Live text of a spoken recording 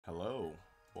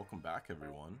welcome back,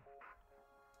 everyone.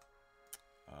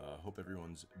 Hope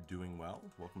everyone's doing well.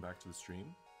 Welcome back to the stream.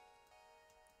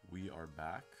 We are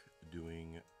back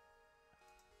doing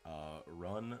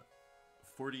run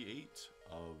 48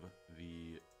 of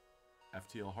the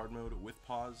FTL hard mode with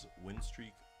pause win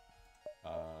streak.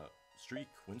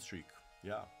 Win streak.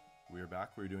 Yeah, we are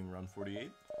back. We're doing run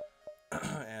 48,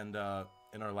 and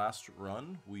in our last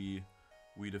run, we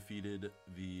defeated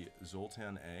the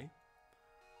Zoltan A.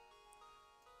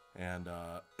 And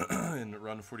in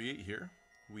run 48 here,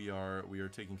 we are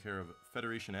taking care of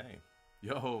Federation A.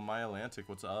 Yo, My Atlantic,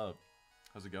 what's up?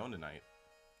 How's it going tonight?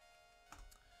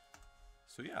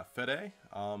 So yeah, Fed A.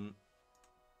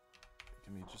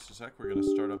 Give me just a sec. We're gonna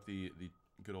start up the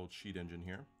good old cheat engine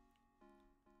here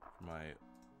for my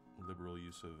liberal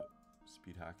use of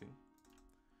speed hacking,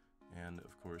 and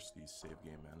of course the save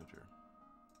game manager.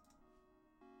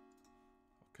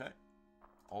 Okay,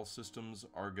 all systems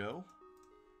are go.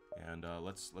 And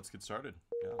let's get started.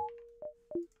 Yeah.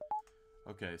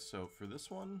 Okay, so for this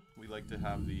one, we like to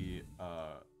have the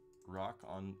rock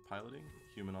on piloting,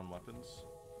 human on weapons,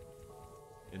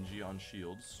 NG on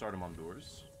shields, start him on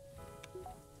doors,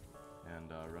 and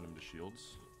run him to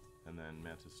shields, and then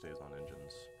Mantis stays on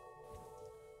engines.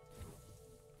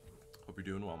 Hope you're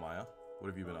doing well, Maya. What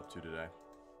have you been up to today?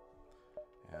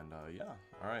 And yeah,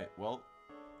 all right. Well.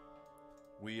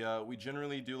 We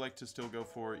generally do like to still go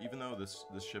for, even though this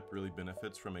ship really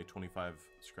benefits from a 25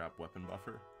 scrap weapon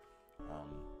buffer,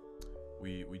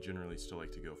 we generally still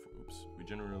like to go for, we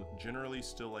generally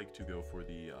still like to go for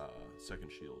the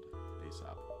second shield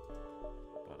ASAP.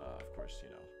 But of course,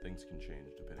 you know, things can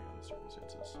change depending on the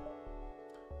circumstances.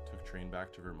 Took train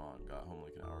back to Vermont, got home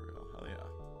like an hour ago. Hell yeah.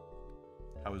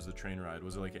 How was the train ride?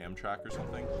 Was it like Amtrak or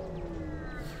something?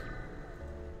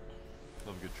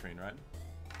 Love a good train ride.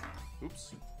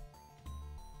 Oops.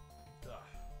 Ugh.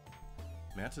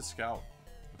 Mantis Scout.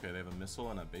 Okay, they have a missile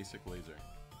and a basic laser.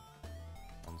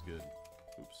 Sounds good.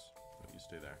 Oops. No, you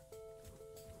stay there.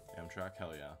 Amtrak,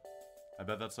 hell yeah. I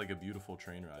bet that's like a beautiful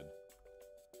train ride.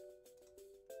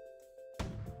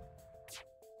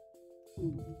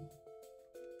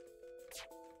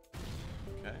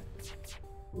 Okay.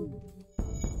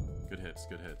 Good hits,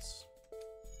 good hits.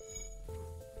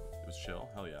 It was chill?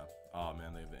 Hell yeah. Oh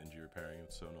man, they have the NG repairing.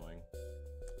 It's so annoying.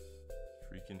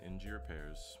 Freaking NG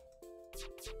repairs.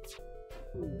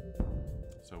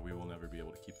 So we will never be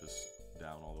able to keep this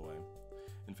down all the way.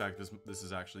 In fact, this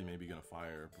is actually maybe gonna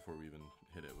fire before we even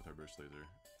hit it with our burst laser.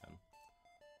 And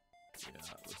yeah,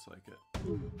 it looks like it.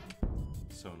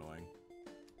 So annoying.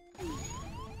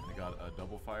 I got a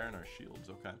double fire in our shields.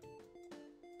 Okay.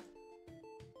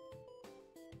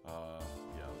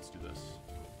 Yeah, let's do this.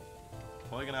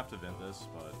 Probably gonna have to vent this,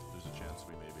 but there's a chance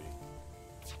we maybe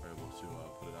are able to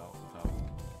put it out without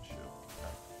shoot.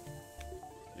 Okay.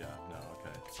 Yeah, no,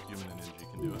 okay. Human and NG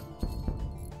can do it.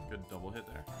 Good double hit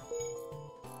there.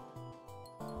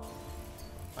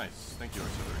 Nice, thank you,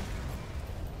 artillery.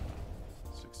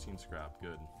 16 scrap,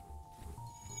 good.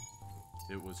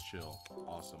 It was chill.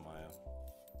 Awesome, Maya.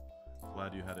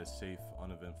 Glad you had a safe,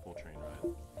 uneventful train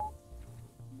ride.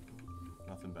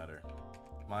 Nothing better.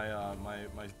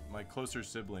 My closer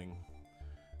sibling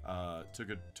took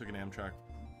an Amtrak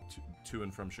to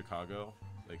and from Chicago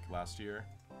like last year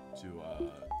to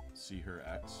see her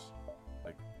ex.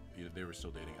 Like they were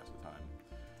still dating at the time,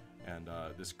 and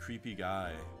this creepy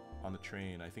guy on the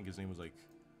train, I think his name was like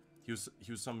he was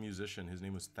some musician. His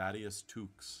name was Thaddeus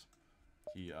Tukes.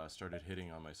 He started hitting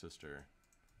on my sister,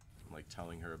 like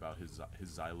telling her about his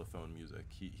xylophone music.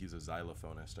 He's a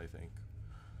xylophonist, I think,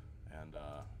 and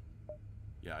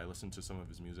yeah, I listened to some of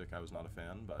his music. I was not a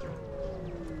fan, but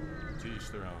to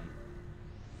each their own.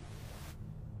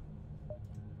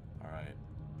 Alright.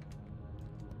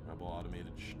 Rebel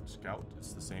Automated Scout.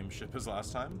 It's the same ship as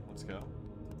last time. Let's go.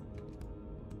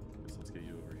 Guess let's get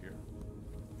you over here.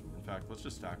 In fact, let's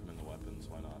just stack them in the weapons.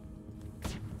 Why not?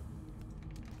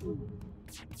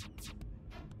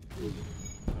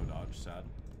 No dodge. Sad.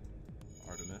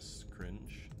 Artemis.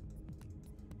 Cringe.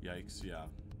 Yikes. Yeah.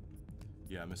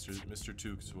 Yeah, Mr.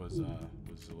 Tukes was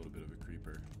a little bit of a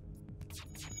creeper.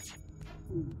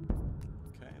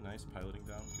 Okay, nice piloting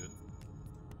down, good.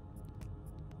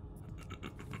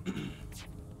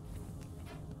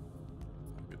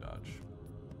 Good dodge.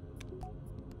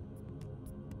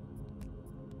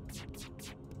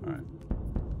 All right.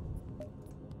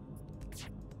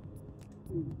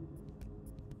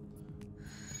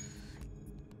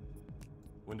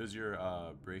 When does your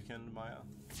break end, Maya?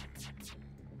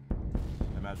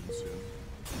 Imagine soon.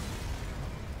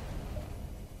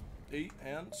 8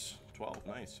 and 12.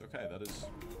 Nice. Okay, that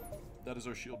is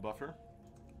our shield buffer.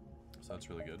 So that's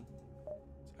really good.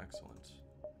 Excellent.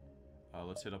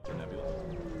 Let's hit up the nebula.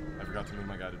 I forgot to move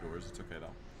my guy to doors. It's okay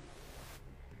though.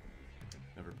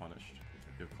 Never punished.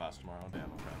 You have class tomorrow?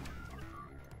 Damn, okay.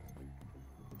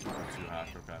 2 hack,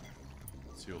 okay.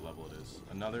 Let's see what level it is.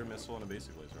 Another missile and a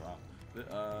basic laser. Wow.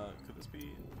 Could this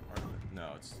be armament?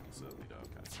 No, it's a Lito,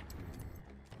 okay.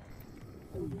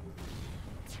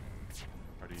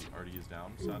 Artie is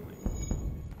down, sadly.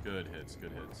 Good hits,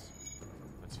 good hits.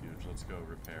 That's huge. Let's go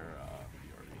repair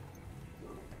the Artie.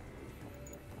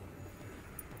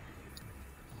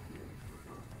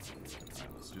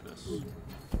 Alright, let's do this.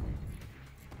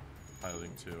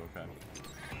 Piloting 2, okay.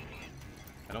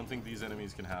 I don't think these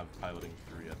enemies can have piloting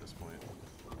 3 at this point.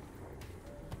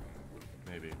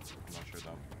 Maybe. I'm not sure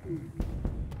though.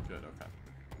 Good, okay.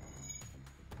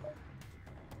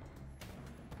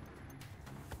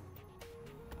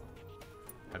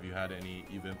 Have you had any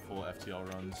eventful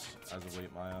FTL runs as of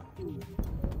late, Maya?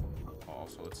 Oh,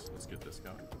 so let's get this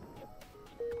going.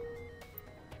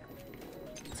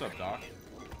 What's up, Doc?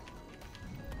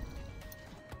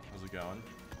 How's it going?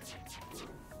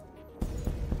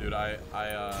 Dude, I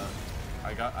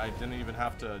didn't even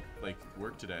have to like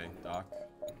work today, Doc.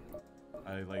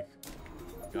 I like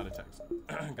got a text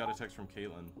from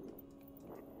Caitlin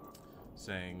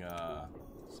saying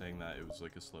that it was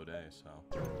like a slow day, so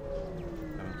I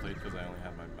haven't played because I only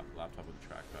had my laptop with a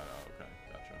trackpad. Oh, okay,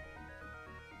 gotcha.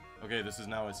 Okay, this is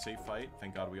now a safe fight.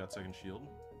 Thank God we got second shield.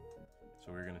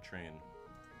 So we're gonna train.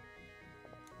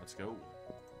 Let's go.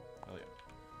 Hell yeah.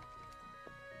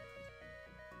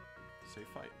 Safe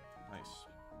fight. Nice.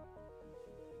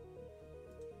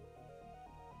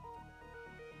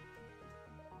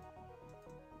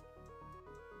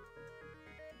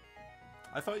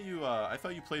 I thought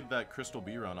you played that Crystal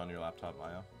B run on your laptop,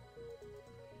 Maya.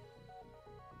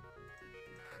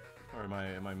 Or am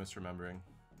I misremembering?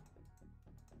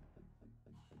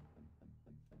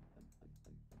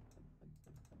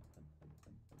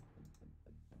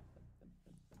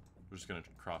 We're just gonna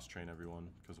cross-train everyone,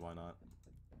 because why not?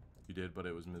 You did, but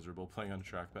it was miserable playing on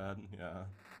trackpad. Yeah.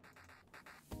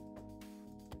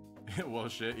 Well,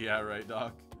 shit. Yeah, right,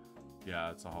 Doc.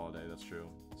 Yeah, it's a holiday. That's true.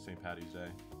 St. Patty's Day.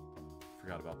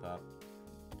 Forgot about that.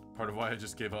 Part of why I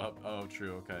just gave up. Oh,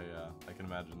 true. Okay, yeah. I can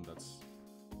imagine that's...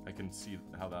 I can see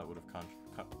how that would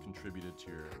have contributed to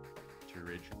your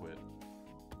rage quit.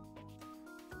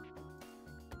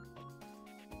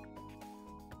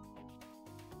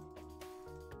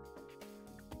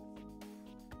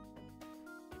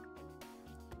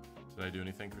 Did I do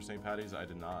anything for St. Patty's? I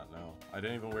did not. No, I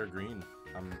didn't even wear green.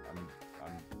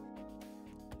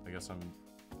 I guess I'm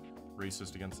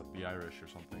racist against the Irish or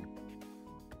something.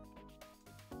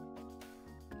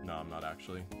 No, I'm not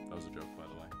actually. That was a joke, by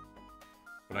the way.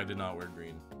 But I did not wear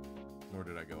green, nor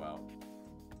did I go out.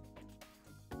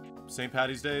 St.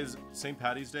 Patty's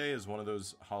Day is one of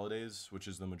those holidays, which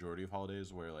is the majority of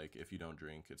holidays, where like if you don't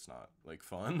drink, it's not like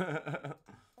fun.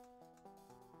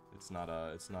 It's not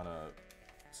a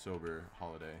sober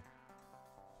holiday,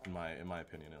 in my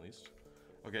opinion at least.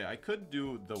 Okay, I could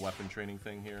do the weapon training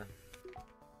thing here,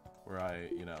 where I,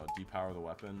 you know, depower the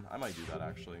weapon. I might do that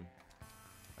actually.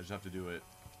 I just have to do it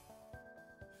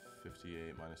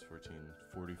 58 minus 14,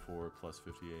 44 plus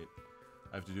 58.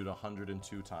 I have to do it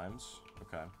 102 times.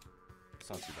 Okay, it's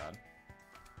not too bad.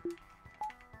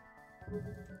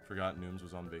 Forgot Nooms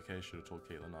was on vacay. Should have told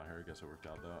Caitlin, not her. Guess it worked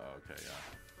out though. Oh, okay, yeah.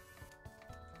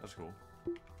 That's cool.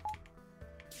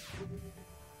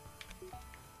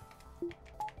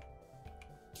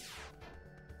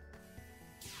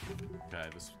 Okay,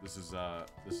 this is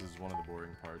one of the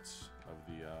boring parts of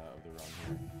the run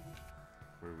here,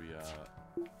 where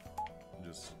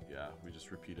we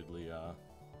just repeatedly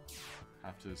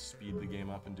have to speed the game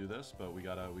up and do this, but we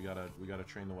gotta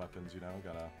train the weapons, you know.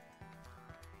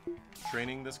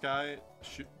 Training this guy,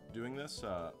 doing this.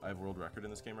 I have world record in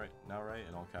this game right now, right?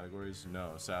 In all categories?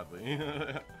 No, sadly.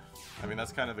 I mean,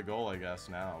 that's kind of the goal, I guess,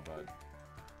 now, but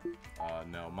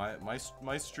no.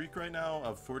 My streak right now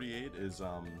of 48 is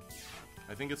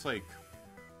I think it's like,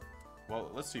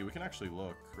 well, let's see. We can actually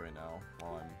look right now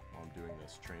while I'm doing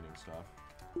this training stuff.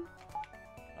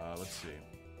 Let's see.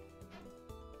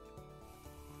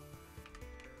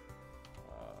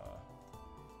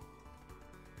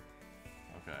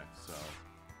 Okay, so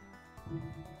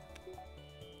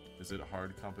is it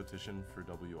hard competition for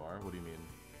WR? What do you mean?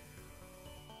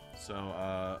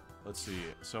 So let's see.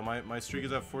 So my streak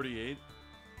is at 48.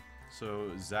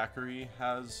 So Zachary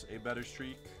has a better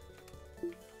streak.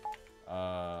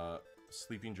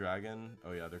 Sleeping Dragon.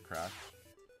 Oh yeah, they're cracked.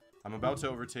 I'm about to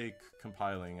overtake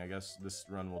Compiling. I guess this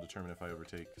run will determine if I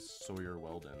overtake Sawyer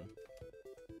Weldon.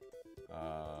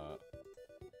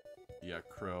 Yeah,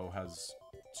 Crow has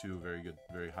 2 very good,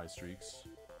 very high streaks.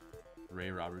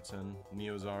 Ray Robertson,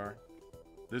 Neozar.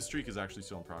 This streak is actually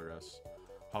still in progress.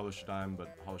 Hollow Shadime,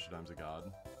 but Hollow Shadime's a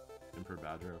god. Emperor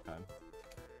Badger, okay.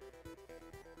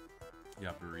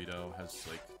 Yeah, Burrito has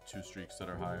like 2 streaks that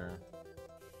are higher.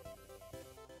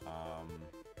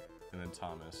 And then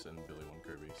Thomas and Billy One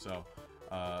Kirby. So,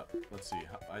 let's see.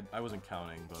 I wasn't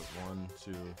counting, but 1,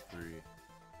 2, 3,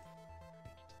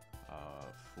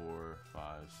 4,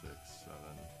 5, 6, 7,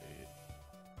 8,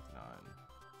 9,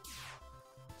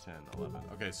 10, 11.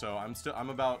 Okay, so I'm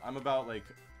about like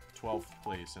 12th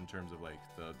place in terms of like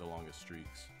the longest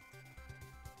streaks.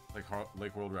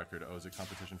 Like world record. Oh, is it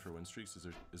competition for win streaks?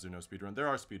 Is there no speed run? There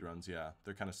are speed runs, yeah.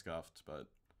 They're kind of scuffed, but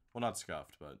well, not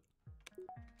scuffed, but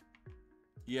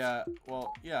yeah.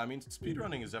 Well, yeah. I mean, speed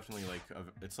running is definitely like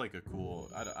it's like a cool.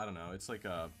 I don't know. It's like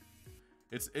a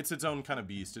it's its own kind of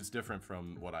beast. It's different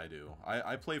from what I do.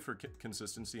 I play for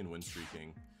consistency and win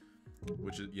streaking,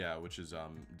 which is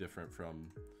different from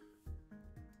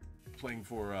playing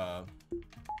for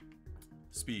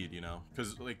speed, you know,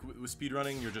 because like with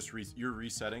speedrunning, you're just you're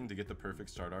resetting to get the perfect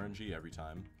start RNG every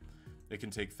time. It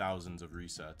can take thousands of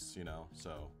resets, you know.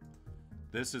 So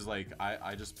this is like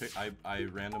I just pick I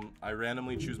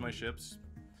randomly choose my ships,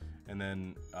 and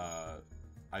then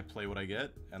I play what I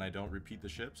get, and I don't repeat the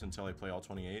ships until I play all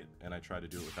 28, and I try to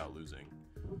do it without losing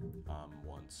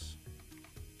once.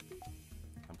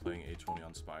 I'm playing A20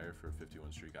 on Spire for a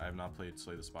 51 streak. I have not played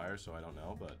Slay the Spire, so I don't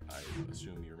know, but I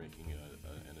assume you're making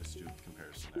an astute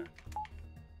comparison there.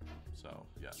 So,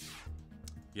 yes.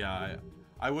 Yeah,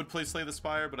 I would play Slay the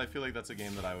Spire, but I feel like that's a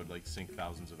game that I would like sink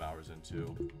thousands of hours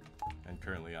into. And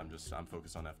currently I'm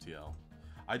focused on FTL.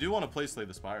 I do want to play Slay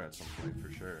the Spire at some point,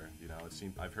 for sure. You know,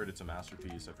 I've heard it's a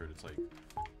masterpiece. I've heard it's like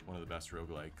one of the best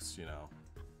roguelikes, you know.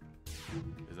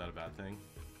 Is that a bad thing?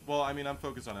 Well, I mean, I'm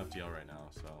focused on FTL right now,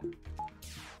 so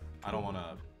I don't want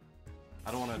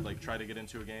to like try to get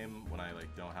into a game when I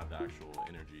like don't have the actual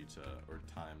energy or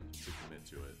time to commit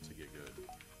to it to get good.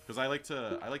 Because I like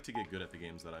to get good at the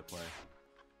games that I play.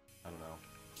 I don't know.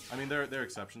 I mean, there are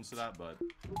exceptions to that, but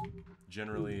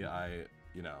generally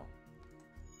you know,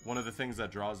 one of the things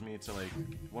that draws me to like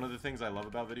one of the things I love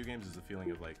about video games is the feeling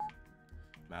of like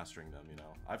mastering them, you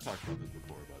know. I've talked about this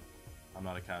before, but I'm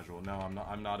not a casual. No,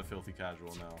 I'm not a filthy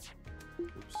casual, no.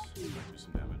 Oops, might do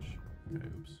some damage. Okay,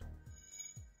 oops.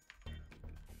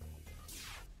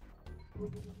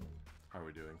 How are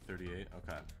we doing? 38?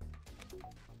 Okay.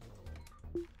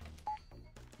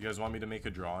 You guys want me to make a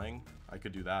drawing? I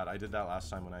could do that. I did that last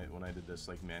time when I did this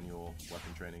like manual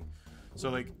weapon training. So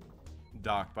like,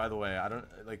 Doc, by the way, I don't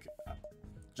like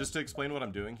just to explain what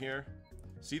I'm doing here.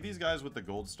 See these guys with the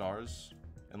gold stars?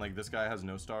 And like this guy has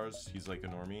no stars. He's like a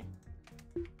normie.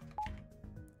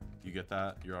 You get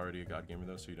that? You're already a god gamer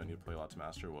though, so you don't need to play a lot to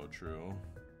master. Whoa, true.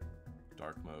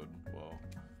 Dark mode. Whoa.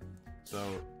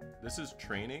 So this is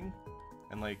training,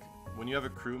 and like when you have a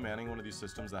crew manning one of these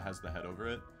systems that has the head over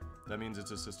it, that means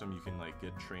it's a system you can like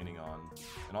get training on.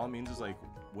 And all it means is like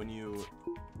when you,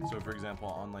 so for example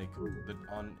on like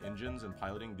on engines and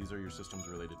piloting, these are your systems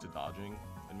related to dodging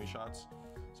enemy shots.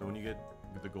 So when you get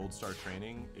the gold star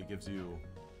training, it gives you,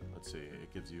 let's see,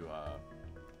 it gives you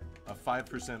a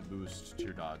 5% boost to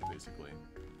your dodge basically.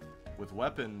 With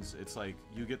weapons, it's like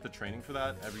you get the training for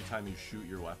that every time you shoot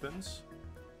your weapons.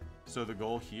 So the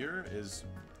goal here is,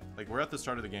 like, we're at the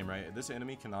start of the game, right? This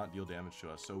enemy cannot deal damage to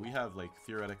us, so we have like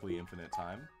theoretically infinite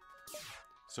time.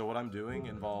 So what I'm doing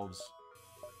involves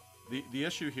the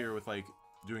issue here with like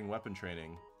doing weapon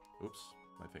training. Oops,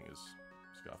 my thing is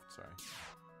scuffed, sorry.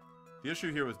 The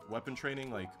issue here with weapon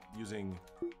training, like using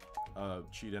a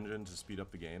cheat engine to speed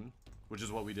up the game, which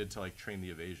is what we did to like train the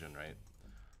evasion, right?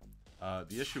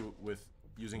 The issue with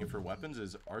using it for weapons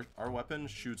is our weapon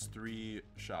shoots 3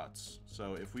 shots.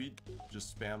 So if we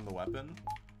just spam the weapon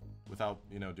without,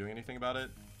 you know, doing anything about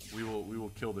it, we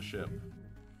will kill the ship,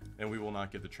 and we will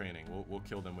not get the training. We'll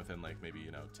kill them within like maybe,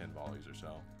 you know, 10 volleys or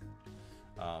so.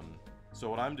 So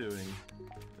what I'm doing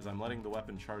is I'm letting the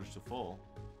weapon charge to full,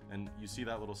 and you see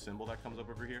that little symbol that comes up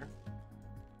over here.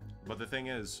 But the thing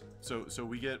is, so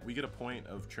we get a point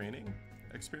of training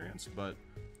experience, but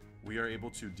we are able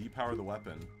to depower the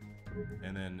weapon,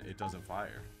 and then it doesn't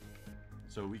fire.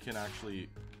 So we can actually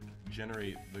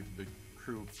generate the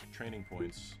crew training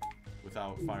points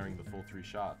without firing the full 3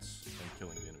 shots and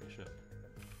killing the enemy ship.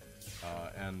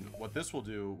 And what this will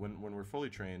do, when we're fully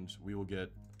trained, we will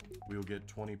get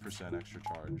 20% extra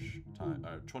charge time,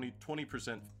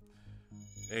 20%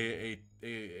 a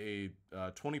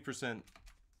 20%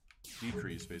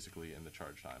 decrease basically in the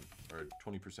charge time, or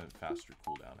 20% faster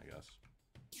cooldown, I guess.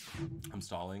 I'm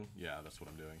stalling. Yeah, that's what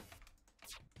I'm doing.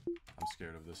 I'm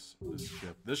scared of this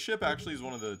ship. This ship actually is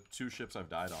one of the 2 ships I've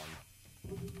died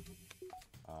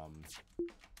on.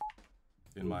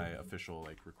 In my official,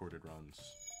 like, recorded runs.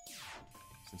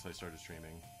 Since I started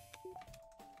streaming.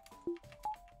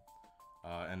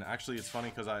 And actually, it's funny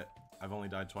because I've only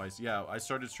died twice. Yeah, I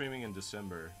started streaming in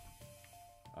December.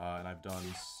 And I've done,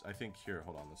 I think, here,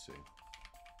 hold on, let's see.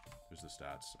 Here's the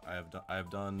stats. I have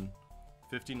done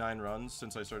 59 runs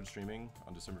since I started streaming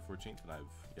on December 14th, and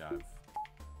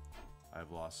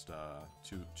I've lost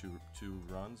two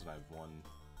runs, and I've won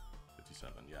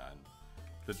 57. Yeah, and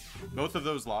both of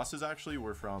those losses actually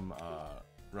were from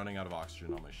running out of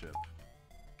oxygen on my ship.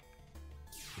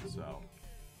 So,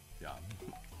 yeah.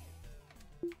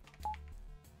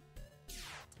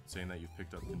 Saying that you've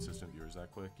picked up consistent viewers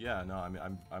that quick. Yeah, no, I mean,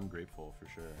 I'm grateful for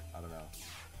sure. I don't know.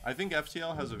 I think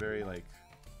FTL has a very like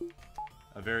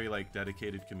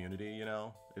dedicated community, you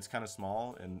know? It's kind of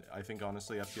small, and I think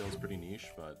honestly FTL is pretty niche,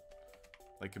 but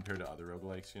like compared to other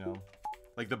roguelikes, you know?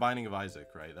 Like the Binding of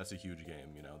Isaac, right? That's a huge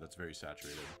game, you know? That's very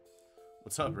saturated.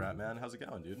 What's up, Ratman? How's it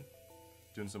going, dude?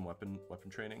 Doing some weapon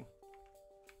training.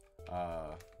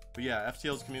 But yeah,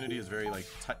 FTL's community is very like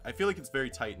I feel like it's very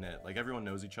tight-knit. Like everyone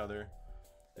knows each other.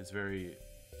 It's very,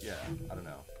 yeah, I don't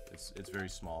know. It's very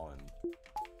small, and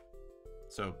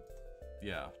so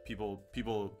yeah, people,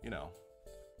 you know,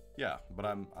 yeah. But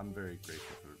I'm very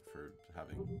grateful for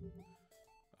having.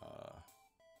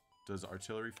 Does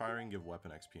artillery firing give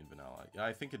weapon XP in vanilla? Yeah,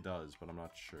 I think it does, but I'm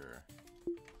not sure.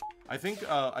 I think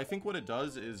what it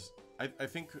does is I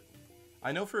think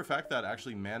I know for a fact that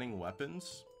actually manning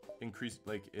weapons increase,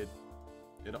 like it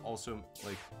also,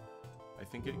 like, I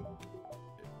think it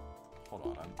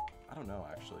hold on, I don't know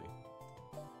actually.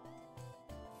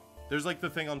 There's like the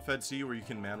thing on Fed C where you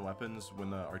can man weapons when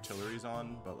the artillery's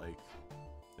on, but like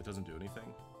it doesn't do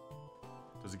anything.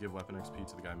 Does it give weapon XP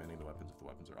to the guy manning the weapons if the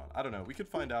weapons are on? I don't know. We could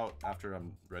find out after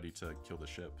I'm ready to kill the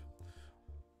ship.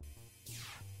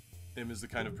 Im is the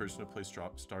kind of person who plays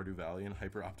Stardew Valley and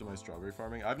hyper-optimized strawberry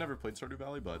farming. I've never played Stardew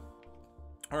Valley, but...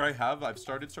 Or I have. I've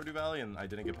started Stardew Valley, and I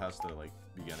didn't get past the, like,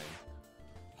 beginning.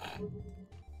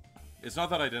 It's not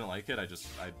that I didn't like it. I just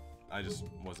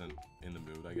wasn't in the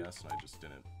mood, I guess, and I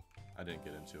didn't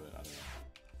get into it. I don't know.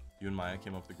 You and Maya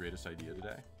came up with the greatest idea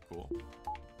today. Cool.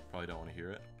 Probably don't want to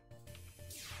hear it.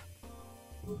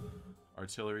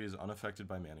 Artillery is unaffected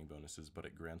by manning bonuses, but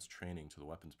it grants training to the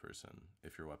weapons person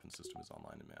if your weapon system is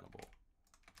online and mannable.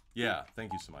 Yeah,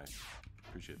 thank you, Samai.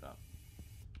 Appreciate that.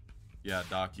 Yeah,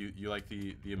 Doc, you like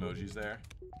the emojis there?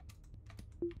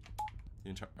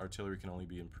 The artillery can only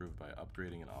be improved by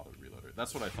upgrading an auto reloader.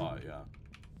 That's what I thought, yeah.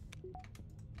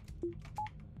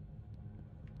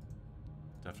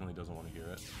 Definitely doesn't want to hear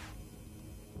it.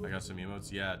 I got some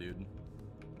emotes? Yeah, dude.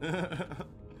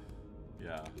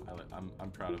 Yeah,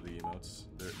 I'm proud of the emotes.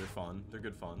 They're fun. They're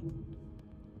good fun.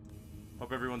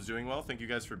 Hope everyone's doing well. Thank you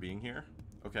guys for being here.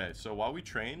 Okay, so while we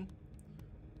train,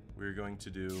 we're going to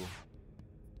do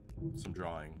some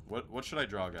drawing. What should I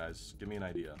draw, guys? Give me an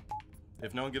idea.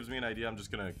 If no one gives me an idea, I'm just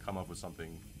gonna come up with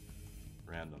something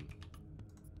random.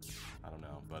 I don't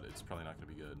know, but it's probably not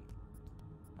gonna be good.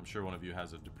 I'm sure one of you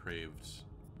has a depraved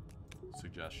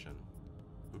suggestion.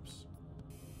 Oops.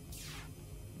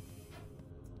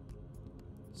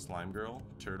 Slime girl?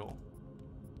 Turtle?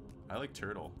 I like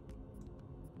turtle.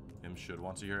 Him should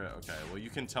want to hear it. Okay, well you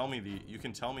can tell me the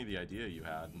idea you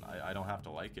had, and I don't have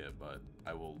to like it, but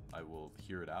I will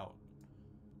hear it out.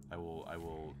 I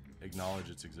will acknowledge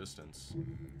its existence.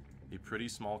 A pretty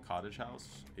small cottage house,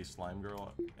 a slime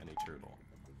girl, and a turtle.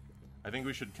 I think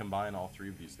we should combine all 3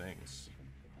 of these things.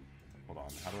 Hold on,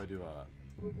 how do I do a...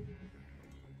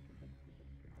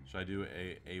 Should I do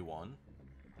A1?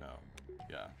 No.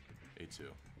 Yeah,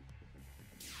 A2.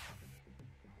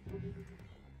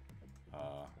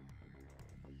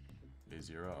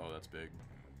 A0, oh that's big.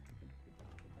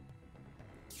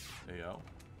 AO.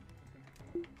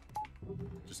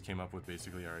 Just came up with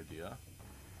basically our idea.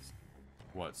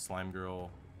 What, slime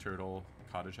girl, turtle,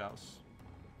 cottage house?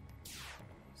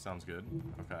 Sounds good.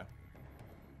 Okay.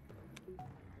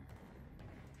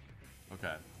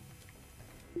 Okay.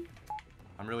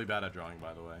 I'm really bad at drawing,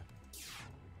 by the way.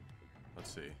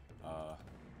 Let's see.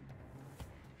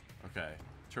 Okay.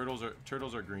 Turtles are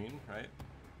green, right?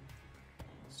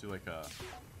 Let's do like a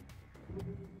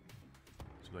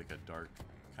dark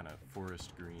kind of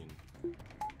forest green.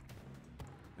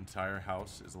 Entire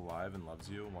house is alive and loves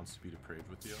you, wants to be depraved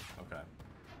with you. Okay.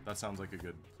 That sounds like a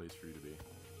good place for you to be.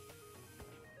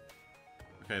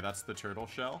 Okay, that's the turtle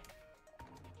shell.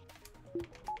 Hold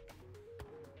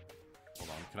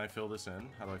on, can I fill this in?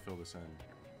 How do I fill this in?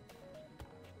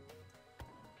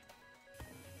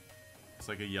 It's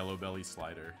like a yellow belly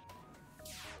slider.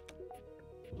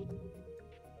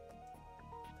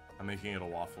 I'm making it a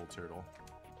waffle turtle.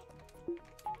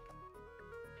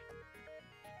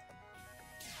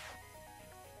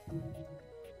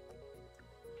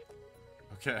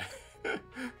 Okay.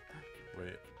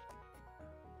 Wait.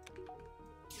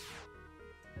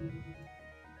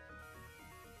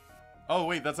 Oh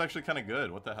wait, that's actually kind of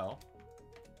good. What the hell?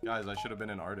 Guys, I should have been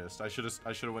an artist. I should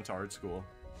have went to art school.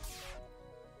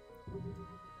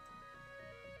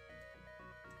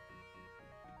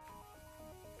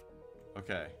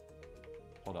 Okay.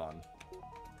 Hold on.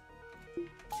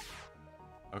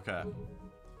 Okay.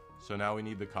 So now we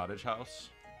need the cottage house.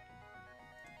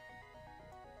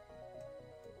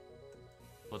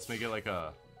 Let's make it like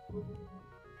a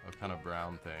kind of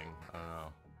brown thing. I don't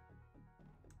know.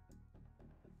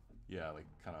 Yeah, like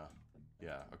kind of.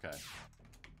 Yeah. Okay.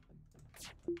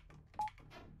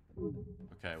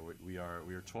 Okay. We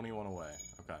are 21 away.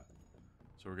 Okay.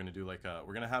 So we're gonna do like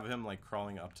we're gonna have him like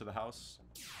crawling up to the house,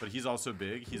 but he's also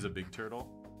big. He's a big turtle.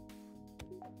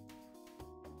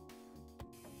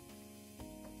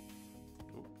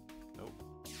 Oh, nope.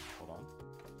 Hold on.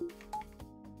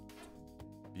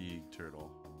 Big turtle.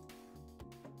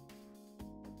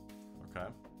 Okay.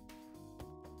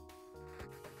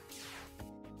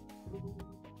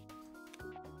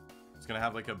 It's gonna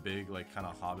have like a big like kind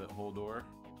of hobbit hole door.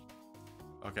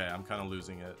 Okay, I'm kind of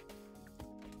losing it.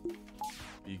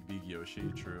 Big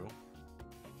Yoshi, true.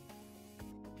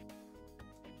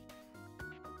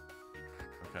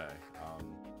 Okay,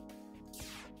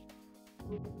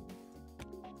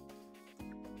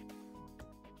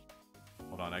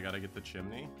 hold on, I gotta get the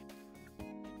chimney.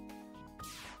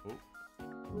 Oh.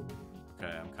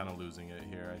 Okay, I'm kind of losing it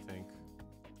here, I think.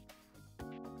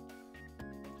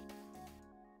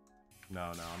 No,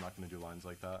 I'm not gonna do lines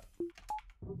like that.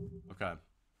 Okay,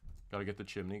 gotta get the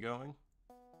chimney going.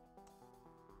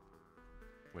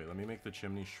 Wait, let me make the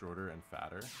chimney shorter and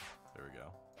fatter. There we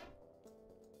go.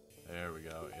 There we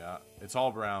go, yeah. It's all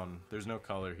brown. There's no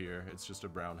color here. It's just a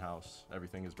brown house.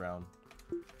 Everything is brown.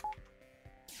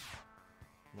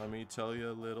 Let me tell you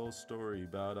a little story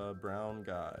about a brown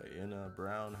guy in a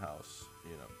brown house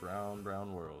in a brown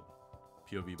world.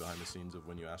 POV behind the scenes of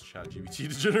when you ask ChatGPT to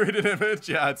generate an image.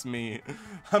 Yeah, it's me.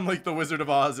 I'm like the Wizard of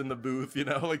Oz in the booth, you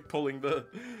know, like pulling the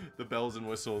bells and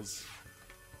whistles.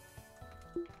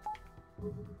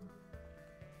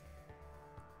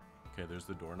 Okay, there's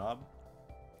the doorknob.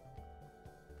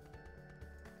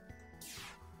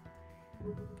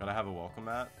 Gotta have a welcome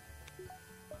mat.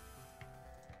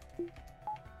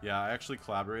 Yeah, I actually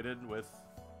collaborated with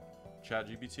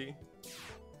ChatGPT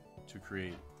to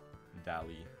create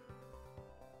DALL-E.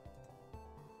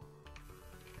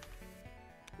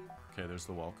 Okay, there's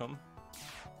the welcome.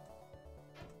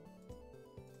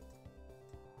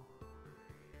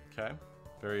 Okay,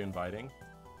 very inviting.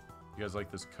 You guys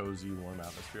like this cozy, warm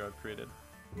atmosphere I've created?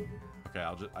 Okay,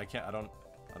 I don't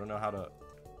know how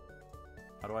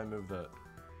do I move the,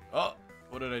 oh,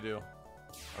 what did I do?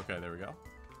 Okay, there we go.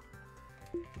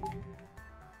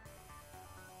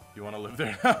 You want to live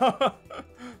there now?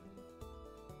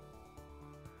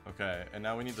 Okay, and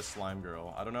now we need the slime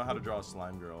girl. I don't know how to draw a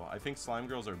slime girl. I think slime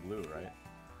girls are blue, right?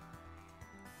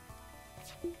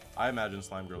 I imagine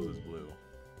slime girls is blue.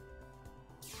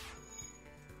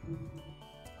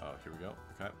 Oh, here we go.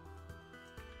 Okay.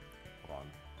 Hold on.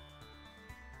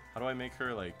 How do I make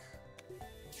her, like...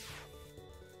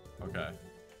 Okay.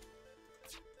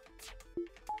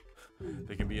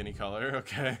 They can be any color,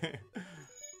 okay.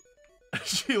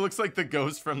 She looks like the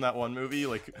ghost from that one movie,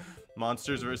 like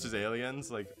Monsters vs. Aliens.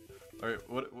 Like, alright,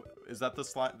 what is that? The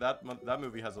slime that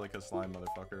movie has like a slime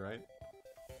motherfucker, right?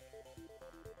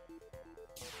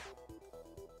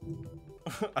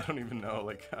 I don't even know.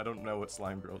 Like, I don't know what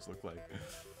slime girls look like.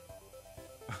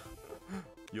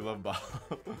 You love Bob.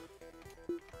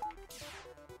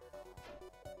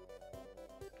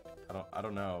 I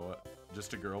don't know.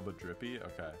 Just a girl but drippy?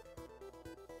 Okay.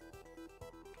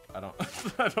 I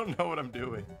don't know what I'm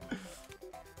doing.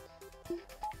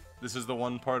 This is the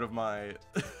one part of my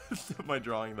my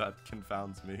drawing that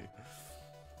confounds me.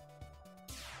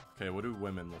 Okay, what do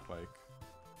women look like?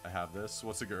 I have this.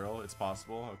 What's a girl? It's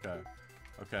possible. Okay.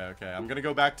 Okay. I'm gonna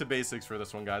go back to basics for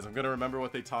this one, guys. I'm gonna remember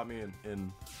what they taught me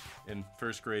in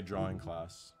first grade drawing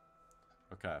class.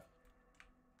 Okay.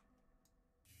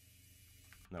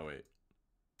 No, wait.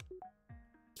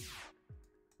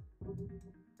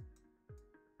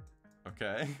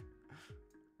 Okay.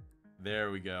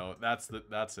 There we go. That's it.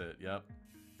 Yep.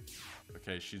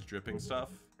 Okay, she's dripping stuff.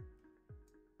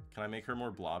 Can I make her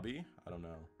more blobby? I don't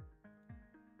know.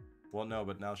 Well, no,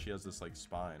 but now she has this like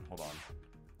spine. Hold on.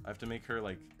 I have to make her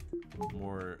like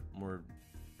more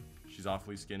She's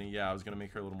awfully skinny. Yeah, I was gonna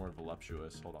make her a little more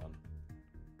voluptuous. Hold on.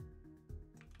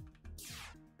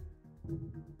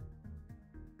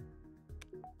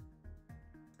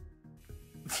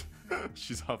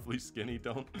 She's awfully skinny.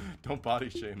 Don't body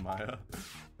shame Maya.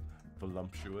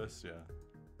 Voluptuous, yeah.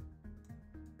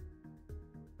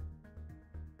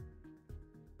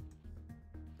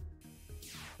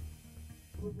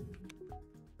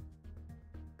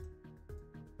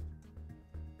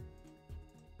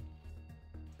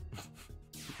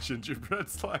 Gingerbread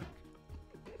slime.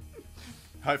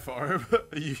 Hi Farb.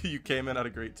 you came in at a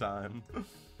great time.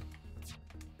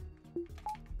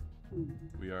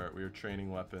 We are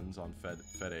training weapons on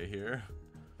Fed A here.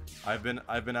 I've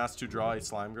been asked to draw a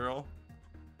slime girl,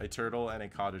 a turtle, and a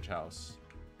cottage house.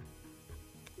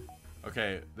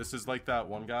 Okay, this is like that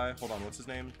one guy. Hold on, what's his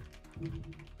name?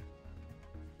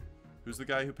 Who's the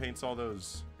guy who paints all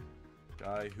those?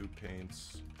 Guy who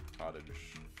paints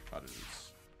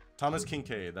cottages. Thomas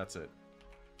Kincaid, that's it.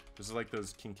 This is like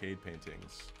those Kincaid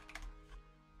paintings.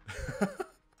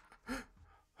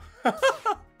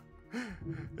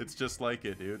 It's just like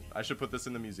it, dude. I should put this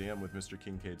in the museum with Mr.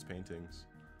 Kincaid's paintings.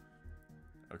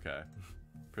 Okay.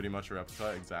 Pretty much a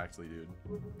replica. Exactly, dude.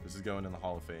 This is going in the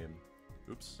Hall of Fame.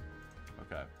 Oops.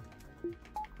 Okay.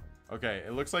 Okay,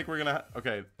 it looks like we're gonna...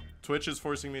 Okay, Twitch is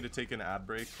forcing me to take an ad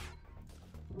break.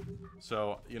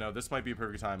 So, you know, this might be a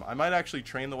perfect time. I might actually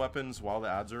train the weapons while the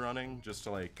ads are running, just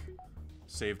to, like,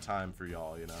 save time for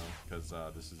y'all, you know? Because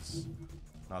this is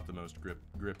not the most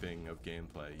gripping of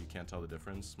gameplay. You can't tell the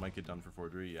difference. Might get done for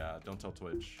forgery. Yeah, don't tell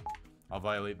Twitch. I'll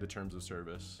violate the terms of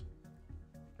service.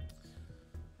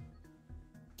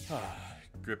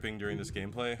 Gripping during this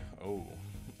gameplay? Oh,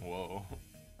 whoa.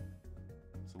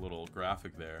 It's a little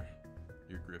graphic there.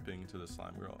 You're gripping to the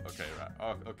slime girl. Okay, Rat.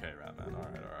 Oh, okay, Ratman. All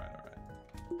right.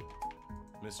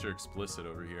 Mr. Explicit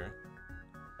over here.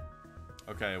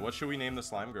 Okay, what should we name the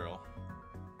slime girl?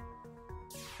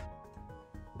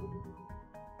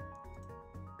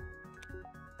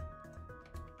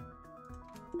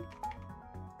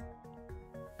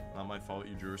 Not my fault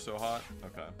you drew her so hot.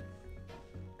 Okay.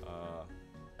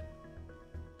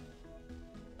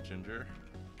 Ginger.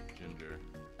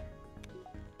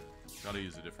 Gotta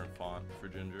use a different font for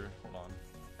Ginger. Hold on.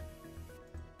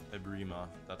 Ebrima.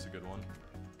 That's a good one.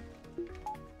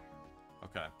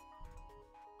 Okay.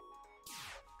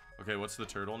 Okay, what's the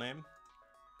turtle name?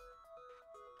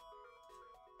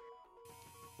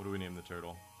 What do we name the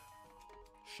turtle?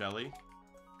 Shelly?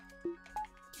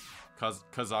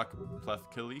 Kazakh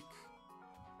Plethkilik?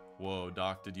 Whoa,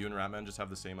 Doc, did you and Ratman just have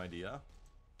the same idea?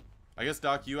 I guess,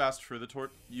 Doc, you asked for the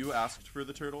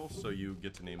turtle, so you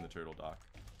get to name the turtle, Doc.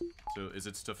 So, is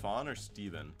it Stefan or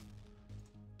Steven?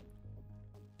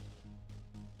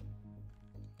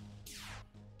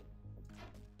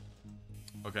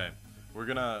 Okay, we're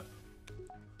gonna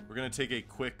take a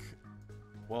quick,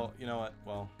 well, you know what,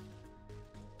 well,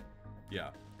 yeah,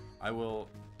 I will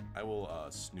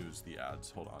snooze the ads.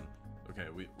 Hold on. Okay,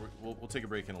 we'll take a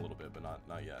break in a little bit, but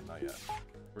not yet.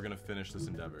 We're gonna finish this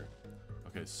endeavor.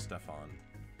 Okay, Stefan,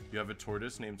 you have a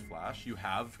tortoise named Flash. You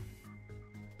have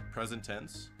present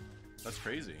tense. That's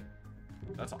crazy.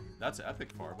 That's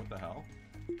epic, Farb. What the hell?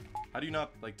 How do you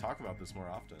not like talk about this more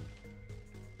often?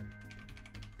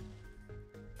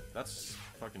 That's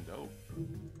fucking dope.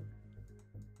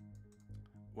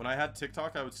 When I had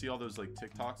TikTok, I would see all those like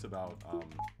TikToks about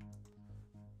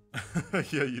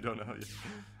yeah, you don't know.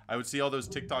 I would see all those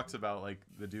TikToks about like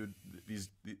the dude,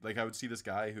 like I would see this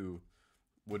guy who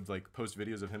would like post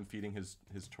videos of him feeding his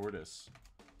tortoise.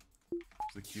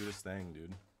 It's the cutest thing,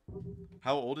 dude.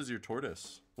 How old is your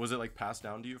tortoise? Was it like passed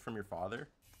down to you from your father?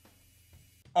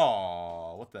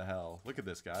 Aw, what the hell? Look at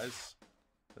this, guys.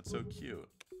 That's so cute.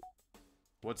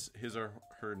 What's his or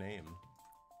her name?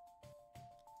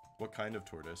 What kind of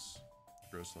tortoise?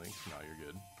 Gross link? No, you're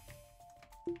good.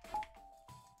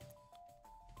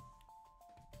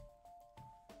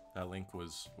 That link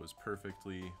was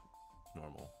perfectly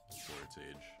normal for its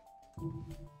age.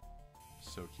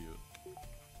 So cute.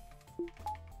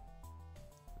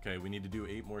 Okay, we need to do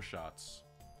 8 more shots.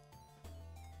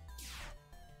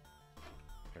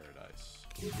 Paradise.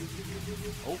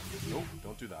 Oh, nope,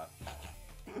 don't do that.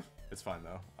 It's fine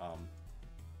though.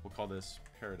 We'll call this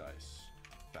Paradise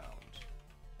Found.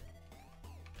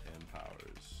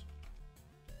 Empowers.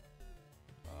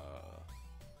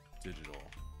 Digital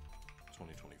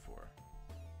 2024.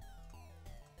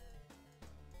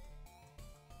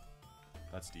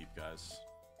 That's deep, guys.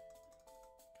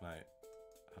 How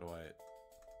do I,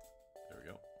 there we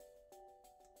go.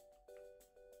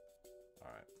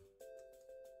 Alright.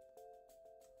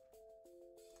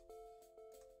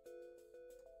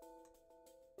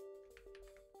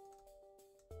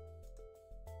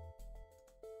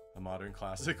 A modern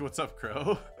classic. What's up,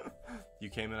 Crow? You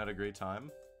came in at a great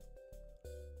time.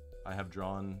 I have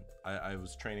drawn... I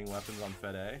was training weapons on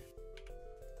Fed A.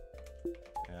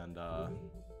 And,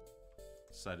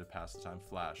 decided to pass the time.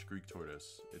 Flash, Greek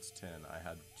Tortoise. It's 10. I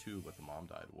had 2, but the mom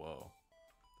died. Whoa.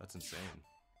 That's insane.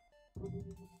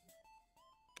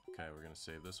 Okay, we're gonna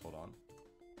save this. Hold on.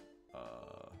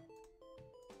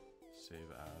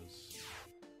 Save as...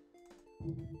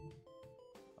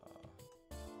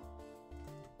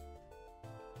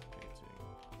 painting.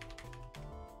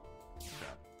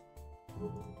 Okay.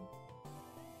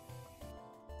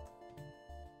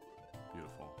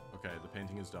 Beautiful. Okay, the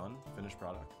painting is done. Finished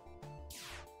product.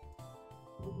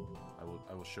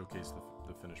 I will showcase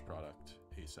the finished product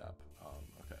ASAP.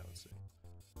 Okay, let's see.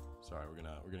 Sorry, we're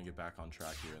gonna get back on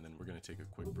track here, and then we're gonna take a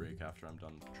quick break after I'm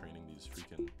done training these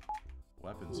freaking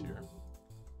weapons here.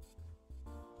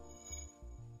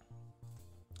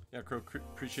 Yeah, Crow,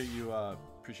 appreciate you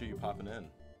popping in.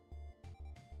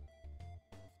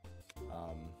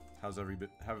 How's are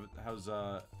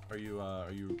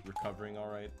you recovering all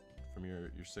right from your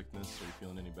sickness? Are you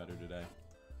feeling any better today?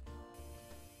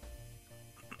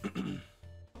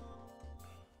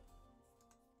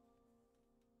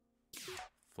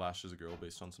 Flash is a girl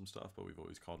based on some stuff, but we've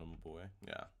always called him a boy.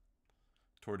 Yeah.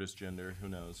 Tortoise gender, who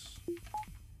knows?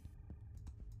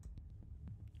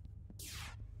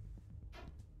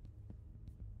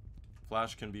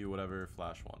 Flash can be whatever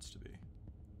Flash wants to be.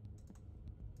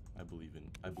 I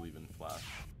believe in Flash.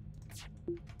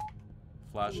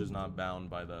 Flash is not bound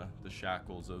by the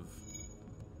shackles of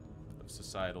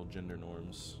societal gender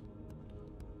norms.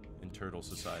 In turtle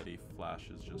society,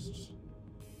 Flash is just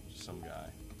some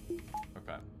guy.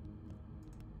 Okay.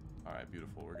 All right,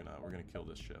 beautiful. We're gonna kill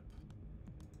this ship.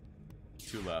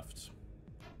 2 left.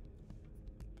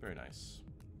 Very nice.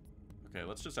 Okay,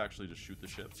 let's just actually just shoot the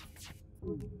ship,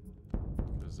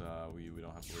 because we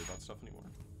don't have to worry about stuff anymore.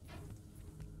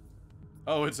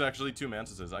 Oh, it's actually 2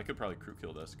 mantises. I could probably crew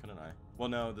kill this, couldn't I? Well,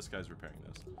 no, this guy's repairing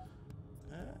this.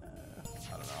 I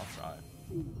don't know. I'll try.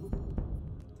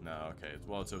 No, okay.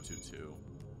 Well, it's 022.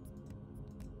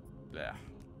 Blah.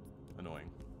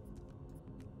 Annoying.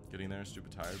 Getting there,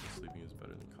 stupid tired, but sleeping is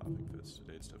better than coughing fits.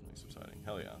 Today it's definitely subsiding.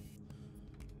 Hell yeah.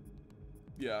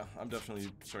 Yeah, I'm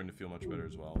definitely starting to feel much better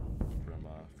as well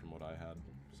from what I had.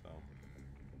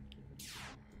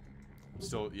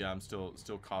 So I'm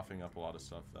still coughing up a lot of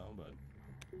stuff though, but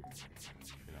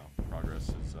you know, progress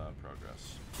is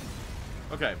progress.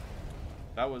 Okay.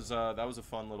 That was a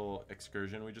fun little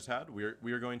excursion we just had.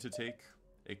 We are going to take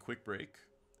a quick break,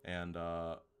 and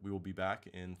we will be back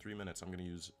in 3 minutes. I'm going to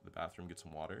use the bathroom, get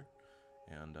some water,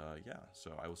 and yeah,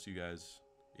 so I will see you guys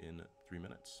in 3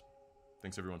 minutes.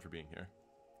 Thanks everyone for being here.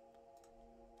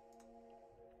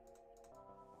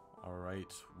 All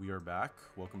right, we are back.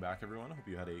 Welcome back, everyone. Hope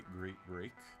you had a great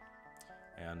break,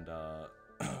 and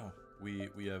we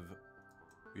have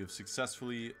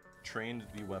successfully trained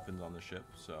the weapons on the ship.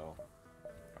 So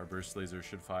our burst laser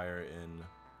should fire in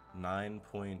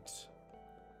 9.6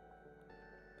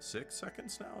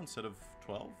 seconds now instead of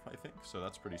 12, I think. So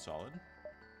that's pretty solid.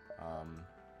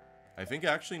 I think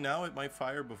actually now it might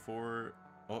fire before.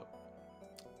 Oh,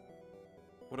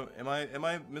 what am I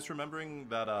misremembering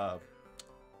that?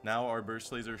 Now our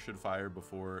burst laser should fire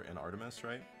before an Artemis,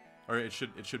 right? Or it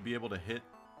should be able to hit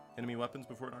enemy weapons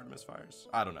before an Artemis fires?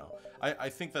 I don't know. I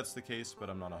think that's the case, but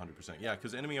I'm not 100%. Yeah,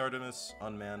 because enemy Artemis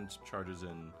unmanned charges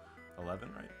in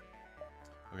 11, right?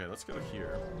 Okay, let's go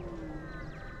here.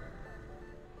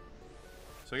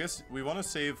 So I guess we want to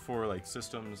save for like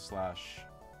systems slash...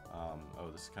 oh,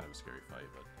 this is kind of a scary fight,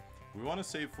 but... We want to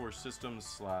save for systems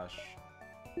slash...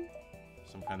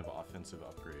 some kind of offensive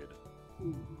upgrade.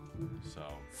 So...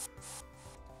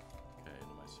 Okay,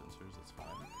 into my sensors, that's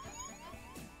fine.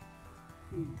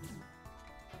 I'm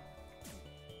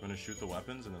gonna shoot the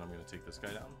weapons, and then I'm gonna take this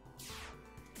guy down.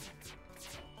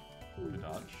 Good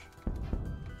dodge.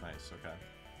 Nice, okay.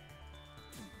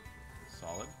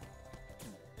 Solid.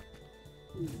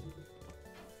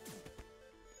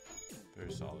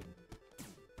 Very solid.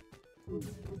 They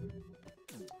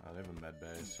have a med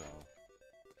bay, so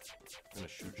I'm gonna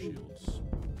shoot shields.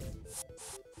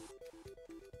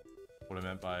 What I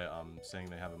meant by saying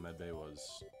they have a med bay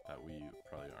was that we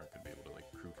probably aren't gonna be able to like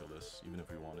crew kill this, even if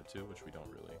we wanted to, which we don't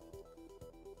really.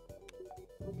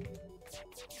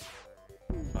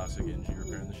 Classic NG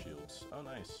repairing the shields. Oh,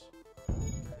 nice.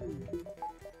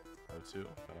 O2.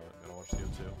 Gotta watch the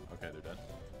O2. Okay, they're dead.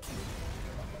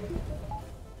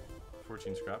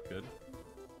 14 scrap, good.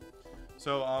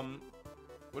 So,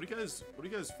 what do you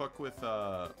guys fuck with,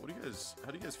 how do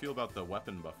you guys feel about the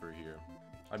weapon buffer here?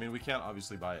 I mean, we can't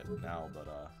obviously buy it now, but,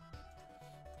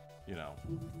 you know,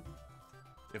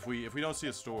 if we don't see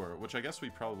a store, which I guess we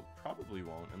probably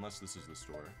won't, unless this is the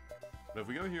store. But if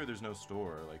we go here, there's no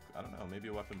store. Like, I don't know, maybe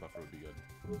a weapon buffer would be good.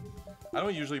 I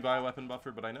don't usually buy a weapon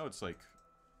buffer, but I know it's like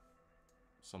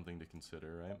something to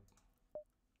consider, right?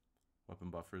 Weapon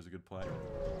buffer is a good play.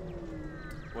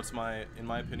 In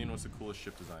my opinion, what's the coolest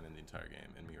ship design in the entire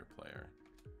game? Enemy or player?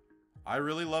 I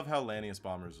really love how Lanius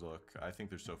bombers look. I think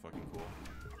they're so fucking cool.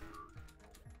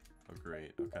 Oh,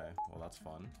 great. Okay, well, that's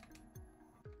fun.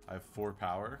 I have 4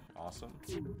 power. Awesome.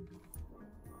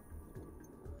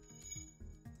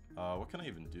 What can I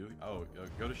even do? Oh,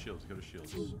 go to shields. Go to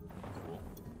shields. Cool.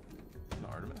 An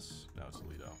Artemis? No, it's a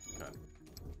Lido. Okay.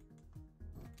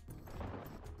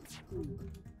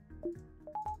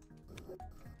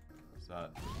 Is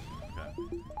that... Okay.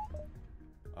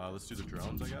 Let's do the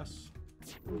drones, I guess.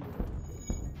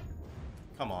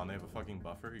 Come on, they have a fucking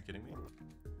buffer? Are you kidding me?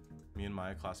 Me and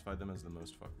Maya classified them as the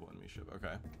most fuckable enemy ship.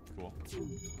 Okay, cool.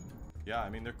 Yeah, I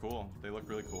mean, they're cool. They look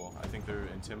really cool. I think they're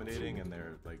intimidating and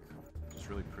they're, like, just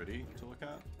really pretty to look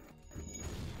at.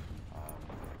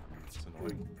 It's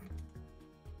annoying.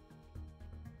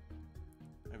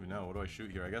 I don't even know. What do I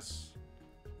shoot here? I guess...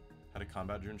 Had a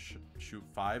combat drone shoot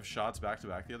 5 shots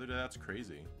back-to-back the other day? That's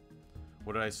crazy.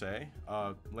 What did I say?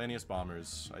 Lanius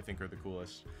bombers, I think, are the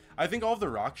coolest. I think all of the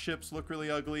rock ships look really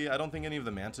ugly. I don't think any of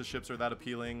the Mantis ships are that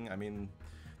appealing. I mean,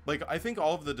 like, I think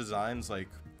all of the designs, like,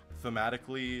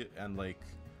 thematically and, like,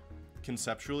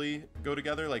 conceptually go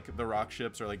together. Like, the rock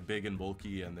ships are, like, big and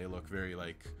bulky, and they look very,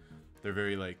 like, they're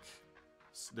very, like,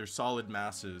 they're solid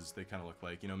masses, they kind of look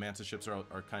like. You know, Mantis ships are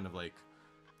kind of, like,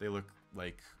 they look,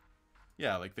 like,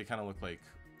 yeah, like, they kind of look like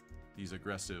these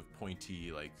aggressive,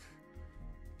 pointy, like,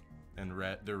 and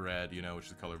red, they're red, you know, which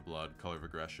is the color of blood, color of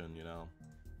aggression, you know.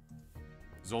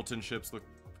 Zoltan ships look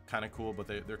kind of cool, but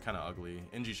they're kind of ugly.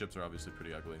 Inji ships are obviously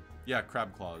pretty ugly. Yeah,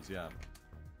 crab claws, yeah.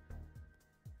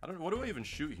 I don't know, what do I even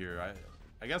shoot here?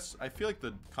 I guess, I feel like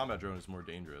the combat drone is more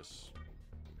dangerous.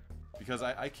 Because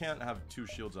I can't have 2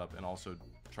 shields up and also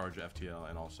charge FTL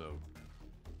and also,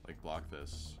 like, block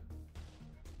this.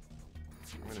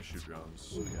 I'm gonna shoot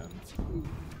drones again.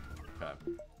 Okay.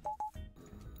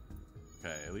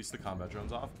 Okay, at least the combat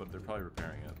drone's off, but they're probably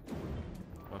repairing it.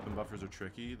 Weapon buffers are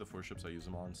tricky. The 4 ships I use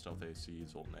them on, Stealth AC,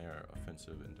 Zoltan Air,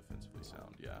 offensive and defensively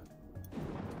sound, yeah.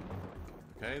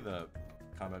 Okay, the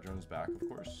combat drone is back, of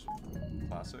course.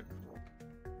 Classic.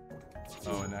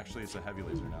 Oh, and actually it's a heavy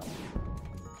laser now.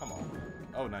 Come on.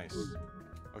 Oh, nice.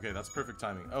 Okay, that's perfect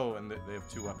timing. Oh, and they have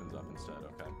 2 weapons up instead,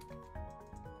 okay.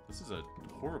 This is a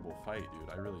horrible fight, dude.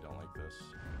 I really don't like this.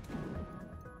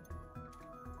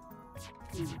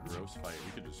 This is a gross fight.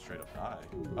 We could just straight up die.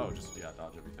 Oh, just, yeah,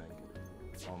 dodge everything.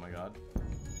 Oh my god.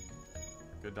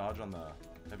 Good dodge on the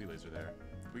heavy laser there.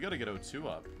 We gotta get O2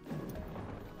 up.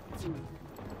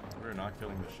 We're not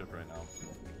killing the ship right now.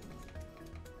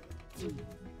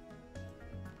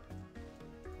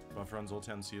 Buffer on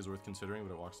Zoltan C is worth considering,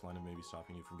 but it walks the line of maybe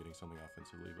stopping you from getting something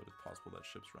offensively, but it's possible that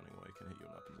ships running away can hit you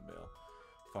and up in the bail.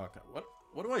 Fuck.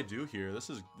 What do I do here? This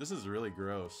is really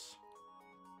gross.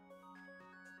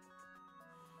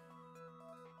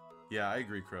 Yeah, I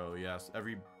agree, Crow. Yes,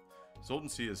 Zoltan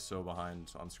C is so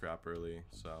behind on scrap early,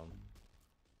 so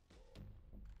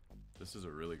this is a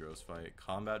really gross fight.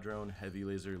 Combat drone, heavy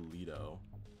laser, Lido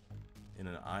in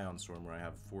an ion storm where I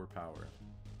have 4 power.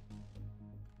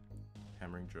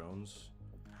 Hammering drones.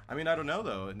 I mean, I don't know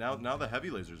though. Now the heavy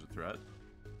laser's a threat.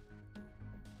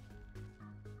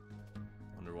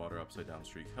 Underwater upside down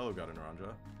streak. Hello, God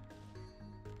Naranja.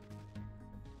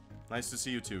 Nice to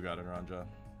see you too, God Naranja.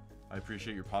 I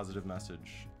appreciate your positive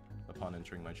message upon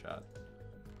entering my chat.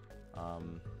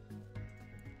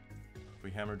 If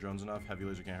we hammer drones enough, heavy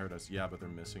laser can't hurt us. Yeah, but they're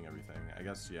missing everything. I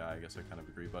guess, yeah, I guess I kind of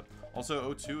agree. But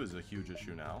also, O2 is a huge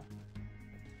issue now.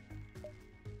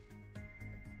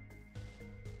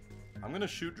 I'm gonna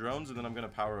shoot drones and then I'm gonna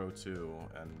power O2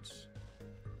 and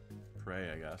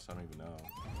pray, I guess. I don't even know.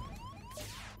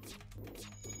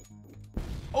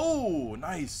 Oh,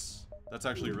 nice! That's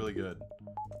actually really good.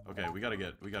 Okay, we gotta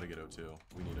get O2.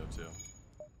 We need O2.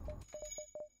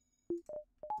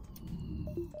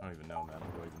 I don't even know, man.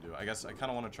 What do I even do? I guess I kind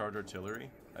of want to charge artillery,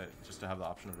 just to have the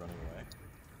option of running away.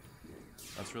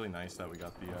 That's really nice that we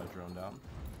got the drone down.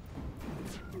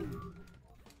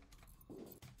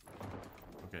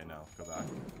 Okay, no, go back.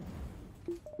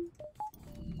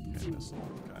 Okay, missile.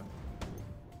 Okay.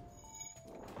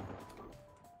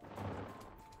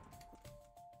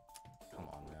 Come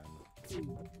on, man.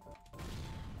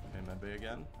 Okay, medbay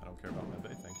again. I don't care about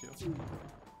medbay, thank you.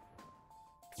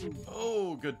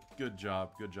 Oh, good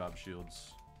job,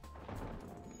 shields.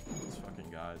 These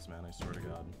fucking guys, man, I swear to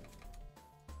God.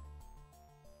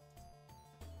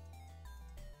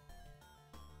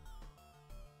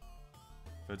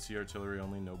 Red Sea artillery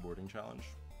only, no boarding challenge.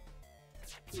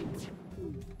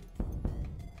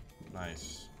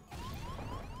 Nice.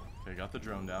 Okay, got the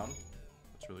drone down.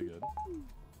 That's really good.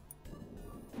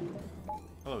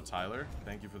 Hello, Tyler.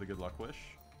 Thank you for the good luck wish.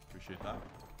 Appreciate that.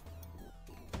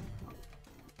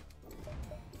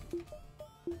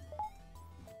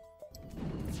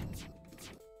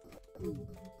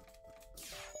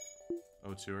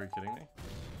 O2, are you kidding me?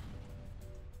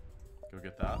 Go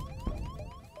get that.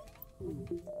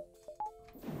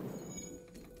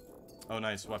 Oh,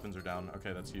 nice. Weapons are down.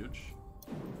 Okay, that's huge.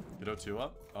 Get O2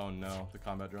 up. Oh, no. The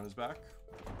combat drone is back.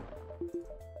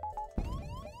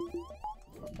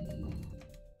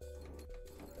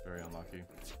 Very unlucky.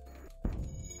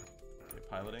 Okay,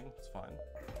 piloting. It's fine.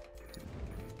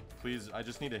 Please, I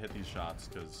just need to hit these shots,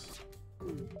 because...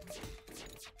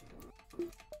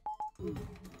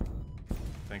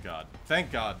 Thank God.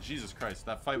 Thank God. Jesus Christ.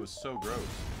 That fight was so gross.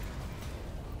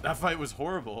 That fight was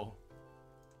horrible.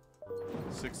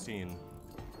 16.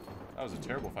 That was a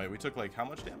terrible fight. We took, like, how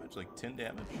much damage? Like, 10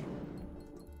 damage?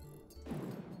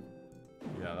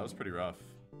 Yeah, that was pretty rough.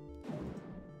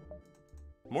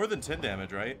 More than 10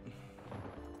 damage, right?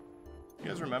 You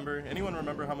guys remember? Anyone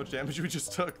remember how much damage we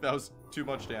just took? That was too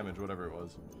much damage, whatever it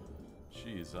was.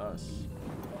 Jesus.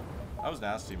 That was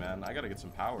nasty, man. I gotta get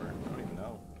some power. I don't even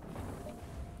know.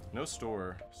 No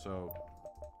store, so...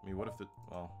 I mean, what if the...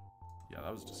 Well, yeah,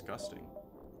 that was disgusting.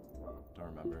 Don't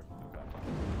remember. Okay.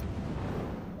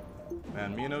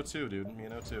 Man, me and O2, dude. Me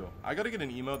and O2. I gotta get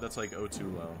an emote that's like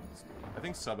O2 low. I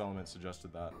think Sub-Element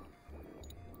suggested that.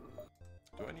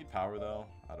 Do I need power, though?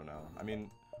 I don't know. I mean,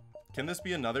 can this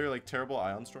be another, like, terrible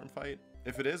Ion Storm fight?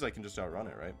 If it is, I can just outrun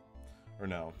it, right? Or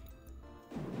no?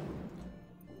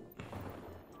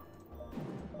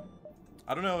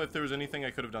 I don't know if there was anything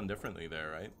I could have done differently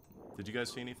there, right? Did you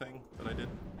guys see anything that I did?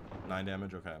 9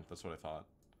 damage? Okay, that's what I thought.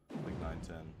 Like 9,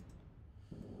 10.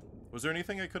 Was there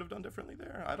anything I could have done differently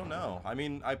there? I don't know. I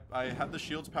mean, I had the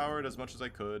shields powered as much as I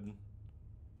could.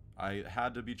 I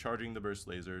had to be charging the burst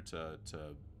laser to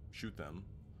shoot them.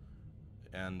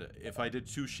 And if I did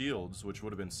 2 shields, which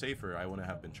would have been safer, I wouldn't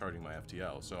have been charging my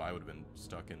FTL, so I would have been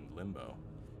stuck in limbo.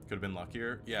 Could have been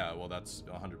luckier? Yeah, well, that's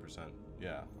 100%.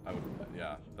 Yeah, I would.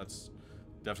 Yeah, that's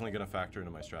definitely going to factor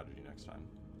into my strategy next time.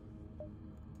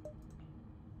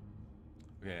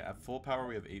 Okay, at full power,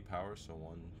 we have 8 power, so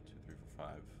 1, 2, 3, 4,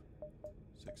 5,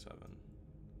 6, 7,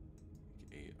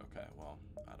 8. Okay, well,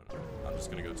 I don't know. I'm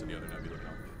just going to go to the other nebula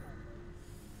now.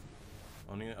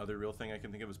 Only other real thing I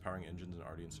can think of is powering engines and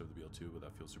RD instead of the BL2, but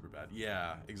that feels super bad.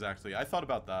 Yeah, exactly. I thought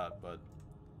about that, but...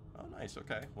 Oh, nice.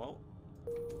 Okay, well...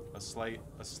 A slight,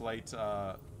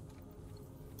 I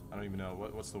don't even know,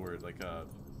 what's the word? Like, a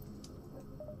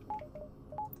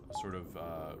sort of,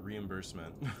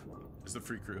 reimbursement is the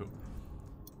free crew.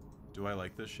 Do I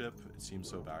like this ship? It seems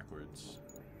so backwards.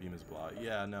 Beam is blah.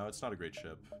 Yeah, no, it's not a great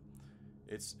ship.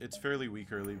 It's fairly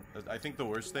weak early. I think the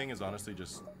worst thing is honestly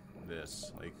just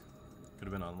this. Like, could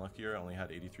have been unluckier. I only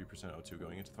had 83% O2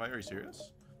 going into the fight. Are you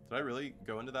serious? Did I really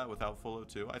go into that without full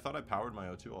O2? I thought I powered my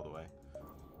O2 all the way.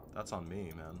 That's on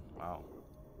me, man. Wow.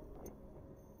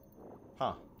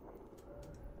 Huh.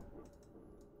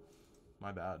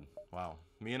 My bad. Wow.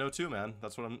 Me and O2, man.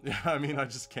 That's what I'm... I mean, I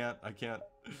can't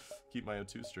keep my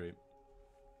O2 straight.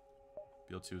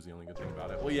 BL2 is the only good thing about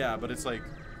it. Well, yeah, but it's like...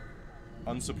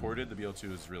 Unsupported, the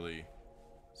BL2 is really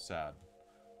sad.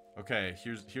 Okay,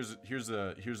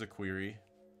 here's a query.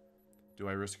 Do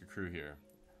I risk a crew here?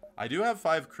 I do have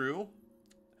 5 crew.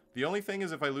 The only thing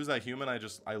is if I lose that human,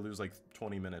 I lose like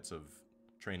 20 minutes of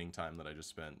training time that I just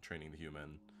spent training the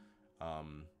human.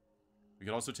 We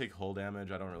could also take hull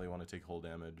damage. I don't really want to take hull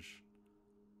damage.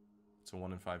 It's a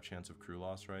 1 in 5 chance of crew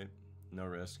loss, right? No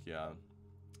risk, yeah.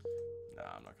 Nah,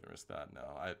 I'm not gonna risk that. No,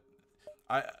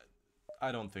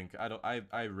 I don't think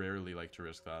I rarely like to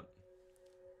risk that.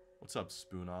 What's up,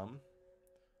 Spoonom?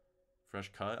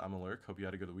 Fresh cut. I'm alert. Hope you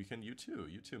had a good weekend. You too,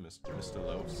 Mr.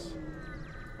 Los.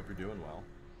 Hope you're doing well.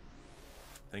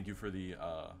 Thank you for the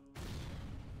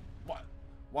what?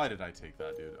 Why did I take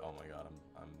that, dude? Oh my god,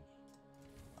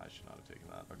 I should not have taken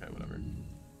that. Okay, whatever.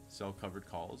 Cell covered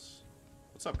calls.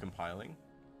 What's up, compiling?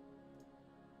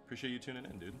 Appreciate you tuning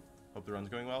in, dude. Hope the run's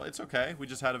going well. It's okay. We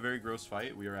just had a very gross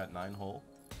fight. We are at 9 hull.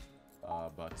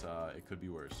 But it could be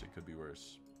worse. It could be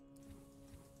worse.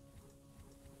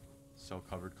 Cell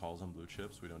covered calls on blue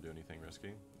chips. We don't do anything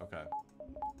risky. Okay.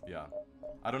 Yeah.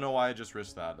 I don't know why I just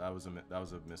risked that. That was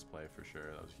a misplay for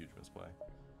sure. That was a huge misplay.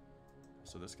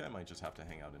 So this guy might just have to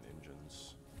hang out in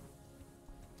engines.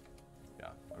 Yeah.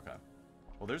 Okay.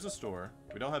 Well, there's a store.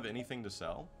 We don't have anything to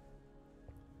sell.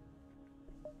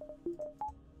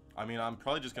 I mean, I'm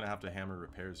probably just gonna have to hammer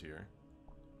repairs here.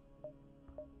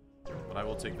 But I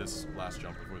will take this last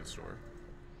jump before the store.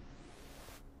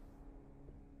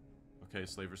 Okay,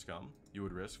 slaver scum. You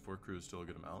would risk. 4 crew is still a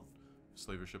good amount. If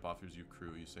slaver ship offers you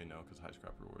crew, you say no because high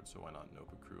scrap reward. So why not nope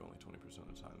a crew only 20%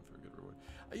 of the time for a good reward?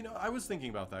 You know, I was thinking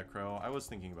about that, Crow. I was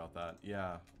thinking about that.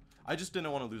 Yeah. I just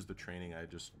didn't want to lose the training I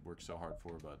just worked so hard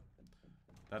for, but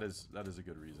that is a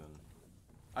good reason.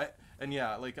 And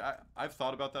yeah, like I've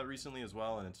thought about that recently as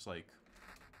well, and it's like,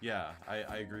 yeah,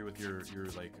 I agree with your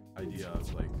like idea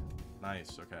of like,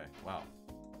 nice, okay, wow,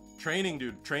 training,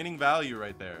 dude, training value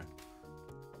right there.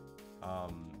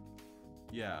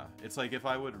 Yeah, it's like if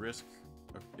I would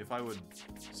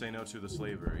say no to the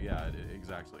slaver, yeah,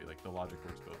 exactly, like the logic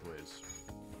works both ways.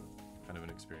 Kind of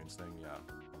an experience thing, yeah.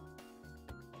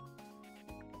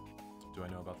 Do I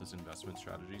know about this investment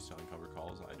strategy, selling cover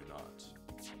calls? I do not.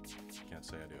 Can't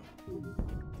say I do.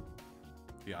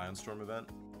 The Ion Storm event,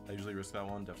 I usually risk that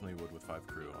one. Definitely would with 5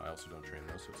 crew. I also don't train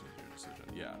those, so it's an easier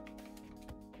decision. Yeah.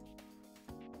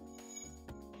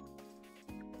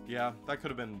 Yeah, that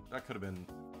could have been a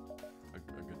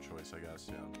good choice, I guess.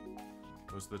 Yeah.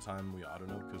 Most of the time we auto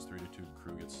note because 3 to 2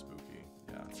 crew gets spooky.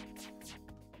 Yeah.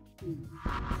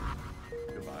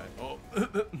 Goodbye. Oh.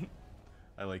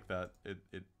 I like that.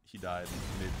 He died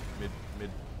mid.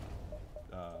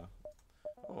 Oh,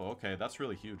 okay. That's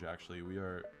really huge, actually.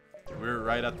 We're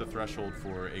right at the threshold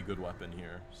for a good weapon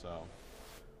here. So,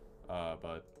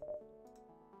 but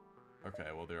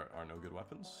okay. Well, there are no good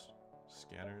weapons.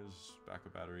 Scanners,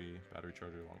 backup battery, battery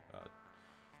charger,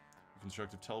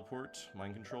 constructive teleport,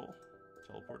 mind control,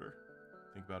 teleporter.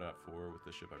 Think about it at 4 with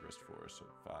the ship I risked 4, so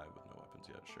 5 with no weapons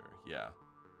yet. Sure. Yeah,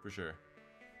 for sure.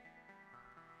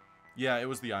 Yeah, it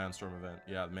was the Ion Storm event.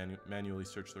 Yeah, manually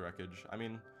search the wreckage. I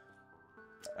mean,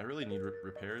 I really need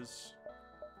repairs.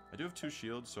 I do have 2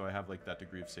 shields, so I have like that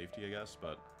degree of safety, I guess,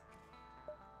 but...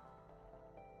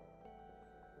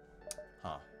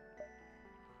 Huh.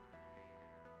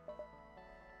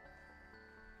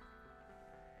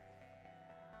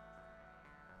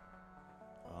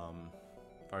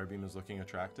 Firebeam is looking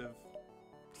attractive.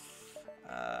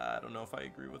 I don't know if I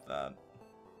agree with that.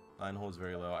 9 hole is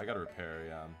very low. I gotta repair,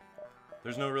 yeah.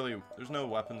 There's no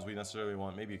weapons we necessarily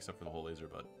want, maybe except for the whole laser,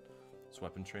 but it's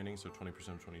weapon training, so 20%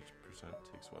 of 20%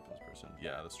 takes weapons person.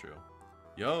 Yeah, that's true.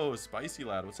 Yo, Spicy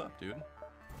Lad, what's up, dude?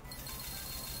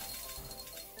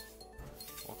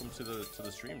 Welcome to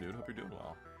the stream, dude. Hope you're doing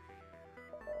well.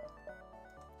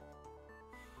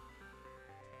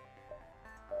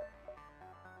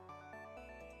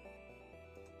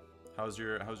 How's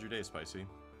your day, Spicy?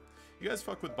 You guys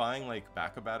fuck with buying like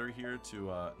backup battery here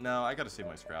to no, I gotta save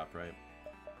my scrap, right?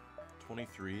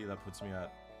 23, that puts me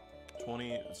at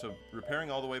 20, so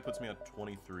repairing all the way puts me at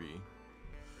 23.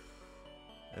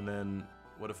 And then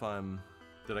what if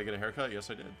did I get a haircut?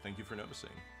 Yes, I did. Thank you for noticing.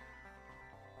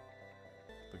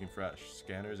 Looking fresh.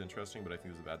 Scanners, interesting, but I think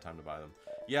it was a bad time to buy them.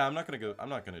 Yeah, I'm not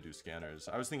gonna do scanners.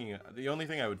 I was thinking the only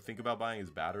thing I would think about buying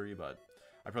is battery, but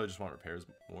I probably just want repairs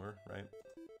more, right?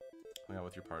 Hang out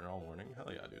with your partner all morning.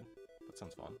 Hell yeah, dude. That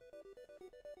sounds fun.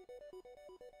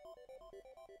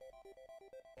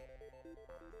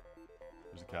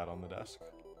 There's a cat on the desk.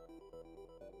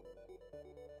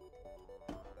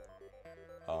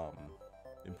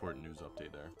 Important news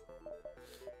update there.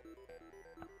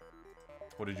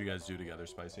 What did you guys do together,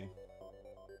 Spicy?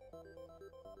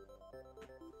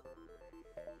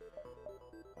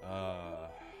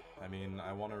 I mean,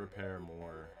 I want to repair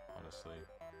more, honestly.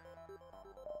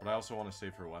 But I also want to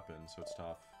save for weapons, so it's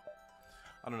tough.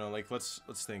 I don't know, like, let's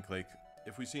think, like,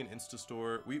 if we see an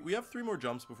Insta-store... We have 3 more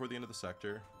jumps before the end of the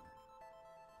sector.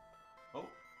 Oh,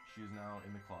 she's now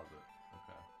in the closet.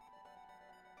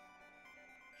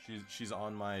 Okay. She's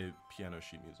on my piano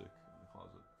sheet music in the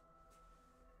closet.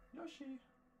 Yoshi!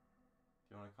 Do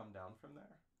you want to come down from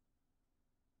there?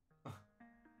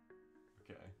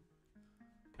 Okay.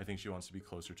 I think she wants to be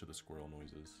closer to the squirrel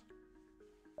noises.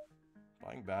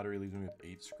 Buying battery leaves me with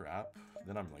 8 scrap.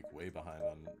 Then I'm like way behind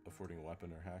on affording a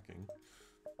weapon or hacking.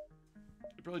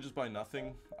 I'd probably just buy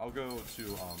nothing. I'll go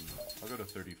to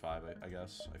 35, I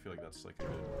guess. I feel like that's like a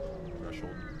good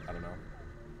threshold. I don't know.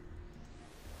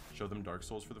 Show them Dark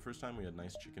Souls for the first time. We had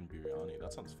nice chicken biryani.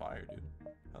 That sounds fire, dude.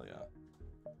 Hell yeah.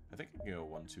 I think I can go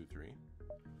 1, 2, 3.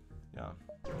 Yeah.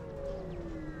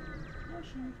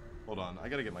 Hold on, I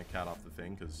gotta get my cat off the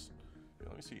thing, because...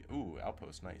 Let me see. Ooh,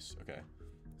 outpost, nice. Okay.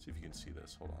 See if you can see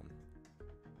this. Hold on.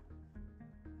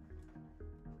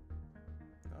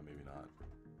 No, maybe not.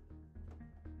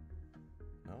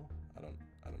 No? I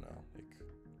don't know. Like...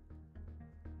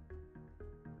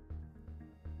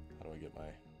 How do I get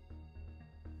my...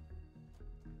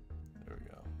 There we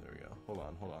go.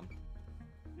 Hold on.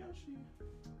 Yoshi.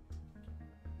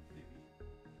 Baby.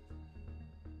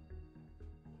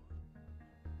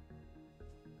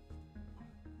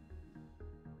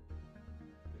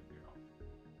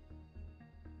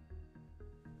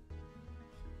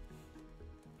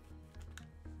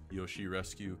 Yoshi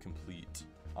rescue complete.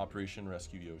 Operation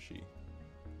Rescue Yoshi.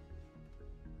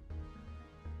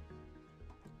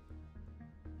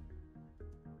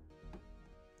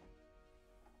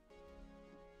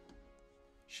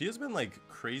 She has been like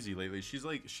crazy lately. She's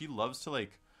like, she loves to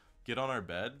like get on our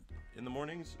bed in the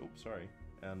mornings. Oh, sorry.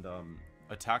 And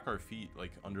attack our feet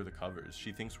like under the covers.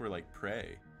 She thinks we're like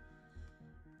prey.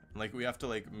 Like we have to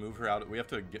like move her out. We have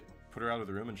to put her out of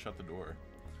the room and shut the door.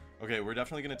 Okay, we're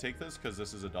definitely gonna take this because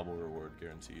this is a double reward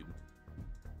guaranteed.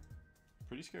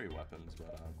 Pretty scary weapons,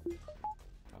 but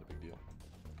not a big deal.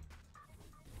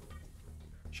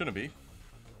 Shouldn't be.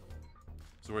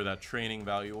 So where that training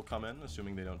value will come in,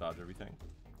 assuming they don't dodge everything.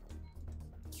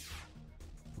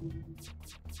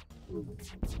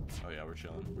 Oh yeah, we're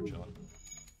chilling. We're chilling.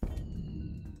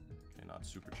 Okay, not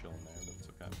super chilling there, but it's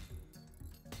okay.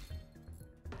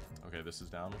 Okay, this is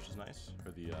down, which is nice.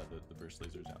 Or the burst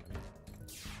laser's down.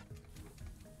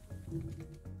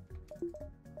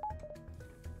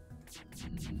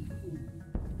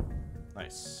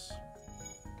 Nice.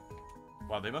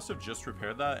 Wow, they must have just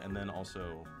repaired that and then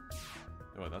also...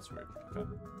 Oh, that's weird. Okay.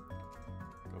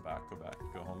 Go back, go back.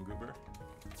 Go home, Goober.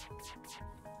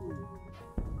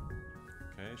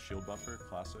 Okay, shield buffer,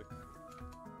 classic.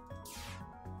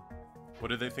 What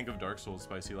did they think of Dark Souls,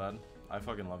 Spicy Lad? I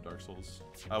fucking love Dark Souls.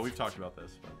 We've talked about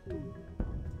this, but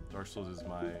Dark Souls is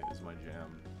my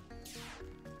jam.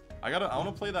 I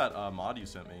wanna play that mod you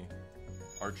sent me.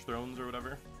 Arch Thrones or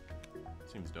whatever.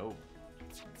 Seems dope.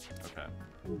 Okay.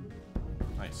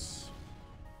 Nice.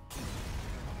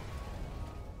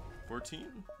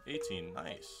 14? 18.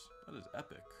 Nice. That is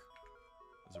epic.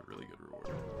 That's a really good reward.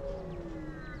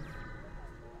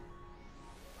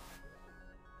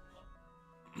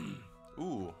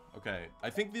 Ooh, okay. I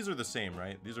think these are the same,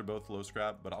 right? These are both low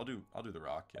scrap, but I'll do the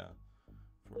rock, yeah.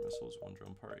 4 missiles, 1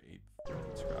 drone part, 8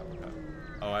 scrap, okay.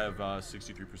 Oh, I have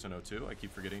 63% O2. I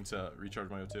keep forgetting to recharge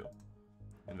my O2.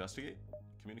 Investigate.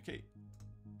 Communicate.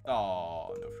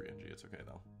 Oh, no free NG. It's okay,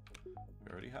 though.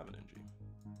 We already have an NG.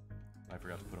 I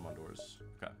forgot to put them on doors.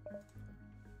 Okay.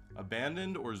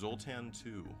 Abandoned or Zoltan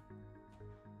 2?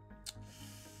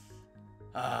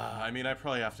 I mean, I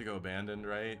probably have to go Abandoned,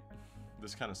 right?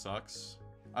 This kind of sucks.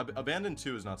 Abandoned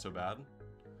 2 is not so bad.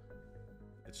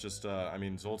 It's just, I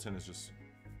mean, Zoltan is just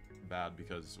bad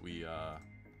because we have,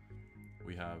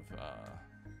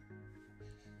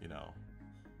 you know,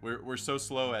 we're so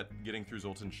slow at getting through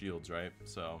Zoltan shields, right?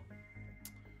 So,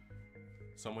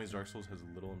 some ways Dark Souls has a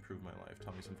little improved my life.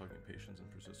 Taught me some fucking patience and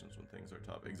persistence when things are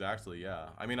tough. Exactly, yeah.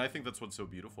 I mean, I think that's what's so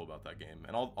beautiful about that game.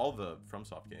 And all the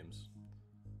FromSoft games.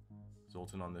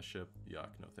 Zoltan on this ship? Yuck,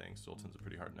 no thanks. Zoltan's a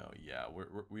pretty hard no. Yeah,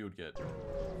 we would get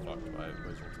fucked by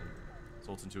Zoltan.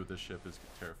 Zoltan 2 with this ship is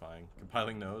terrifying.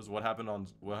 Compiling knows. What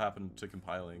happened to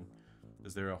compiling?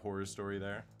 Is there a horror story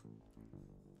there?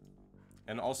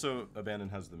 And also, Abandon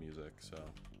has the music, so...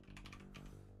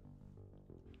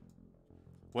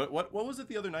 What was it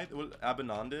the other night?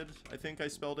 Abandoned, I think I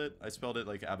spelled it. I spelled it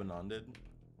like Abandoned.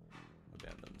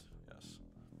 Abandoned, yes.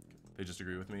 They just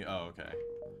agree with me? Oh, okay.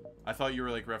 I thought you were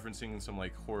like referencing some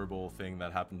like horrible thing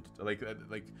that happened,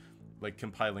 like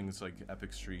Compiling's like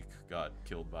epic streak got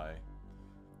killed by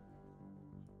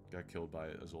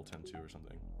a Zoltan 2 or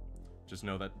something. Just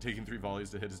know that taking 3 volleys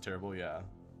to hit is terrible, yeah.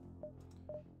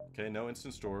 Okay, no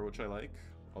instant store, which I like.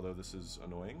 Although this is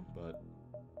annoying, but...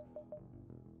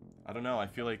 I don't know, I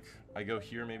feel like I go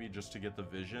here maybe just to get the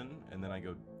vision, and then I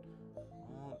go...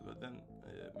 Well, but then,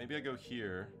 maybe I go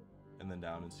here, and then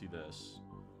down and see this,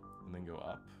 and then go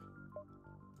up.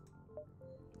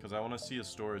 Because I want to see a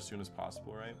store as soon as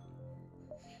possible, right?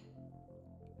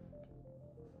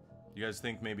 You guys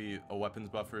think maybe a weapons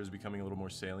buffer is becoming a little more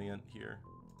salient here?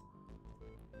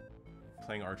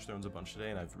 Playing Archstones a bunch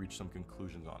today, and I've reached some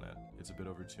conclusions on it. It's a bit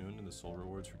overtuned, and the soul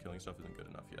rewards for killing stuff isn't good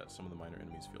enough yet. Some of the minor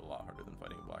enemies feel a lot harder than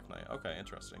fighting a Black Knight. Okay,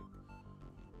 interesting.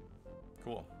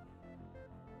 Cool.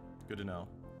 Good to know.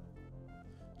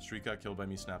 Streak got killed by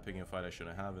me snap picking a fight I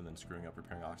shouldn't have, and then screwing up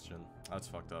repairing oxygen. That's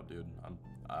fucked up, dude.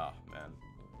 Man.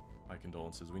 My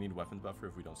condolences. We need weapons buffer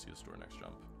if we don't see a store next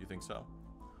jump. You think so?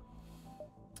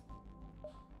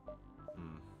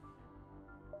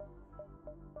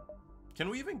 Can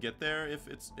we even get there if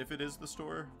it is the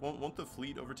store? Won't the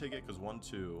fleet overtake it? Because 1,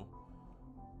 2,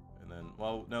 and then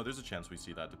well, no, there's a chance we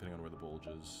see that depending on where the bulge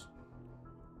is.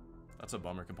 That's a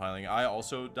bummer. Compiling. I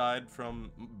also died from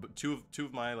two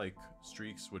of my like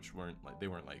streaks, which weren't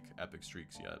like epic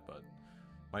streaks yet, but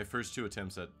my first 2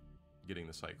 attempts at getting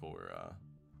the cycle were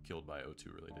killed by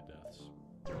O2 related deaths.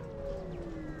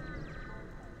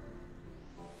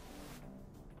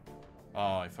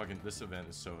 Oh, this event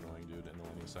is so annoying, dude, in the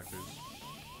landing sectors.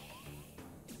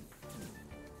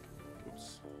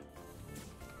 Oops.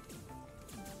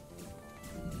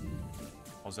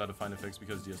 Also had to find a fix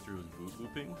because DS3 was boot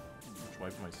looping, which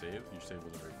wiped my save. Your save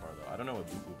wasn't very far though. I don't know what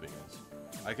boot looping is.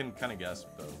 I can kind of guess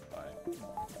though by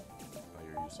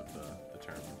your use of the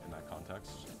term in that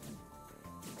context.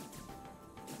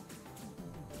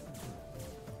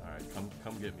 Alright,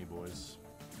 come get me, boys.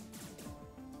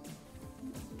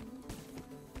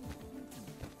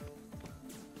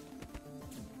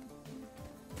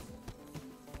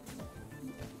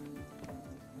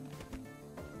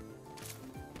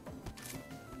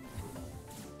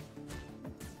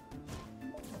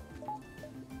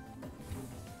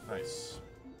 Nice.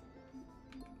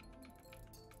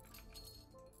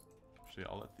 Actually,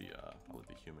 I'll let the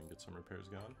human get some repairs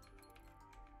going.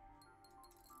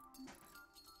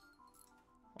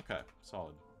 Okay,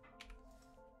 solid.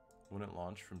 Wouldn't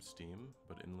launch from Steam,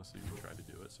 but endlessly tried to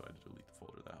do it, so I had to delete the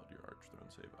folder that held your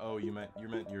Archthrone save. Oh, you meant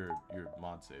your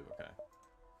mod save. Okay.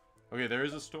 Okay, there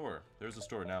is a store. There's a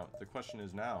store now. The question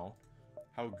is now,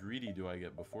 how greedy do I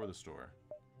get before the store?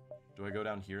 Do I go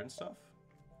down here and stuff?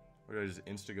 Or do I just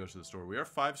insta go to the store? We are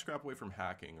 5 scrap away from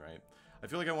hacking, right? I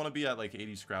feel like I want to be at like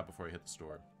 80 scrap before I hit the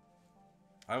store.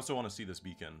 I also want to see this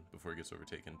beacon before it gets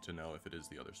overtaken to know if it is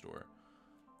the other store.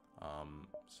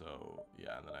 So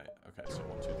yeah, and then okay, so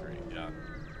 1, 2, 3, yeah.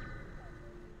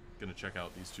 Gonna check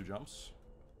out these 2 jumps.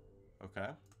 Okay,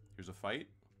 here's a fight.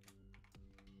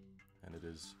 And it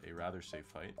is a rather safe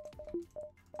fight. In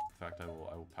fact, I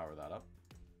will power that up.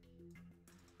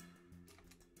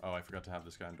 Oh, I forgot to have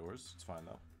this guy indoors. It's fine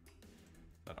though.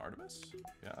 That Artemis?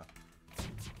 Yeah.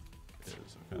 It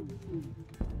is, okay.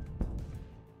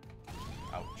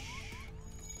 Ouch.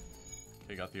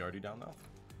 Okay, got the Artie down though.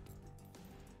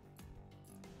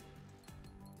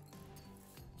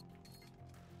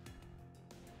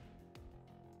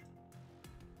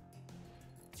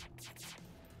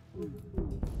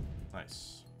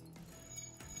 Nice.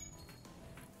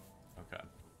 Okay.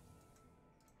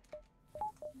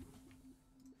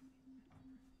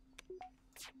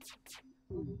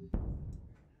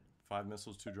 Five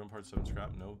missiles, 2 drum parts, 7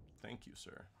 scrap. No, thank you,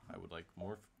 sir. I would like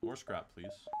more scrap,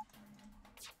 please.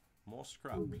 More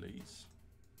scrap, please.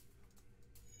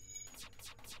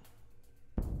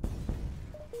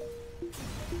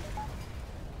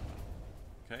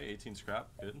 Okay, 18 scrap.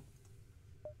 Good.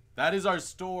 That is our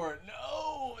store.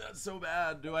 No, that's so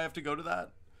bad. Do I have to go to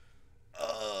that?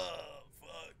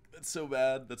 Fuck. That's so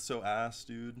bad. That's so ass,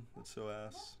 dude. That's so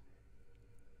ass.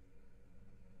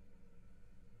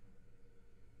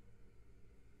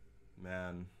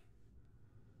 Man.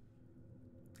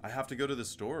 I have to go to the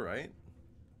store, right?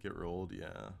 Get rolled,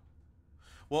 yeah.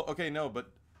 Well, okay, no,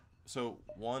 but... So,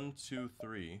 1, 2,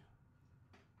 3.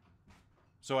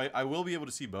 So I will be able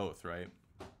to see both, right?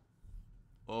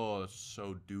 Oh, that's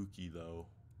so dookie, though.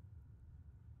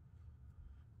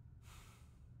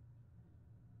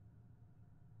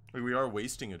 Like, we are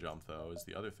wasting a jump, though, is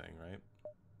the other thing, right?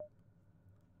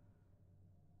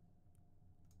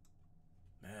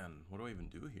 Man, what do I even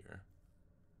do here?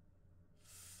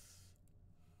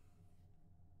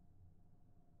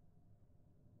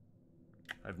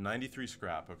 I have 93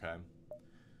 scrap, okay.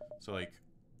 So, like,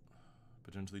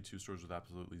 potentially 2 stores with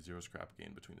absolutely 0 scrap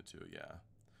gain between the 2, yeah.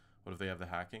 What if they have the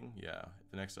hacking? Yeah.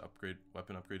 The next upgrade,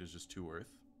 weapon upgrade is just 2 worth.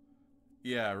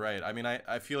 Yeah, right. I mean,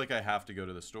 I feel like I have to go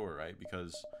to the store, right?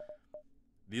 Because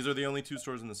these are the only 2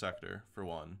 stores in the sector, for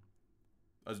one.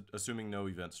 Assuming no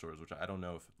event stores, which I don't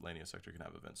know if Lania sector can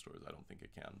have event stores. I don't think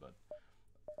it can, but...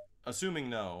 Assuming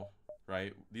no,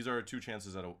 right? These are our 2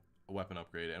 chances at a weapon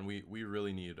upgrade, and we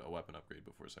really need a weapon upgrade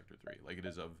before Sector 3. Like, it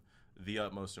is of the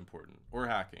utmost important. Or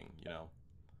hacking, you know.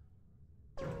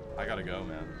 I gotta go,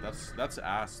 man. That's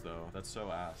ass, though. That's so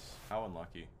ass. How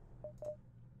unlucky.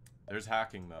 There's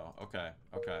hacking, though. Okay,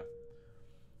 okay.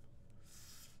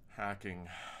 Hacking.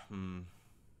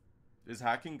 Is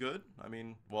hacking good? I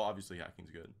mean, well, obviously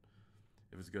hacking's good.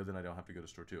 If it's good, then I don't have to go to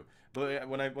store 2. But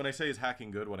when I say is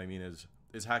hacking good, what I mean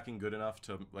is hacking good enough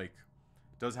to, like,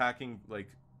 does hacking, like,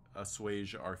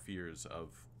 assuage our fears of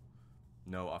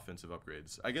no offensive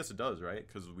upgrades? I guess it does, right?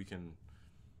 Because we can,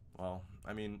 well,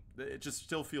 I mean, it just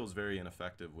still feels very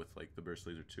ineffective with, like, the burst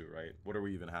laser 2, right? What are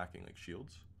we even hacking? Like,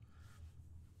 shields?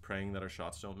 Praying that our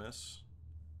shots don't miss?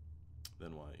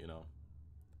 Then what, you know?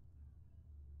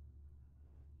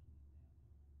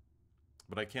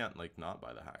 But I can't, like, not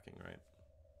buy the hacking, right?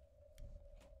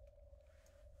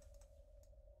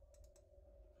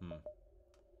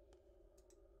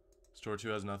 Store 2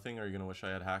 has nothing. Are you gonna wish I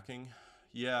had hacking?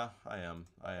 Yeah, I am.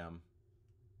 I am.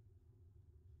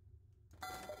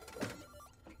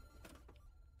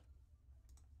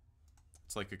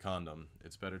 It's like a condom.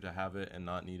 It's better to have it and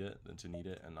not need it than to need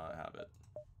it and not have it.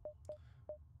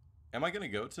 Am I gonna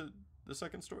go to the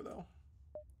second store, though?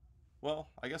 Well,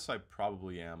 I guess I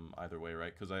probably am either way,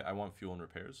 right? Because I want fuel and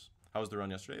repairs. How was the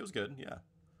run yesterday? It was good, yeah.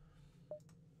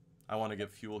 I want to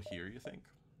get fuel here, you think?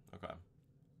 Okay.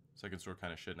 Second store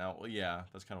kind of shit now. Well, yeah,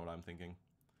 that's kind of what I'm thinking.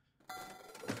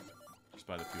 Just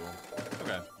buy the fuel.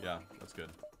 Okay, yeah, that's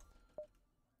good.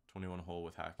 21 hole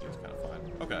with hacking is kind of fine.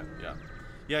 Okay, yeah.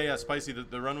 Yeah, spicy.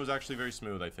 The run was actually very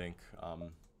smooth, I think.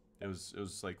 It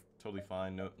was like totally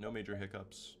fine. No major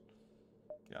hiccups.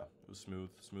 Yeah, it was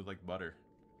smooth. Smooth like butter.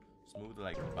 Smooth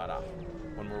like butter.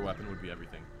 One more weapon would be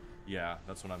everything. Yeah,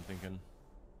 that's what I'm thinking.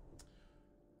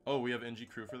 Oh, we have NG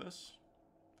crew for this?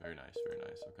 Very nice, very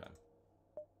nice. Okay.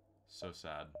 So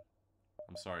sad.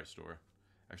 I'm sorry, store.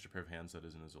 Extra pair of hands that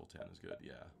isn't a Zoltan is good,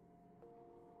 yeah.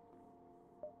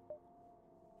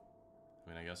 I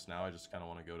mean, I guess now I just kind of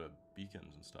want to go to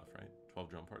beacons and stuff, right? 12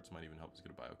 drum parts might even help us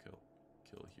get a bio kill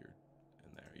here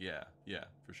and there. Yeah,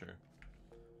 for sure.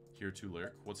 Here to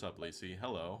lurk. What's up, Lacey?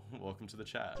 Hello. Welcome to the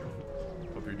chat.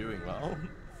 Hope you're doing well.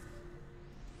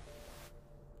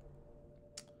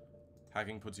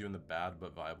 Hacking puts you in the bad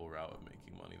but viable route of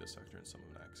making money this sector in some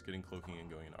of next. Getting cloaking and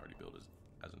going in already build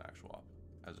as an actual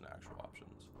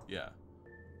options. Yeah.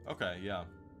 Okay, yeah.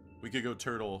 We could go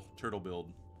turtle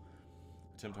build.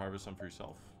 Attempt to harvest some for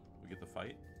yourself. We get the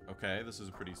fight. Okay, this is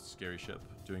a pretty scary ship.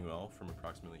 Doing well from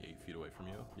approximately 8 feet away from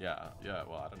you. Yeah,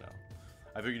 well, I don't know.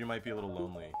 I figured you might be a little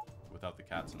lonely without the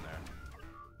cats in there.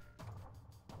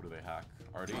 What do they hack?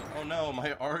 Artie? Oh no,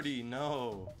 my Artie,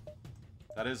 no!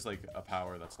 That is like a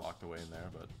power that's locked away in there,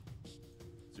 but...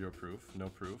 Zero proof, no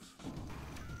proof.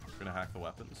 We're gonna hack the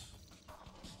weapons.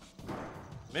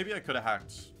 Maybe I could have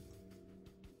hacked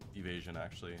evasion,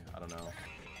 actually. I don't know.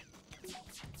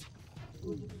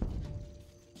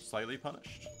 Slightly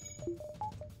punished.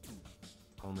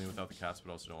 Only without the cats,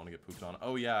 but also don't want to get pooped on.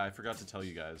 Oh yeah, I forgot to tell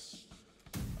you guys.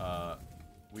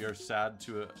 We are sad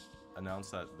to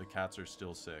announce that the cats are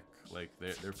still sick. Like,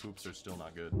 their poops are still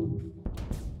not good.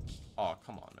 Oh,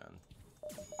 come on, man.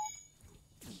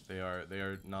 They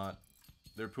are not...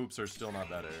 Their poops are still not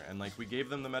better. And, like, we gave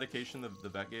them the medication the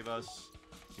vet gave us,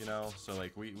 you know? So,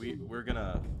 like, we're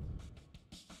gonna...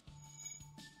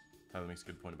 Tyler makes a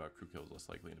good point about crew kills less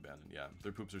likely and abandoned. Yeah,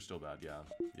 their poops are still bad. Yeah,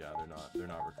 they're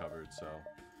not recovered. So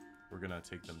we're gonna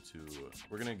take them to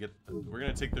we're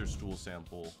gonna take their stool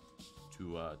sample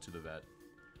to the vet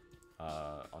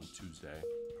on Tuesday.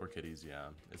 Poor kitties. Yeah,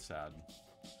 it's sad.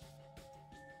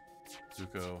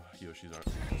 Zuko, Yoshi's not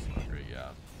great.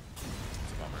 Yeah, it's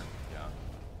a bummer. Yeah,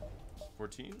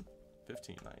 14,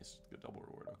 15. Nice, good double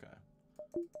reward. Okay,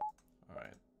 all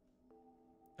right.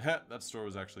 That store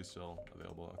was actually still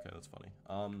available. Okay, that's funny.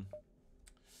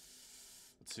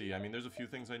 Let's see. I mean, there's a few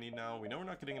things I need now. We know we're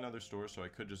not getting another store, so I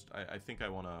could just... I think I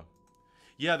want to...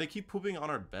 Yeah, they keep pooping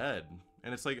on our bed.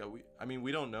 And it's like... I mean,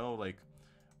 we don't know, like...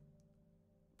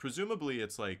 Presumably,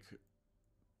 it's like...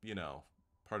 You know,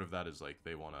 part of that is, like,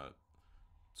 they want to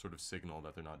sort of signal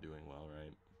that they're not doing well,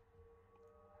 right?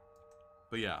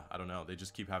 But yeah, I don't know. They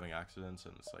just keep having accidents,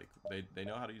 and it's like... They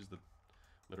know how to use the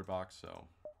litter box, so...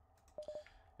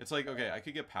 It's like, okay, I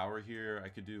could get power here. I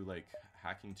could do, like,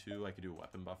 hacking too. I could do a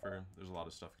weapon buffer. There's a lot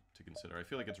of stuff to consider. I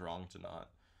feel like it's wrong to not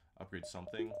upgrade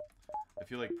something. I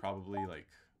feel like probably, like,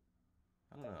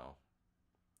 I don't know.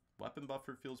 Weapon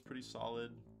buffer feels pretty solid.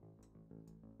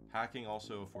 Hacking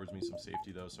also affords me some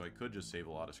safety, though, so I could just save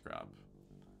a lot of scrap.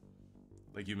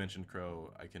 Like you mentioned,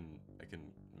 Crow, I can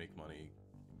make money.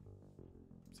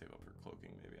 Save up for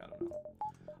cloaking, maybe. I don't know.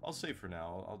 I'll save for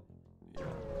now.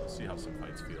 I'll see how some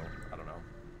fights feel. I don't know.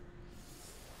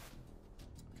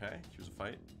 Okay, here's a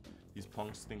fight. These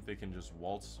punks think they can just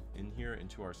waltz in here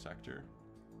into our sector.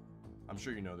 I'm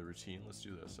sure you know the routine. Let's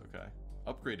do this, okay?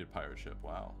 Upgraded pirate ship,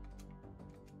 wow.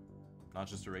 Not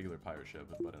just a regular pirate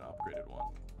ship, but an upgraded one.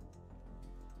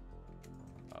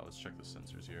 Let's check the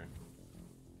sensors here.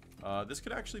 This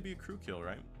could actually be a crew kill,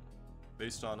 right?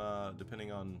 Based on,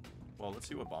 depending on... Well, let's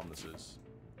see what bomb this is.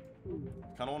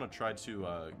 Kind of want to try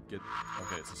to get...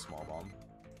 Okay, it's a small bomb.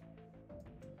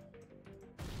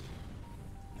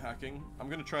 Hacking. I'm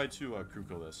going to try to crew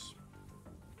kill this.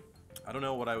 I don't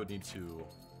know what I would need to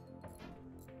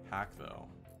hack, though.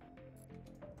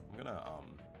 I'm going to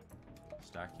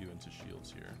stack you into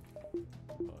shields here.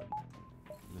 Bud.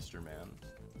 Mr. Man.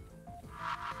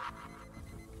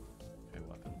 Okay,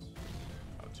 weapons.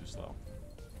 Oh, too slow.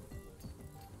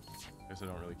 Guess I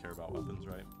don't really care about weapons,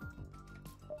 right?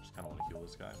 Just kind of want to heal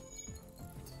this guy.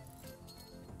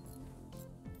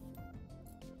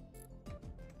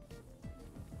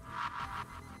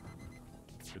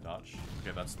 Good dodge.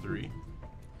 Okay, that's 3.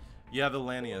 Yeah, the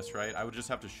Lanius, right? I would just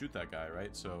have to shoot that guy,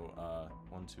 right? So,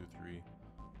 1, 2, 3,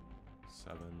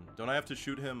 7. Don't I have to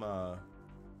shoot him,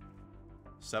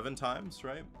 7 times,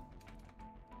 right?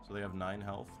 So they have 9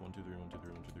 health. 1, 2, 3, 1, 2,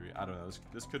 3, 1, 2, 3. I don't know.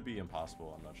 This could be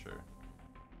impossible. I'm not sure.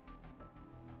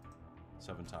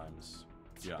 7 times.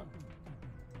 Yeah.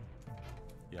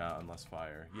 Yeah, unless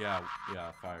fire. Yeah,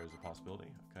 fire is a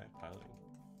possibility. Okay, piloting.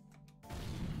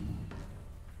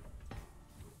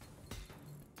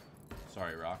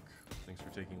 Sorry, Rock. Thanks for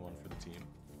taking one for the team.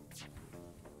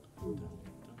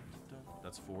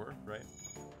 That's 4, right?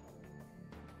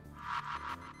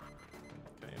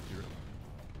 Okay, empty room.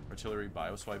 Artillery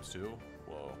bioswipes too.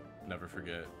 Whoa, never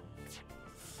forget.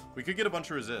 We could get a bunch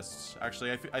of resists.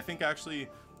 Actually, I think actually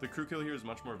the crew kill here is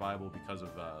much more viable because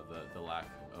of the lack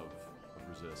of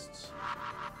resists.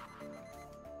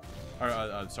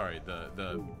 Or, sorry,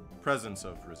 the presence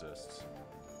of resists.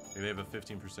 They have a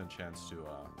 15% chance to.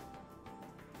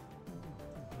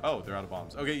 Oh, they're out of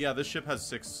bombs. Okay, yeah, this ship has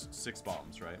six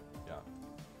bombs, right? Yeah.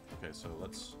 Okay, so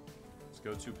let's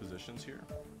go to positions here.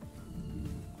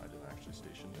 I didn't actually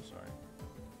station you, sorry.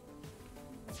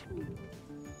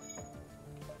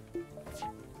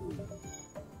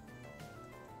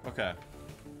 Okay,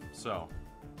 so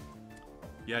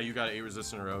yeah, you got 8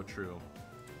 resists in a row. True.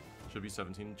 Should be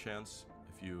 17 chance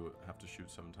if you have to shoot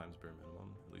 7 times bare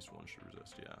minimum. At least 1 should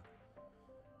resist. Yeah.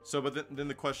 So, but then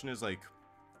the question is like,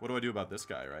 what do I do about this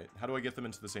guy, right? How do I get them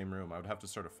into the same room? I would have to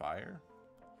start a fire.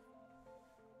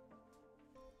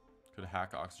 Could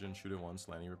hack oxygen, shoot it once,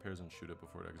 landing repairs, and shoot it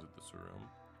before it exits the room.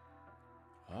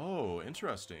 Oh,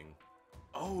 interesting.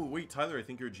 Oh, wait, Tyler, I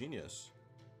think you're a genius.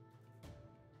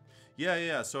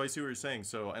 Yeah, so I see what you're saying.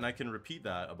 So, and I can repeat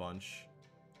that a bunch.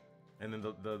 And then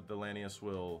the Lanius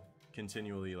will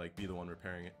continually, like, be the one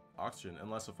repairing oxygen,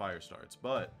 unless a fire starts.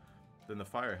 But then the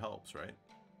fire helps, right?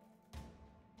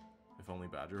 If only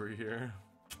Badger were here.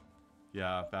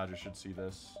 Yeah, Badger should see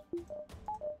this.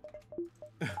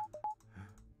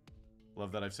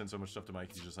 Love that I've sent so much stuff to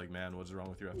Mike. He's just like, man, what's wrong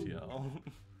with your FTL?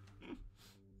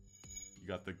 You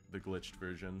got the glitched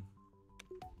version.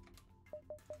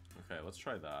 Okay, let's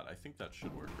try that. I think that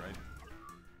should work, right?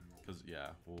 Because, yeah,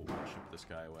 we'll ship this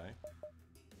guy away.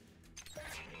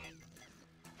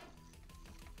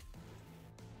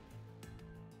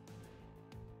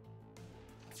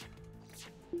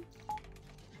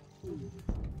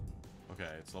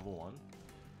 Okay, it's level 1.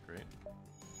 Great.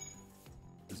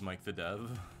 Is Mike the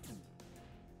dev?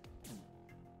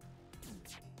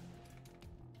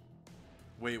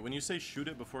 Wait, when you say shoot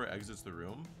it before it exits the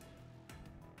room,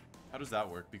 how does that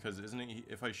work? Because isn't it,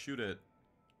 if I shoot it...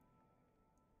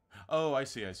 Oh, I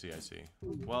see.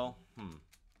 Well,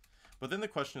 But then the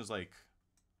question is like,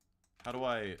 how do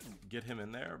I get him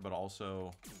in there, but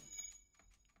also...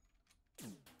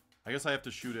 I guess I have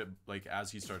to shoot it, like,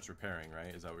 as he starts repairing,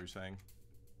 right? Is that what you're saying?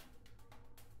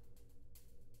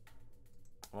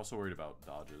 I'm also worried about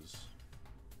dodges.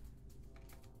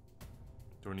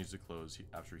 Door needs to close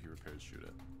after he repairs, shoot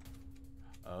it.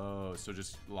 Oh, so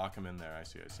just lock him in there. I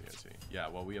see. Yeah,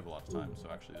 well, we have a lot of time, so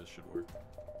actually this should work.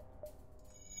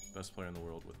 Best player in the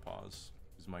world with pause.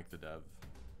 Is Mike the dev?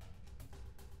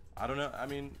 I don't know. I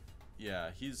mean,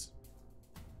 yeah, he's...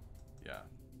 Yeah.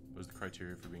 What is the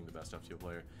criteria for being the best FTL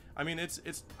player? I mean, it's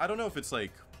I don't know if it's,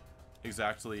 like,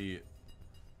 exactly,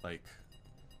 like...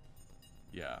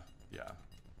 Yeah.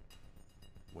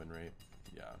 Win rate.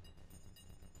 Yeah.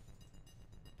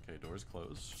 Okay, doors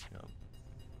closed. Yeah.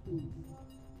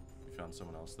 We found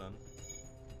someone else then.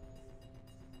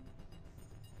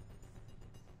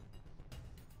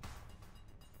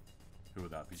 Who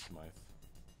would that be, Smythe?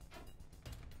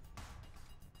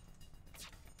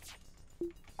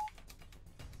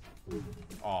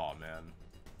 Aw, man.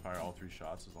 Fire all 3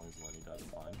 shots as long as Lenny dies,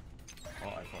 fine. Oh,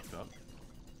 I fucked up.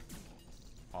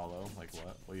 Hollow, like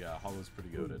what? Well, yeah, Hollow's pretty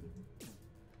goated.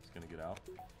 He's gonna get out.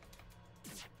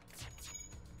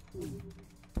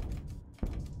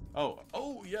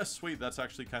 Oh, yes, wait, that's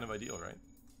actually kind of ideal, right?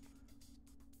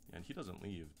 Yeah, and he doesn't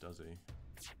leave, does he?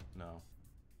 No.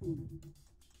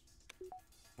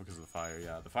 Because of the fire,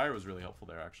 yeah. The fire was really helpful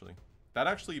there, actually. That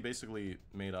actually basically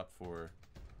made up for...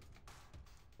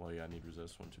 Well, yeah, I need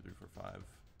resist. 1, 2, 3, 4, 5.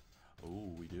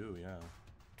 Oh, we do, yeah.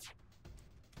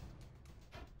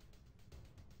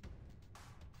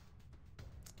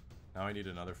 Now I need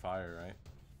another fire, right?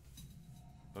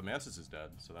 But Mantis is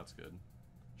dead, so that's good.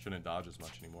 Shouldn't dodge as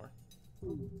much anymore.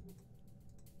 So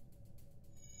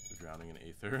drowning in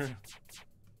Aether.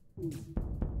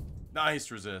 Nice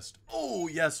resist. Oh,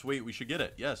 yes, wait, we should get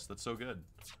it. Yes, that's so good.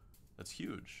 That's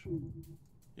huge.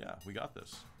 Yeah, we got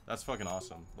this. That's fucking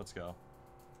awesome. Let's go.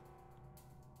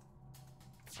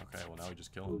 Okay, well now we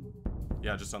just kill him.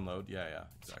 Yeah, just unload. Yeah,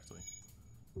 exactly.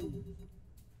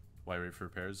 Why wait for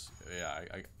repairs?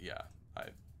 Yeah,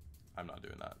 I'm not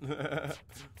doing that.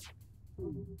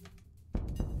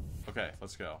 Okay,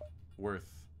 let's go.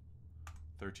 Worth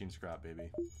 13 scrap, baby.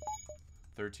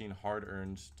 13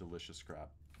 hard-earned, delicious scrap.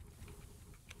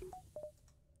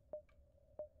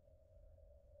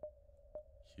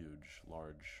 Huge,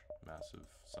 large, massive,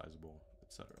 sizable,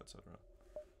 etc., etc.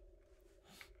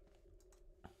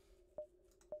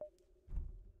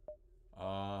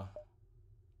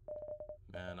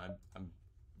 Man, I'm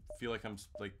feel like I'm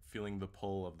like feeling the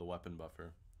pull of the weapon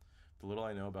buffer. The little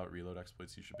I know about reload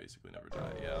exploits, you should basically never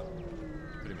die. Yeah,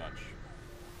 pretty much.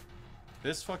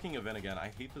 This fucking event again.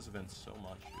 I hate this event so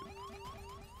much, dude.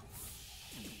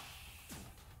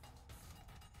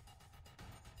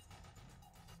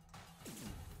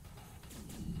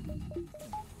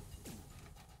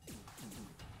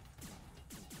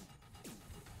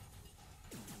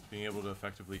 Being able to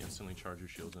effectively instantly charge your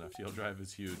shields in FTL drive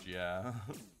is huge. Yeah,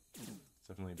 it's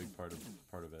definitely a big part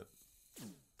of it.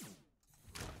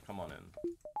 Come on in.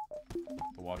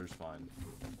 The water's fine.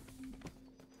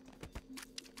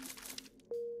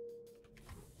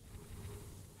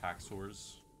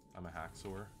 Hacksaws. I'm a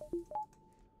hacksaw.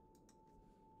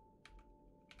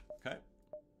 Okay.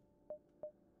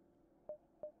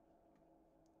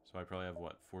 So I probably have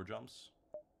what, 4 jumps?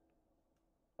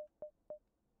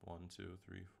 1, 2,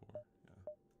 3, 4.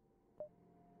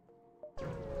 Yeah.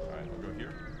 Alright, we'll go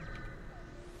here.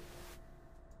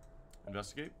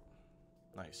 Investigate.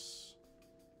 Nice.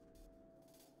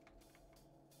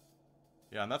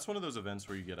 Yeah, and that's one of those events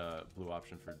where you get a blue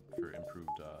option for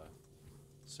improved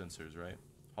sensors, right?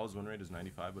 Hall's win rate is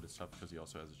 95, but it's tough because he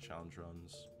also has his challenge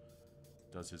runs,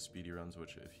 does his speedy runs,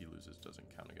 which if he loses doesn't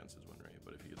count against his win rate,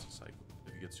 but if he gets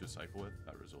to a cycle with,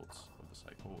 that results of the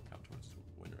cycle will count towards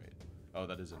win rate. Oh,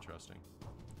 that is interesting.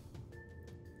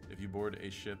 If you're boarding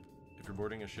a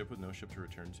ship with no ship to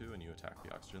return to and you attack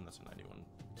the oxygen, that's a 91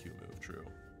 Q move. True.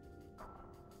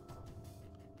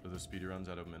 But the speedy runs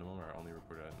at a minimum are only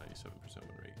reported at 97%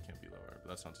 win rate. Can't be lower. But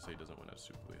that's not to say he doesn't win at a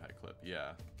superly high clip.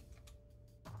 Yeah.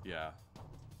 Yeah.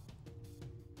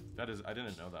 That is, I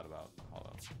didn't know that about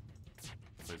Hollow.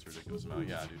 Plays a ridiculous amount.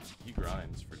 Yeah, dude. He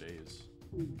grinds for days.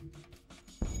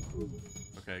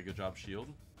 Okay, good job, shield.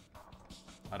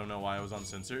 I don't know why I was on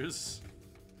sensors.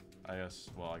 I guess,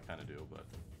 well, I kind of do, but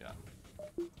yeah.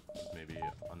 Maybe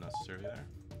unnecessary there.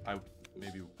 I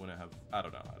maybe wouldn't have, I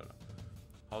don't know.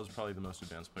 Hollow's probably the most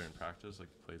advanced player in practice, like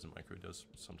plays in micro, does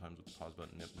sometimes with the pause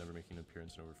button, never making an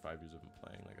appearance in over 5 years of him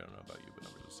playing. Like, I don't know about you, but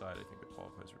numbers aside, I think it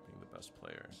qualifies for being the best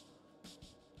player.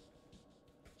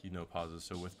 He no pauses,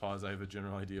 so with pause, I have a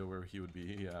general idea where he would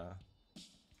be.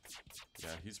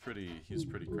 Yeah, he's pretty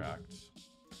cracked,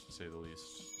 to say the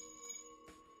least.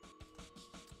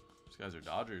 These guys are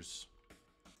Dodgers.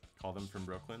 Call them from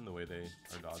Brooklyn the way they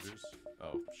are Dodgers.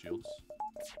 Oh, shields.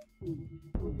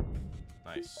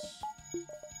 Nice. Okay,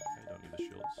 don't need the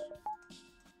shields.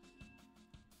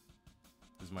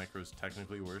 His micro's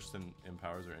technically worse than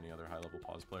Empowers or any other high-level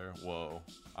pause player. Whoa.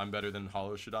 I'm better than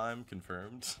Hollow Shadaim,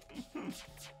 confirmed.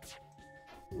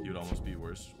 He would almost be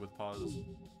worse with pause.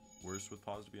 Worse with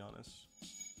pause, to be honest.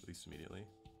 At least immediately.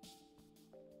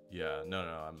 Yeah,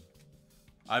 no,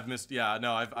 I've missed, yeah,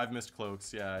 no, I've missed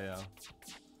cloaks, yeah.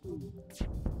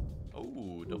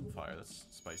 Oh, double fire, that's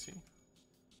spicy.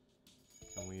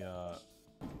 Can we, hold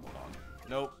on.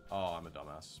 Nope. Oh, I'm a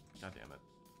dumbass. God damn it.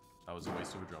 That was a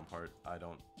waste of a drum part.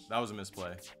 That was a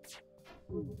misplay.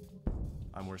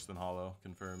 I'm worse than Hollow,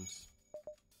 confirmed.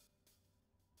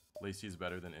 Lacey is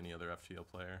better than any other FTL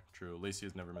player. True. Lacey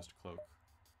has never missed a cloak.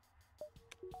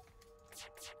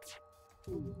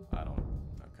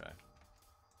 Okay.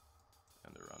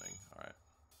 And they're running. Alright.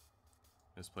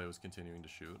 Misplay was continuing to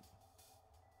shoot.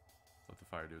 Let the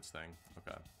fire do its thing.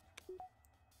 Okay.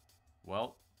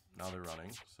 Well, now they're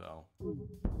running, so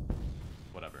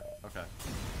whatever. Okay.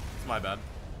 It's my bad.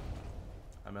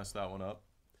 I messed that one up.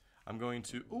 I'm going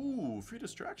to... Ooh, free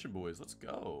distraction, boys. Let's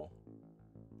go.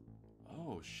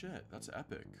 Oh, shit. That's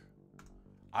epic.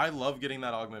 I love getting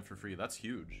that augment for free. That's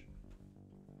huge.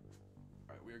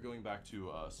 Alright, we are going back to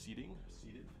seeded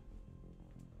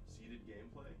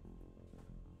gameplay.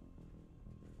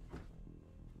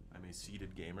 I'm a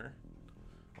seeded gamer.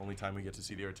 Only time we get to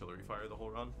see the artillery fire the whole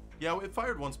run. Yeah, it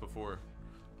fired once before,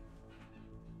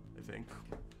 I think.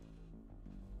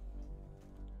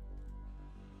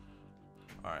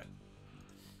 Alright.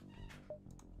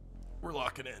 We're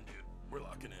locking in, dude. We're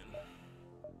locking in.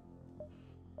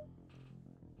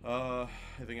 I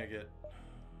think I get...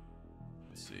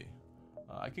 Let's see.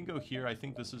 I can go here. I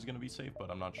think this is going to be safe, but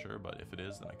I'm not sure. But if it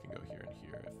is, then I can go here and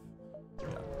here.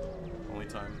 Yeah. Only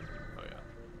time... Oh, yeah.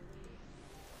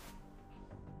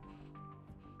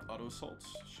 Auto assaults.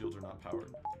 Shields are not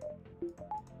powered.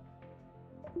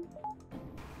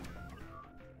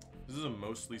 This is a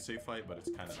mostly safe fight, but it's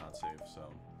kind of not safe, so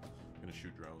I'm gonna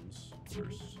shoot drones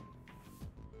first.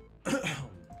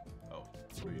 Oh,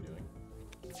 what are you doing?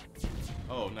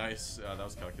 Oh, nice. That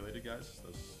was calculated, guys.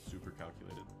 That was super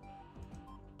calculated.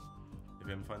 If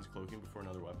M finds cloaking before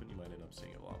another weapon, you might end up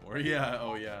seeing it a lot more. Yeah,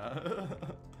 oh yeah.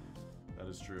 That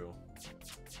is true.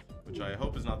 Which I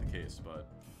hope is not the case,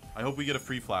 but I hope we get a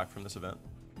free flak from this event.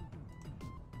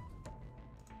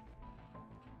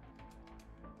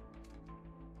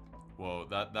 Whoa,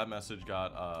 that message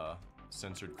got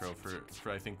censored, Crow,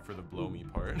 for I think for the blow me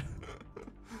part.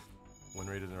 Win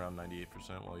rate is around 98%,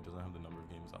 while he doesn't have the number of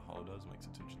games that Hollow does, makes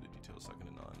attention to detail second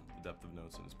to none. The depth of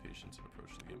notes and his patience and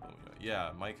approach to the game blow me away. Yeah,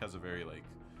 Mike has a very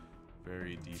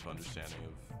very deep understanding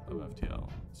of FTL.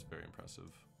 It's very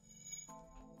impressive.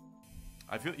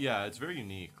 I feel, yeah, it's very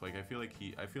unique. Like I feel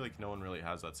like no one really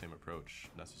has that same approach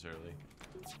necessarily,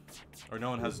 or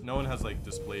no one has like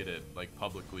displayed it like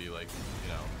publicly. Like, you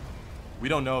know, we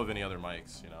don't know of any other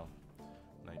mics. You know,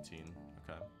 19.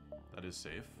 Okay, that is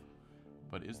safe.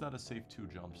 But is that a safe 2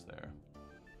 jumps there?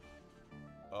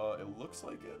 It looks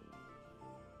like it.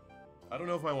 I don't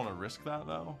know if I want to risk that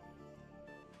though.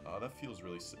 That feels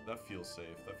really. That feels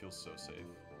safe. That feels so safe.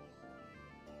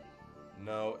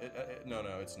 No,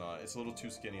 no, it's not. It's a little too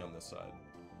skinny on this side.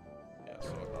 Yeah,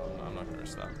 so I'm not gonna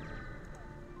risk that.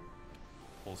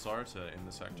 Pulsar to in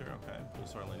the sector. Okay,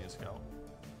 Pulsar linear scout.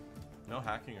 No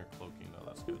hacking or cloaking. No,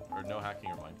 that's good. Or no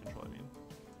hacking or mind control. I mean,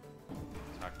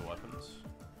 hack the weapons.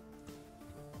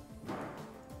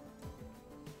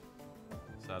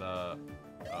 Is that oh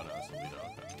no, it's a leader,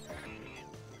 okay.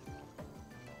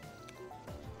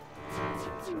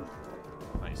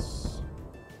 Nice.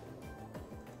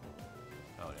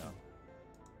 Hell yeah.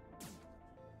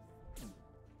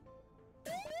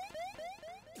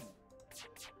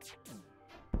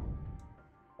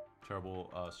 Terrible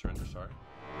surrender, sorry.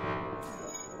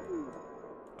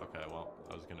 Okay, well,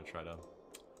 I was gonna try to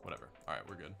whatever. Alright,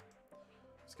 we're good.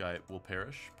 This guy will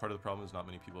perish. Part of the problem is not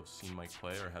many people have seen Mike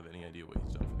play or have any idea what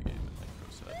he's done for the game, and like Pro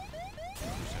said,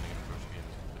 understanding an approach to the game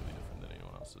is completely different than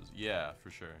anyone else's. Yeah, for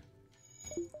sure.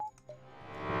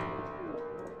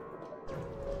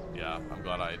 Yeah, I'm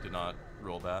glad I did not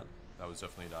roll that. That was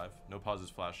definitely a dive. No pause is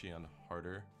flashy and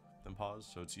harder than pause,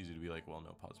 so it's easy to be like, well,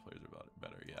 no pause players are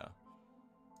better, yeah.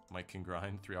 Mike can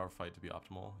grind 3-hour fight to be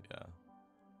optimal, yeah.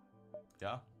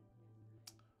 Yeah?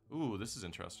 Ooh, this is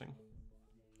interesting.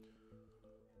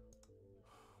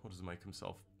 What does Mike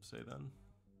himself say then?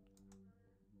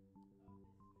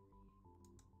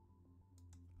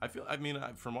 I mean,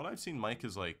 from what I've seen, Mike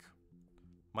is like,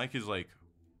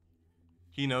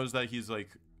 he knows that he's like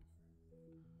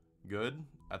good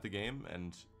at the game,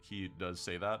 and he does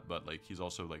say that, but like he's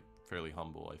also like fairly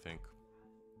humble, I think.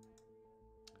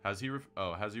 Has he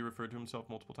referred to himself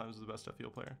multiple times as the best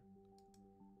FTL player?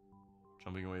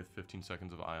 Jumping away with 15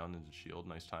 seconds of Ion into shield.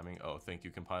 Nice timing. Oh, thank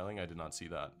you, compiling. I did not see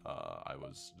that. I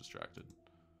was distracted.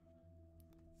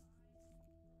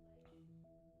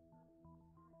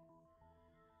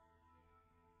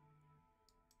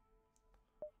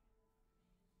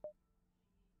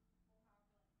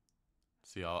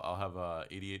 See, I'll have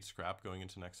 88 scrap going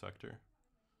into next sector.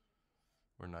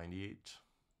 Or 98.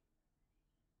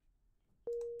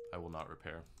 I will not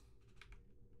repair.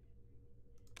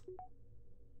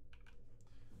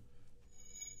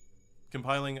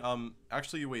 Compiling,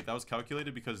 actually, wait, that was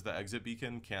calculated because the exit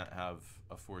beacon can't have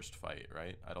a forced fight,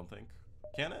 right? I don't think.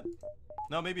 Can it?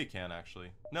 No, maybe it can,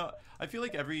 actually. No, I feel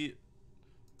like every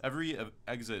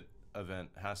exit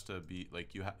event has to be,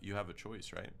 like, you have a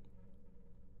choice, right?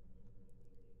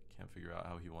 Can't figure out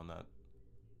how he won that.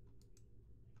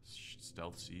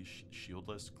 Stealth C,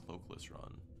 shieldless, cloakless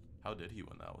run. How did he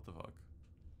win that? What the fuck?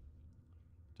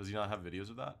 Does he not have videos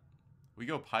of that? We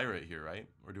go Pirate here, right?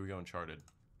 Or do we go Uncharted?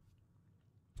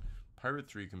 Pirate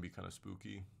 3 can be kind of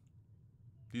spooky.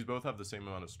 These both have the same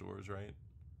amount of stores, right?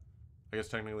 I guess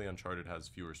technically Uncharted has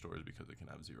fewer stores because it can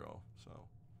have 0, so.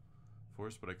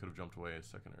 Forced, but I could have jumped away a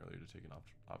second earlier to take an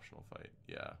optional fight.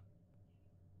 Yeah.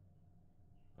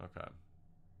 Okay.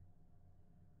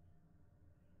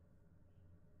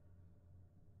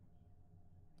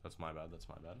 That's my bad, that's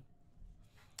my bad.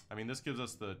 I mean, this gives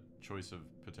us the choice of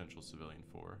potential civilian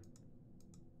 4.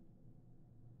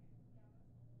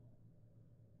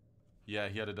 Yeah,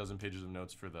 he had a dozen pages of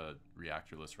notes for the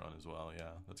reactorless run as well.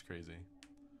 Yeah, that's crazy.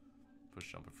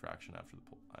 Push jump a fraction after the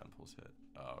ion pulse hit.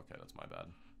 Oh, okay, that's my bad.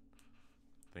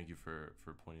 Thank you for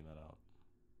pointing that out.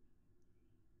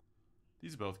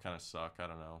 These both kind of suck. I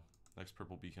don't know. Next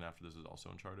purple beacon after this is also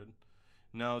Uncharted.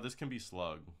 No, this can be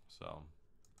Slug, so.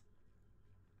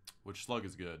 Which Slug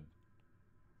is good.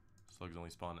 Slug's only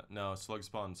spawn. No, Slug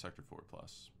spawned Sector 4+,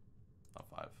 not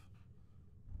 5.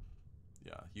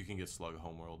 Yeah, you can get Slug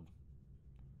Homeworld.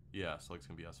 Yeah, Slug's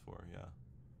gonna be S4, yeah.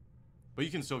 But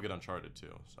you can still get Uncharted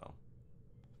too, so.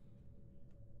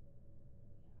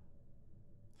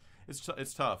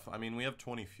 It's tough. I mean, we have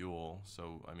 20 fuel,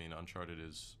 so, I mean, Uncharted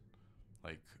is,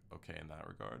 like, okay in that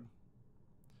regard.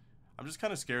 I'm just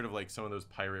kind of scared of, like, some of those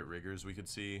pirate riggers we could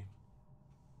see.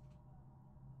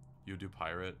 You do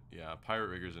pirate? Yeah, pirate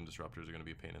riggers and disruptors are going to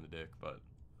be a pain in the dick, but...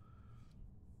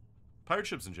 pirate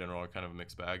ships in general are kind of a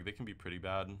mixed bag. They can be pretty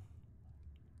bad.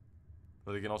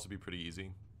 But they can also be pretty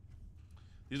easy.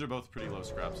 These are both pretty low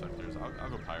scrap sectors. I'll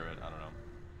go pirate. I don't know.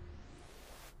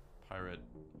 Pirate.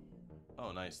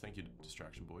 Oh, nice. Thank you,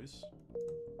 Distraction Boys.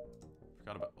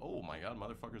 Forgot about... oh my god,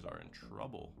 motherfuckers are in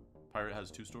trouble. Pirate has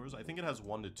 2 stores? I think it has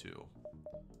 1 to 2.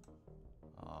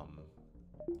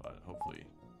 But hopefully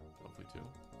 2.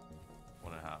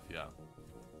 1.5, yeah.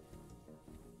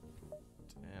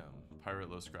 Damn. Pirate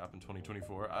low scrap in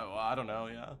 2024? I don't know,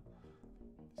 yeah.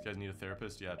 These guys need a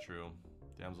therapist? Yeah, true.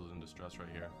 Damsels in distress right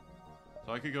here.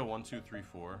 So I could go 1, 2, 3,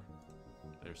 4.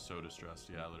 They're so distressed,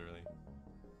 yeah, literally.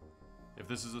 If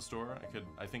this is a store,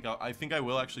 I think I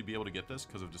will actually be able to get this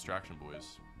because of Distraction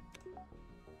Boys.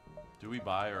 Do we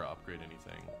buy or upgrade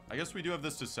anything? I guess we do have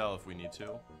this to sell if we need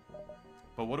to.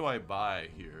 But what do I buy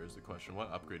here is the question.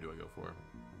 What upgrade do I go for?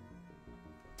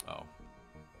 Oh.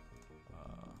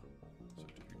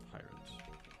 Sector 3 Pirates.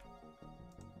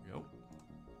 There we go.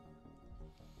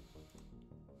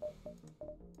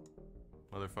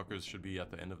 Motherfuckers should be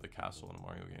at the end of the castle in a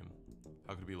Mario game.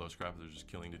 How could it be low scrap if they're just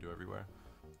killing to do everywhere?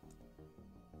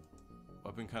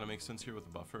 Weapon kind of makes sense here with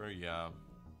the buffer. Yeah.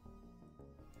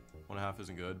 1.5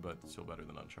 isn't good, but still better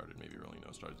than Uncharted. Maybe rolling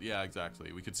no stars. Yeah,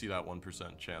 exactly. We could see that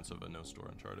 1% chance of a no store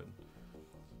Uncharted.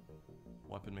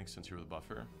 Weapon makes sense here with a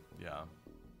buffer. Yeah.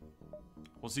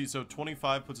 We'll see. So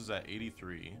 25 puts us at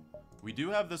 83. We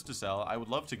do have this to sell. I would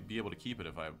love to be able to keep it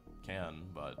if I can,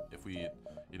 but if we,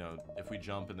 you know, if we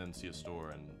jump and then see a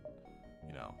store and,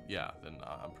 you know, yeah, then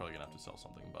I'm probably gonna have to sell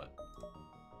something, but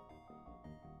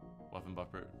weapon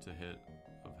buffer to hit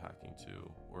of hacking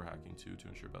 2 or hacking 2 to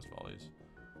ensure best volleys.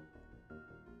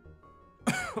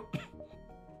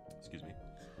 Excuse me.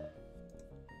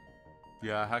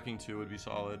 Yeah, hacking 2 would be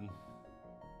solid.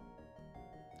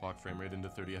 Lock frame rate into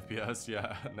 30 FPS.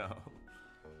 Yeah, no.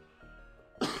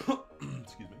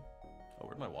 Excuse me. Oh,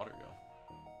 where'd my water go?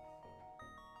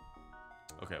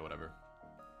 Okay, whatever.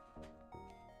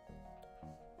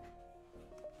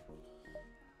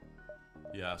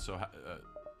 Yeah, so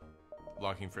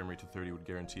locking frame rate to 30 would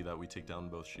guarantee that we take down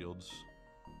both shields.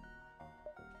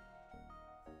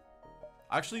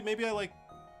 Actually, maybe I like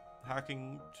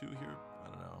hacking 2 here. I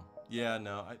don't know. Yeah,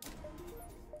 no,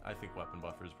 I think weapon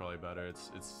buffer is probably better.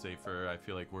 It's safer. I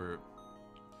feel like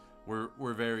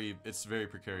it's very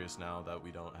precarious now that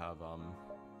we don't have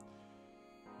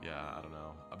yeah, I don't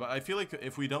know. But I feel like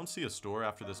if we don't see a store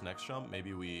after this next jump,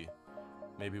 maybe we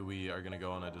are gonna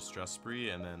go on a distress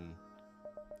spree and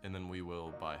then we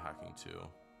will buy hacking 2.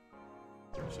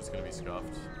 It's just gonna be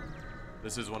scuffed.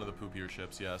 This is one of the poopier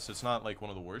ships, yes. It's not like one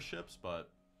of the worst ships,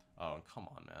 but oh, come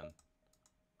on, man.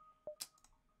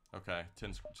 Okay,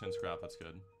 10 scrap, that's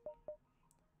good.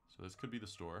 So this could be the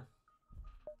store.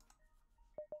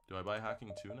 Do I buy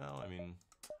hacking 2 now? I mean,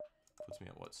 puts me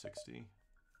at what, 60?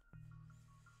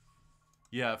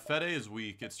 Yeah, Fede is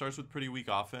weak. It starts with pretty weak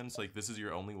offense. Like, this is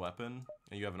your only weapon,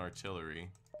 and you have an artillery,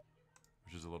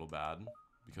 which is a little bad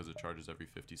because it charges every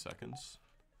 50 seconds.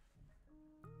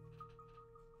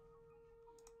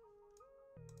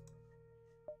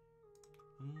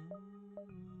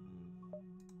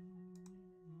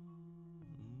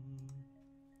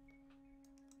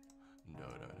 No.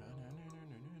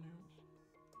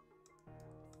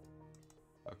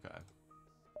 Okay.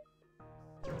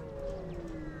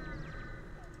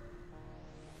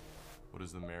 What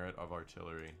is the merit of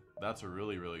artillery? That's a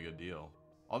really, really good deal.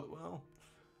 Well,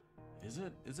 is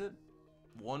it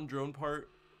 1 drone part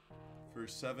for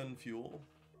 7 fuel?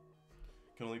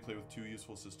 Can only play with 2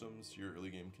 useful systems. Your early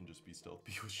game can just be stealth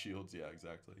B with shields. Yeah,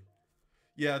 exactly.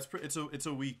 Yeah, it's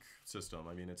a weak system.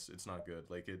 I mean, it's not good.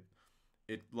 Like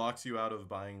it locks you out of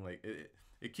buying, like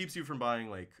it keeps you from buying,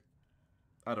 like,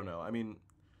 I don't know. I mean,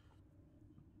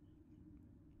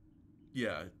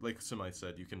 yeah, like Semi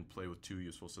said, you can play with 2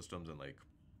 useful systems and like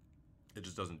it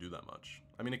just doesn't do that much.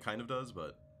 I mean, it kind of does,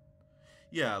 but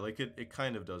yeah, like it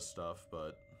kind of does stuff,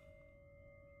 but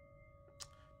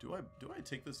do I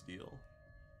take this deal?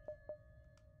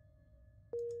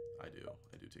 I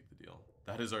do take the deal.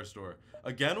 That is our store.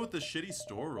 Again with the shitty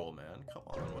store roll, man. Come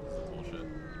on, what is this bullshit?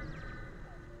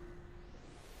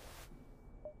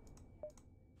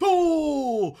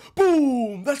 Boom!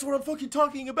 Boom! That's what I'm fucking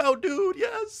talking about, dude!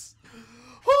 Yes!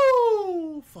 Woo!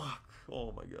 Oh, fuck.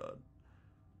 Oh my god.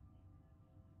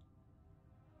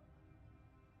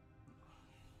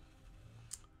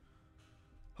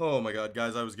 Oh my god,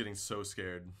 guys, I was getting so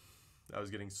scared. I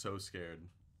was getting so scared.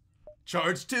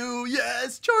 Charge 2!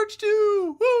 Yes! Charge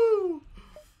 2! Woo!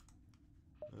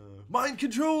 Mind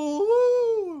control!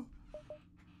 Woo!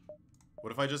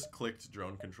 What if I just clicked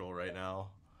drone control right now?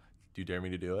 Do you dare me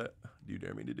to do it? Do you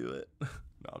dare me to do it?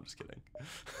 No, I'm just kidding.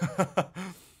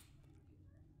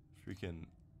 Freaking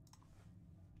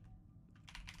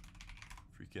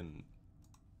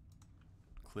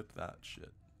clip that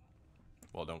shit.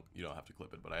 Well, you don't have to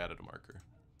clip it, but I added a marker.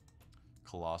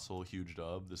 Colossal, huge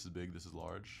dub. This is big, this is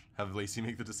large. Have Lacey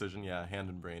make the decision. Yeah, hand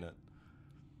and brain it.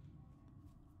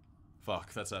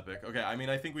 Fuck, that's epic. Okay, I mean,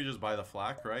 I think we just buy the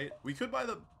flak, right? We could buy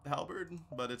the halberd,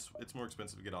 but it's more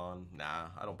expensive to get on. Nah,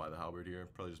 I don't buy the halberd here.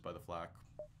 Probably just buy the flak.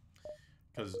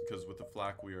 Because with the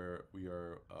flak, we are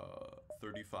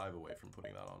 35 away from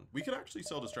putting that on. We could actually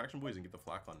sell Distraction Boys and get the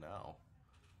flak on now.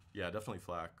 Yeah, definitely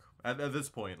flak. At this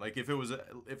point, like if it was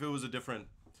a different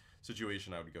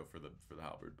situation, I would go for the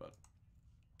halberd. But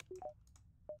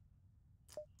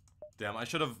damn, I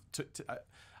should have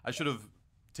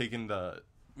taken the.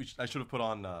 I should have put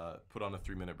on a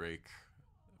 3-minute break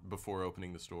before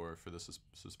opening the store for the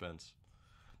suspense.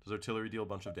 Does artillery deal a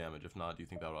bunch of damage? If not, do you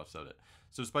think that would offset it?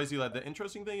 So Spicy Lad, the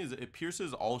interesting thing is it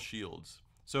pierces all shields.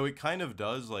 So it kind of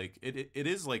does like it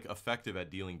is like effective at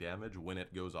dealing damage when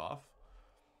it goes off.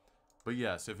 But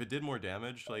yes, if it did more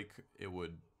damage, like it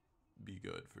would be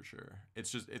good for sure.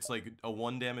 It's like a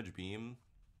 1 damage beam.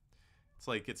 It's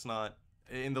like it's not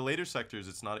in the later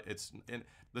sectors. And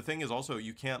the thing is also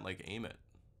you can't like aim it.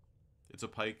 It's a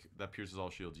pike that pierces all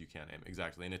shields. You can't aim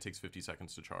exactly, and it takes 50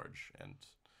 seconds to charge. And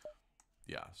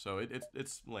yeah, so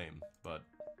it's lame, but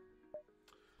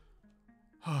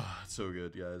it's so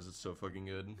good, guys. It's so fucking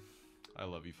good. I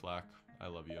love you, flak. I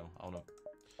love you. I wanna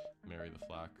marry the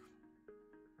flak.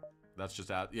 That's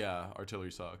just yeah,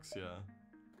 artillery sucks, yeah.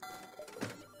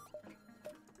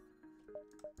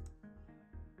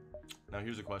 Now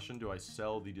here's a question. Do I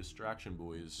sell the Distraction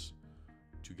Boys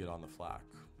to get on the flak?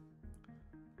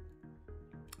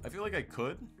 I feel like I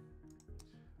could.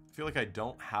 I feel like I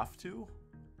don't have to,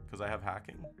 because I have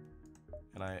hacking.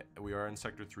 And we are in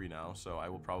Sector 3 now, so I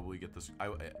will probably get this.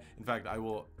 In fact, I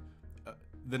will...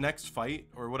 the next fight,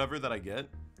 or whatever that I get,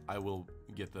 I will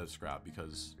get the scrap,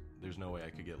 because there's no way I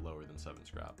could get lower than 7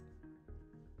 scrap.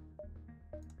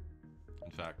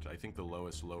 In fact, I think the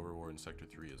lowest low reward in Sector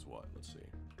 3 is what? Let's see.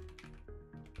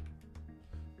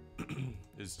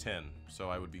 Is 10,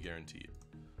 so I would be guaranteed.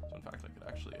 So in fact, I could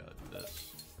actually do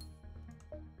this.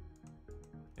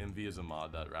 MV is a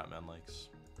mod that Ratman likes.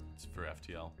 It's for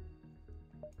FTL.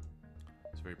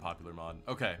 It's a very popular mod.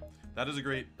 Okay, that is a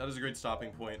great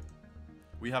stopping point.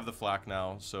 We have the flak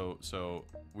now, so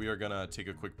we are gonna take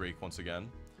a quick break once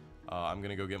again. I'm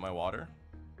gonna go get my water,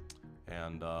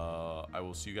 and I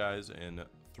will see you guys in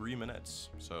 3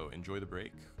 minutes. So enjoy the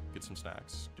break, get some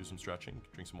snacks, do some stretching,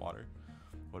 drink some water,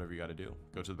 whatever you gotta do.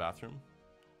 Go to the bathroom,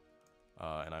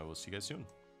 and I will see you guys soon.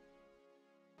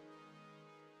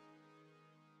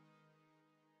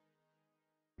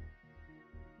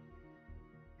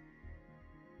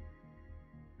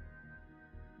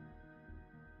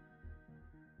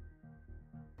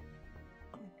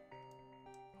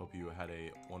 Hope you had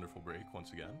a wonderful break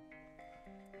once again.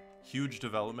 Huge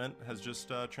development has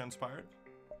just transpired.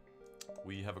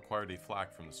 We have acquired a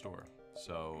flak from the store,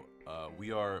 so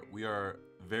we are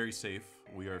very safe.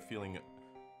 We are feeling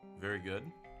very good.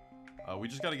 We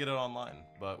just got to get it online,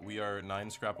 but we are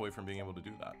 9 scrap away from being able to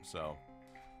do that. So,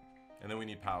 and then we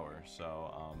need power.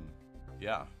 So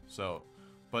yeah. So,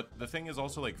 but the thing is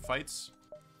also like fights.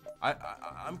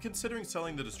 I'm considering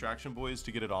selling the Distraction Boys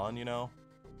to get it on. You know.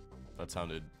 That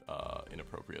sounded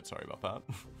inappropriate, sorry about that.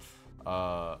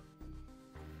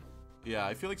 Yeah,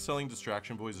 I feel like selling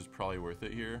Distraction Boys is probably worth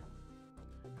it here.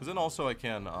 Because then also I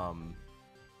can,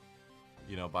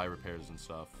 you know, buy repairs and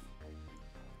stuff.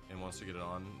 And wants to get it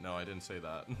on. No, I didn't say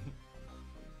that.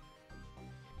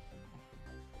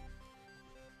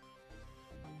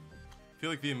 I feel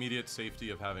like the immediate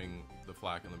safety of having the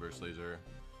flak and the burst laser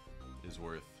is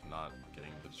worth not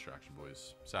getting the Distraction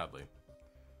Boys, sadly.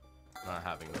 Not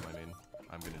having them, I mean.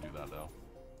 I'm gonna do that, though.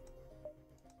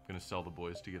 I'm gonna sell the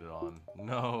boys to get it on.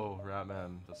 No,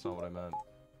 Ratman. That's not what I meant.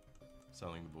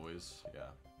 Selling the boys, yeah.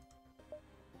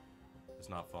 It's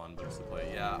not fun, but it's the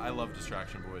play. Yeah, I love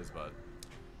Distraction Boys, but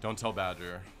don't tell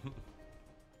Badger.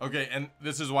 Okay, and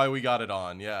this is why we got it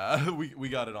on. Yeah, we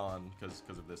got it on because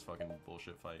of this fucking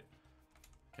bullshit fight.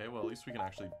 Okay, well, at least we can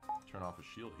actually turn off a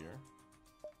shield here.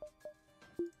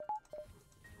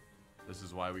 This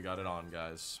is why we got it on,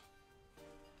 guys.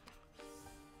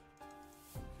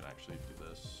 actually do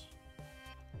this.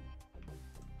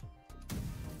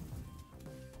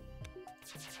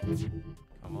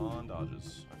 Come on,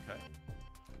 dodges. Okay.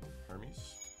 Hermes.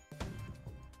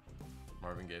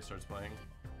 Marvin Gaye starts playing.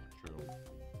 True.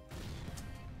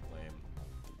 Lame.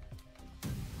 I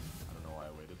don't know why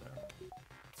I waited there.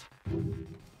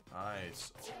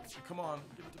 Nice. Oh, come on,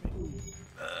 give it to me.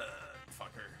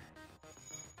 Fucker.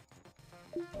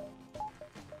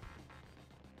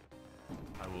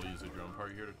 I will use a drone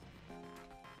part here to...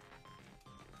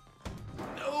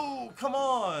 No! Come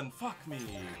on! Fuck me!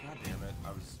 God damn it.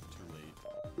 I was too late.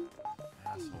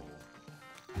 Asshole.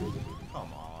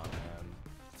 Come on, man.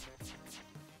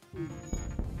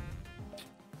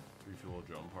 Refuel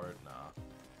drone part? Nah.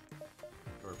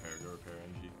 Go repair,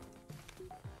 NG.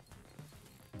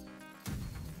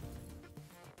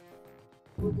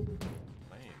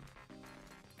 Lame.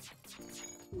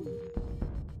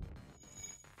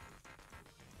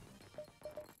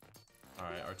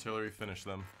 Alright, artillery, finish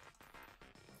them.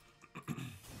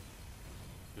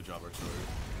 Good job, artillery.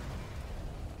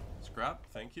 Scrap,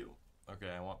 thank you. Okay,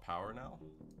 I want power now.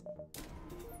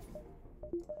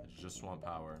 I just want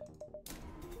power.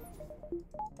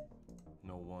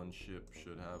 No one ship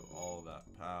should have all that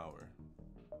power.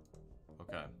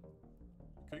 Okay.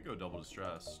 Could go double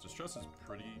distress. Distress is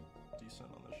pretty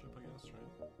decent on this ship, I guess,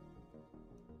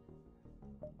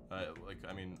 right? Like,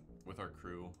 I mean, with our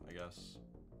crew, I guess.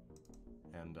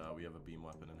 And we have a beam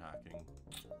weapon and hacking.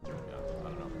 Yeah, I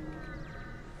don't know.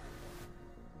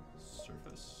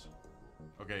 Surface.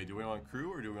 Okay, do we want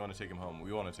crew or do we want to take him home?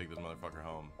 We want to take this motherfucker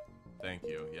home. Thank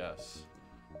you, yes.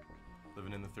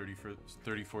 Living in the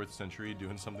 34th century,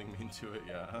 doing something mean to it,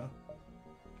 yeah.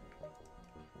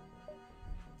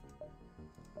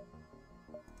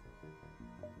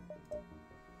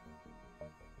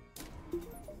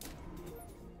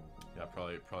 Yeah,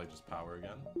 probably just power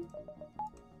again.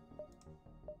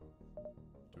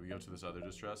 Do we go to this other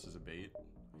distress as a bait? I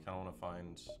kind of want to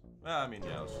find... I mean,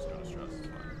 yeah, let's just go distress, it's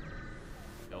fine.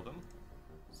 Killed him?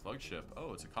 Slug ship.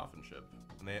 Oh, it's a coffin ship.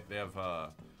 And they have,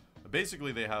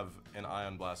 basically they have an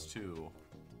Ion Blast 2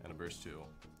 and a Burst 2.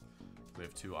 They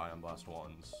have 2 Ion Blast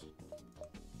 1s.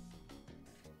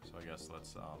 So I guess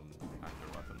let's, hack their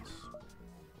weapons.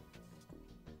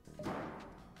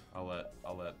 I'll let,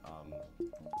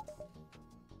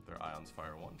 their ions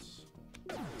fire once.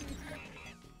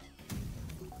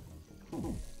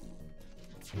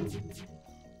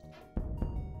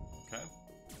 Okay.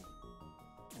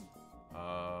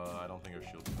 I don't think our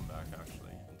shields come back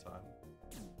actually in time.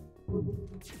 No,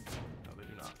 they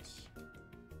do not.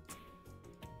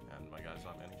 And my guy's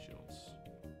not any shields.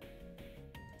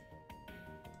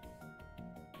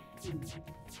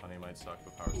 Honey might suck,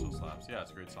 but power still slaps. Yeah,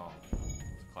 it's a great song.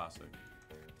 It's a classic.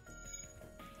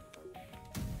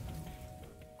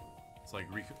 It's like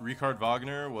Richard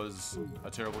Wagner was a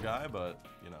terrible guy, but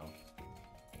you know,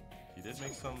 he did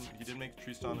make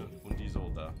Tristan und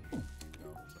Isolde, you know,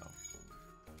 so.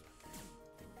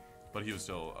 But he was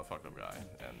still a fucked up guy,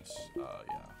 and yeah.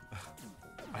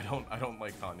 I don't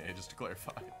like Kanye, just to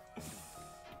clarify.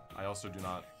 I also do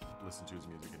not listen to his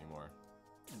music anymore,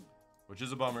 which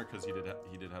is a bummer because he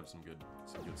did have some good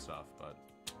stuff, but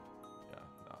yeah,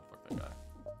 nah, fuck that guy.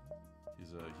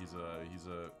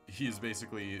 He's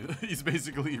basically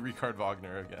Richard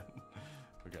Wagner again.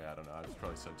 Okay, I don't know. I've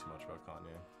probably said too much about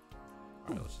Kanye.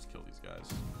 All right, let's just kill these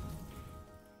guys.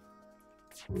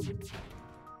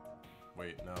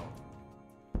 Wait, no.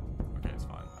 Okay, it's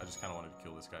fine. I just kind of wanted to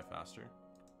kill this guy faster.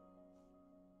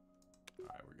 All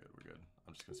right, we're good.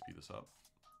 I'm just gonna speed this up.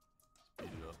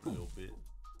 Speed it up a little bit.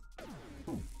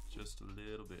 Just a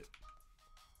little bit.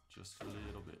 Just a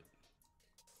little bit.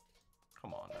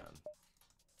 Come on, man.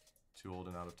 Too old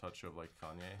and out of touch of like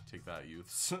Kanye. Take that,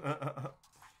 youths.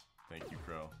 Thank you,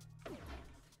 Crow.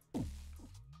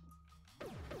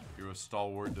 You're a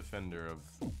stalwart defender of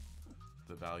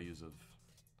the values of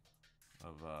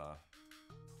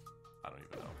I don't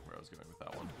even know where I was going with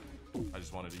that one. I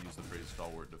just wanted to use the phrase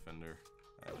stalwart defender.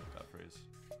 I like that phrase.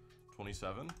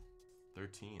 27?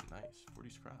 13, nice. 40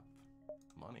 scrap.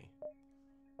 Money.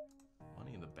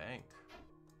 Money in the bank,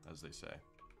 as they say.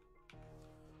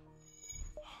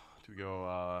 Do we go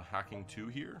hacking 2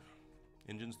 here?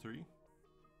 Engines 3?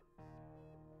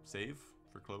 Save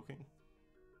for cloaking?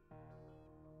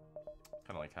 Kind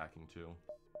of like hacking 2.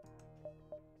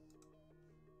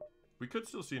 We could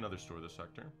still see another store this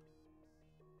sector.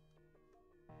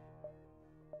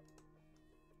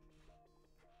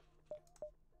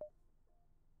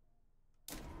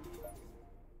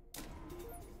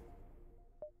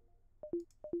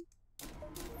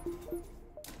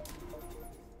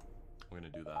 I'm gonna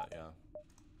do that, yeah.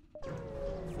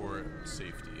 for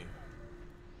safety.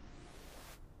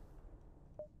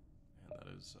 And that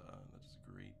is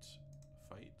a great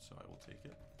fight, so I will take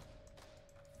it.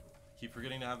 Keep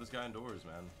forgetting to have this guy indoors,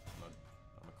 man.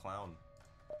 I'm a clown.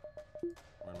 I'm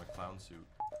wearing my clown suit.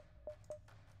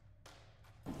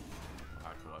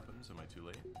 Hack the weapons. Am I too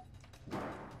late?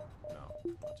 No,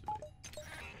 not too late.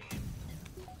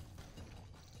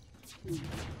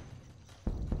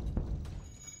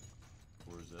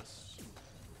 Resist.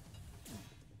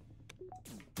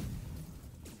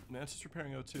 Mantis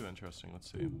repairing O2, interesting.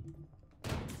 Let's see.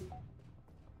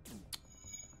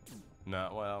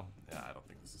 No, well, yeah, I don't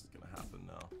think this is gonna happen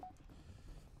now.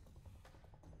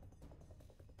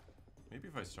 Maybe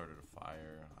if I started a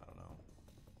fire, I don't know.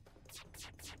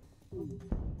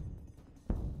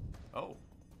 Oh,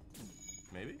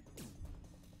 maybe.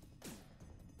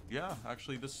 Yeah,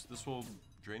 actually, this will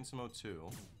drain some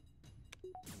O2.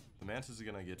 The Mantis is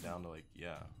gonna get down to like,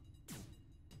 yeah.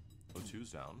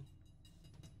 O2's down.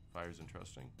 Fire's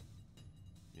interesting.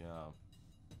 Yeah.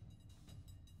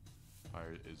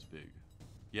 Fire is big.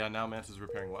 Yeah, now Mantis is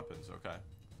repairing weapons, okay.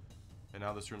 And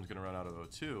now this room's gonna run out of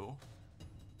O2.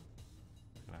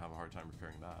 Gonna have a hard time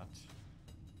repairing that.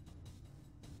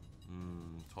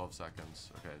 12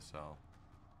 seconds. Okay, so.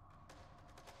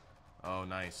 Oh,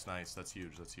 nice, nice. That's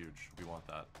huge, that's huge. We want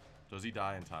that. Does he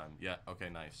die in time? Yeah, okay,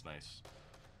 nice, nice.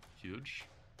 Huge.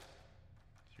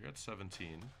 So you're at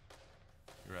 17.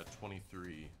 You're at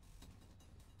 23.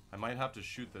 I might have to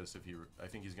shoot this if he... I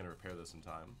think he's going to repair this in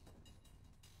time.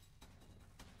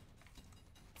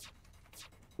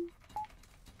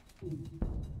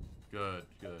 Good,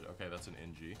 good. Okay, that's an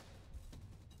NG.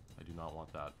 I do not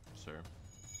want that, sir.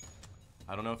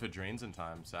 I don't know if it drains in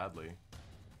time, sadly.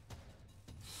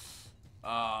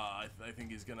 I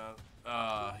think he's gonna...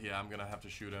 yeah, I'm gonna have to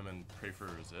shoot him and pray for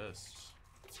resist.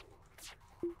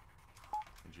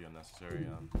 NG unnecessary,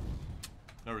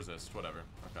 no resist, whatever.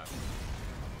 Okay.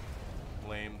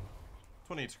 Lame.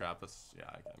 28 scrap, that's... Yeah,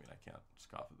 I mean, I can't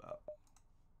scoff at that.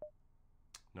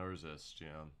 No resist,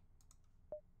 yeah.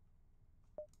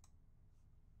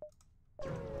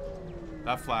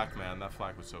 That flak, man, that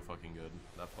flak was so fucking good.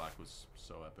 That flak was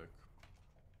so epic.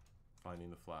 Finding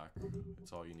the flak.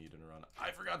 It's all you need in a run.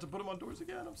 I forgot to put him on doors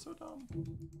again. I'm so dumb.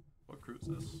 What crew is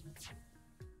this?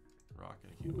 Rock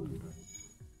and a human.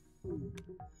 Okay.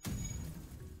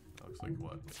 That looks like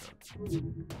what?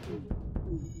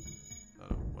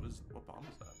 What is? What bomb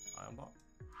is that? Ion bomb?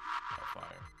 Oh,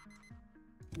 fire.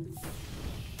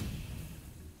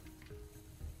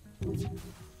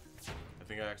 I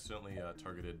think I accidentally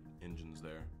targeted engines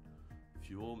there.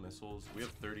 Fuel, missiles. We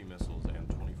have 30 missiles and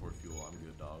 24 fuel. I'm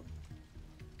good, dog.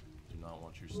 Do not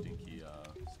want your stinky,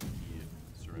 stinky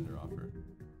surrender offer.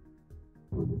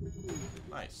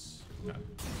 Nice. Okay.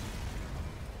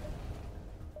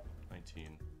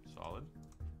 19. Solid.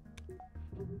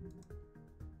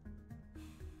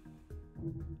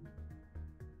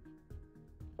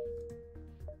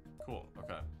 Cool.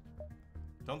 Okay.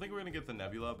 Don't think we're gonna get the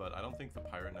nebula, but I don't think the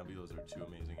pirate nebulas are too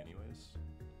amazing anyways.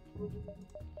 In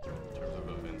terms of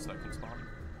events that can spawn.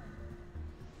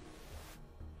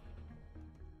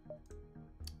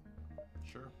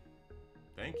 Sure.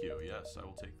 Thank you. Yes, I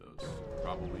will take those.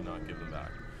 Probably not give them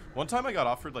back. One time I got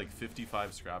offered like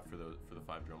 55 scrap for the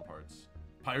 5 drone parts.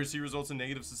 Piracy results in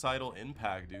negative societal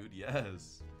impact, dude.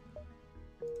 Yes.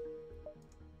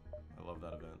 I love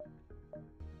that event.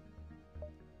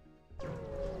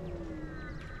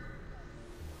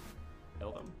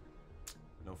 Hail them.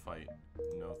 No fight.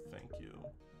 No thank you.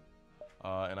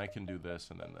 And I can do this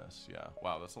and then this. Yeah.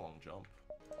 Wow, that's a long jump.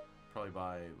 Probably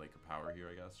buy like a power here,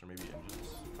 I guess. Or maybe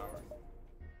engines power.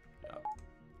 Yeah.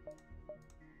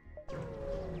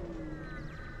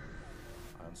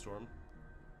 Ion Storm.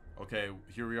 Okay,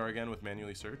 here we are again with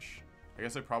manually search. I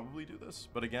guess I probably do this.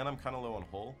 But again, I'm kind of low on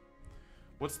hull.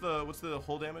 What's the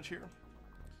hull damage here?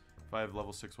 If I have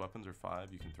level 6 weapons or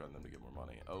 5, you can threaten them to get more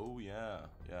money. Oh, yeah.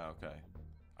 Yeah, okay.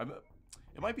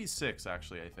 It might be 6,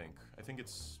 actually, I think. I think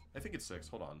it's 6.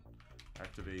 Hold on.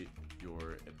 Activate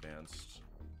your advanced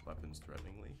weapons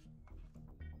threateningly.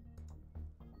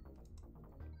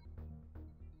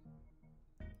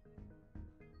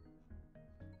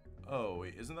 Oh,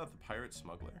 wait. Isn't that the pirate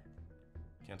smuggler?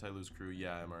 Can't I lose crew?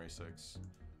 Yeah, MRA 6.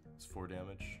 It's 4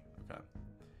 damage. Okay.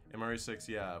 MRA 6,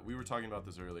 yeah. We were talking about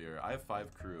this earlier. I have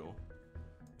 5 crew.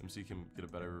 MC can get a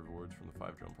better rewards from the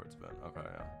 5 drone parts event. Okay,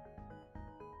 yeah.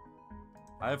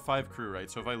 I have 5 crew, right?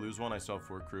 So if I lose one, I still have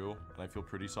 4 crew, and I feel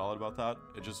pretty solid about that.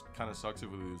 It just kind of sucks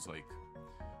if we lose, like,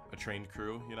 a trained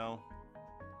crew, you know?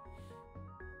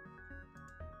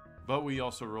 But we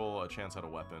also roll a chance at a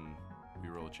weapon. We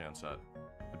roll a chance at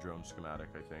a drone schematic,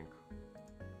 I think.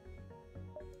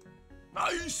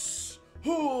 Nice!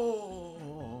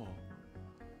 Oh.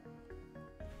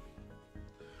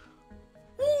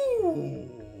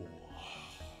 Ooh.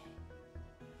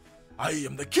 I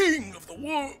am the king of the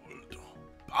world.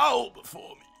 Bow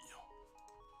before me.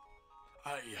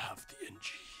 I have the NG.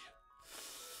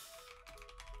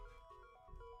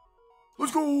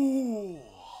 Let's go!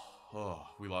 Oh,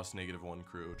 we lost -1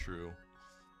 crew, true.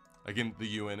 Again, the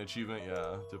UN achievement,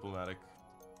 yeah. Diplomatic,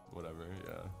 whatever,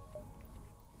 yeah.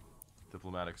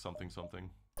 Diplomatic something something.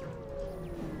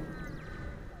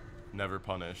 Never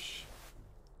punish.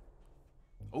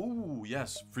 Oh,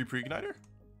 yes. Free pre-igniter?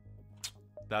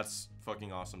 That's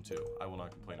fucking awesome too. I will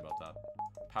not complain about that.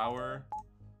 Power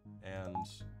and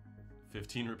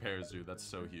 15 repairs, dude. That's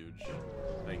so huge.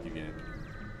 Thank you, game.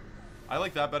 I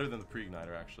like that better than the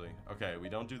pre-igniter, actually. Okay, we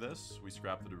don't do this. We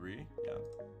scrap the debris. Yeah.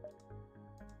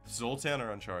 Zoltan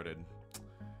or Uncharted?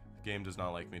 The game does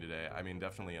not like me today. I mean,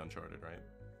 definitely Uncharted, right?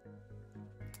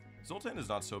 Zoltan is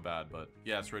not so bad, but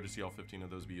yeah, it's rare to see all 15 of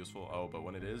those be useful. Oh, but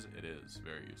when it is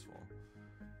very useful.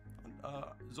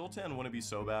 Zoltan wouldn't be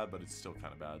so bad, but it's still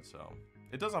kind of bad, so.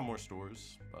 It does have more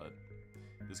stores, but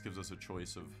this gives us a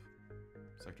choice of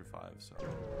Sector 5, so.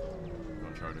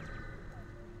 Uncharted.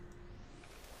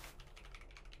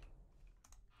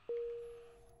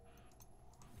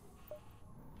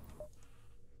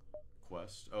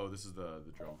 Quest. Oh, this is the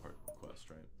drone part quest,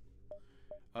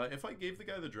 right? If I gave the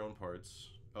guy the drone parts...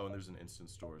 Oh, and there's an instant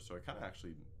store, so I kind of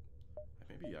actually... I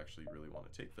maybe actually really want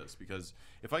to take this, because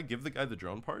if I give the guy the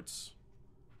drone parts,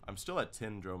 I'm still at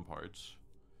 10 drone parts.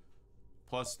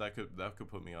 Plus, that could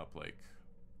put me up, like...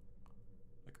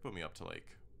 That could put me up to, like...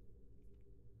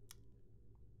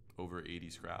 over 80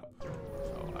 scrap.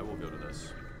 So, I will go to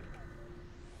this.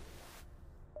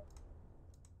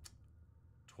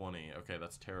 20. Okay,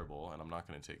 that's terrible, and I'm not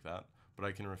going to take that. But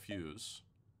I can refuse.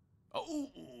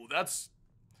 Oh,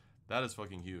 that is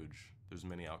fucking huge. There's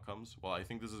many outcomes. Well, I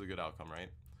think this is a good outcome, right?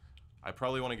 I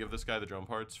probably want to give this guy the drone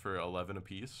parts for 11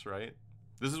 apiece, right?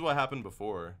 This is what happened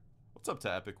before. What's up to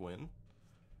Epic Win?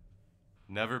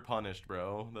 Never punished,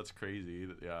 bro. That's crazy.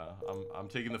 Yeah, I'm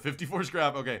taking the 54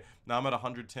 scrap. Okay, now I'm at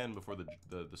 110 before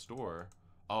the store.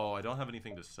 Oh, I don't have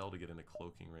anything to sell to get into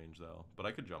cloaking range, though. But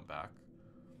I could jump back.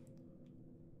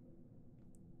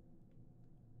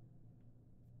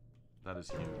 That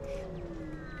is huge.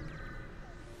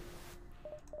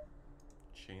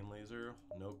 Chain laser,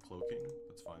 no cloaking.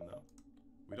 That's fine though.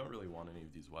 We don't really want any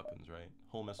of these weapons, right?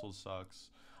 Hull missiles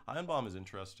sucks. Ion bomb is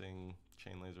interesting.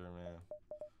 Chain laser, meh.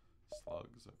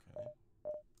 Slugs, okay.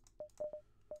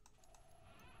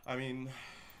 I mean,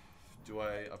 do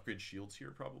I upgrade shields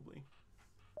here? Probably.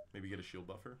 Maybe get a shield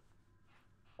buffer.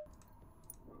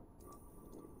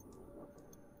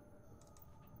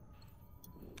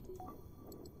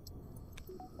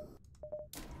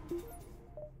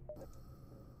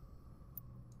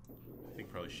 I think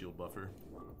probably shield buffer.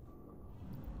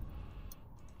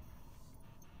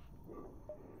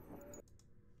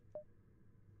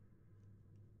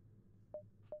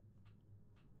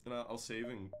 And I'll save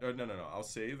and no. I'll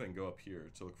save and go up here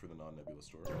to look for the non-nebula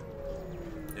store,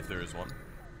 if there is one.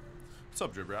 What's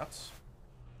up, Drib Rats?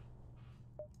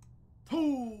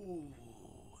 Oh,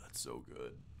 that's so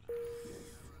good.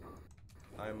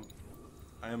 I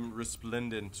am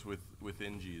resplendent with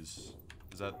NGs.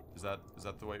 Is that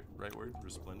the right word?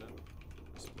 Resplendent?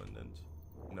 Resplendent.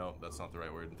 No, that's not the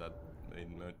right word. That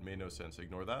made no sense.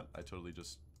 Ignore that. I totally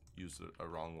just used a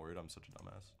wrong word. I'm such a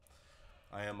dumbass.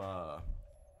 I am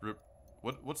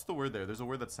what's the word there? There's a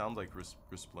word that sounds like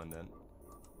resplendent,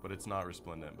 but it's not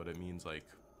resplendent, but it means like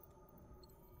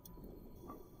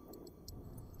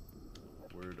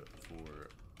word for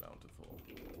bountiful.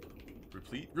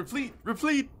 Replete!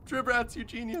 Drib Rats, you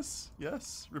genius!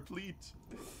 Yes, replete.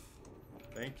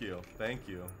 Thank you.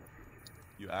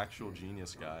 You actual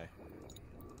genius guy.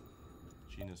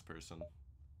 Genius person.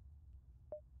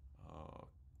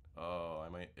 Oh, I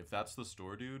might, if that's the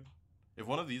store, dude. If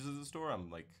one of these is the store,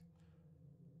 I'm like,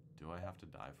 do I have to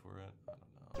die for it? I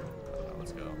don't know.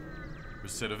 Let's go.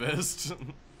 Recidivist.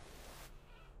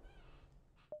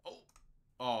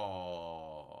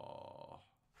 Oh.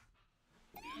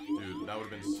 Dude, that would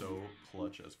have been so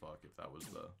clutch as fuck if that was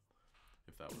a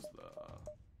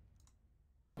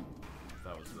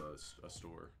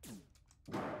store.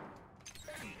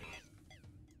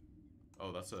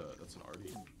 Oh, that's an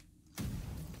arty.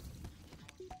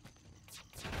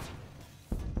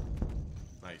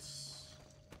 Nice.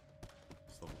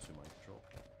 It's level 2 mind control.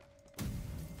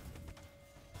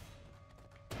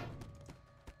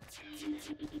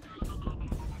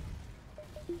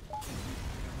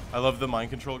 I love the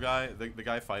mind control guy. The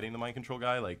guy fighting the mind control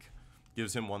guy, like,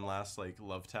 Gives him one last like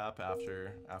love tap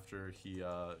after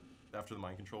the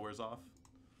mind control wears off.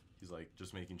 He's like,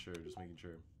 just making sure, just making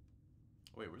sure.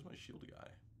 Wait, where's my shield guy?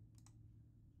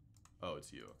 Oh,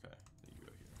 it's you. Okay, you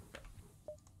go here. Okay.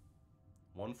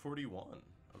 141.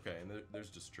 Okay, and there's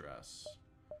distress.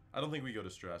 I don't think we go to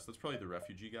stress. That's probably the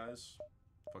refugee guys.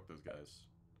 Fuck those guys.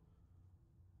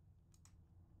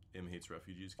 M hates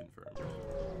refugees confirmed.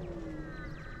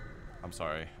 I'm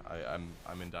sorry. I'm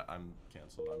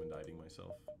canceled. I'm indicting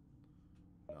myself.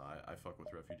 No, I fuck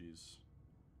with refugees.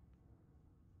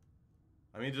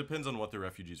 I mean, it depends on what the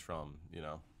refugee's from, you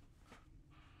know.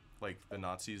 Like the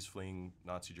Nazis fleeing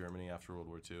Nazi Germany after World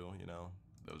War II, you know.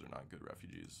 Those are not good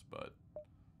refugees, but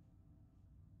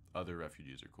other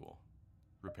refugees are cool.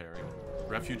 Repairing.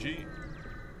 Refugee.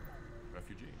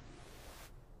 Refugee.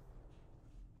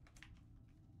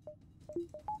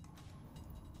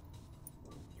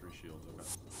 Three shields, okay.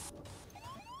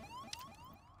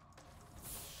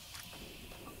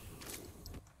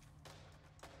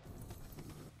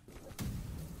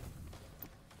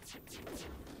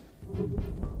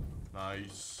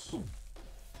 Nice.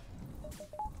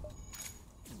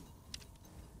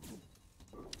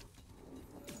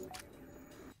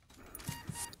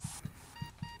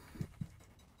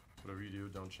 Whatever you do,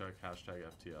 don't check hashtag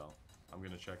FTL. I'm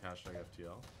gonna check hashtag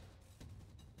FTL.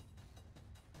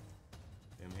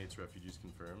 M hates refugees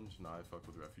confirmed. Nah, I fuck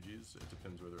with refugees. It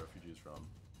depends where the refugee is from.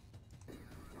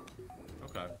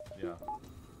 Okay, yeah.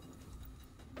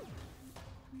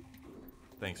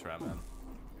 Thanks, Ratman.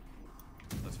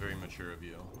 That's very mature of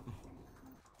you.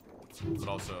 But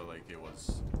also, like, it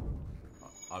was...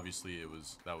 Obviously,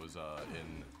 that was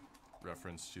in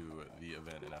reference to the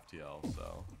event in FTL,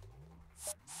 so...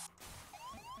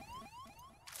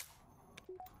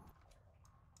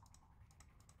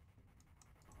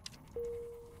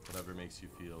 Whatever makes you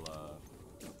feel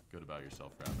good about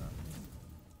yourself, Ratman.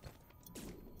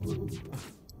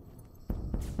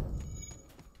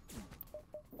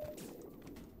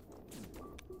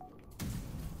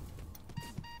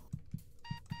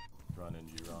 Run,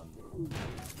 NG, run.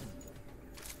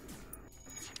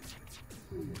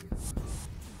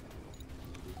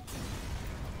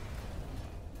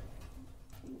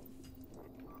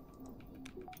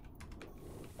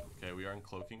 Okay, we are in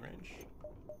cloaking range.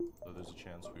 Though there's a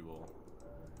chance we will...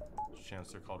 There's a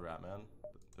chance they're called Ratman.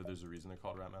 There's a reason they're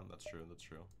called Ratman. That's true, that's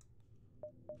true.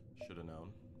 Should have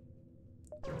known.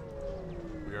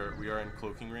 We are in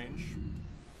cloaking range.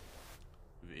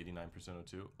 We have 89%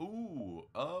 O2. Ooh!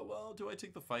 Well, do I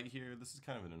take the fight here? This is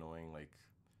kind of an annoying, like,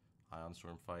 Ion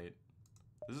Storm fight.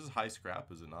 This is high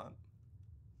scrap, is it not?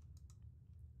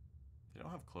 They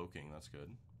don't have cloaking, that's good.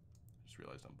 I just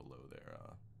realized I'm below there.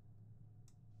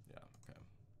 Yeah, okay.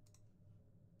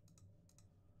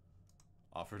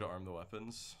 Offer to arm the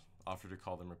weapons. Offer to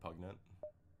call them repugnant.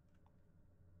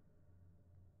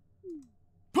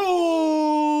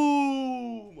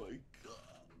 Oh my god.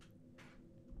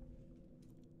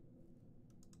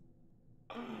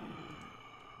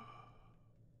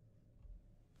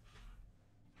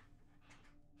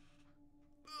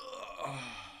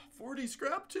 40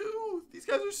 scrap too? These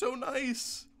guys are so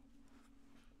nice.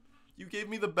 You gave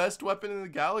me the best weapon in the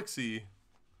galaxy.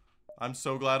 I'm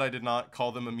so glad I did not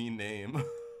call them a mean name.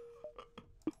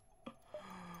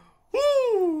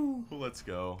 Woo! Let's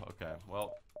go. Okay,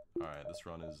 well, alright, this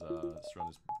run is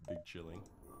big chilling.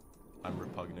 I'm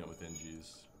repugnant with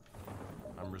NGs.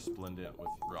 I'm resplendent with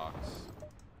rocks.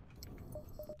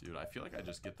 Dude, I feel like I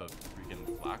just get the freaking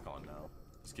flak on now.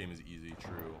 This game is easy,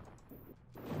 true.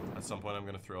 At some point I'm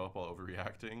gonna throw up while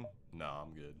overreacting. No,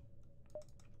 I'm good.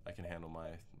 I can handle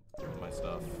my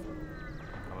stuff.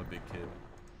 I'm a big kid.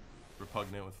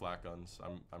 Repugnant with flak guns.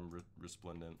 I'm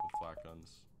resplendent with flak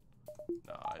guns.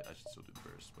 No, I should still do the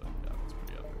burst, but yeah, that's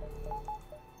pretty epic.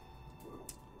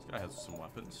 This guy has some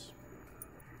weapons.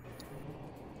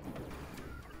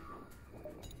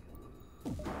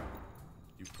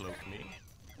 You cloak me,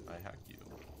 I hack you.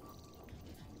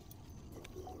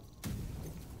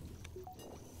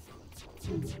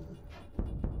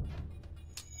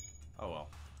 Oh well,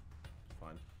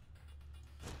 fine.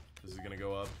 This is gonna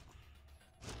go up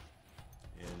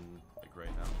in like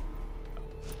right now.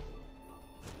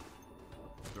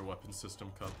 Their weapon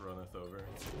system cup runneth over.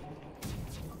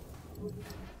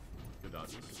 Good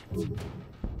dodges. Ooh. Open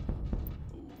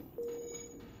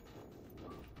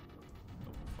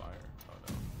fire. Oh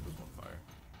no, there's one fire.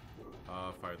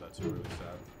 Fired that too really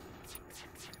sad.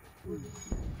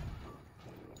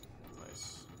 Nice.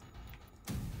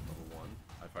 Level 1.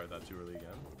 I fired that too early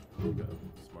again. There we go.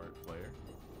 Smart player.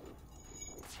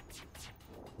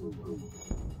 I'm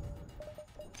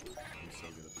so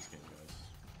good at this game, guys.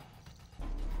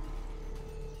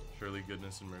 Surely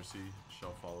goodness and mercy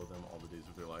shall follow them all the days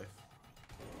of their life.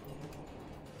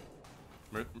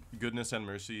 Goodness and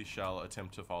mercy shall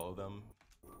attempt to follow them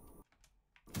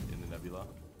in the nebula.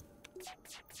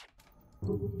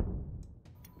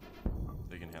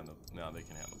 They can handle. Now they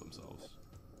can handle themselves.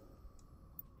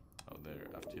 Oh, their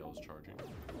FTL is charging.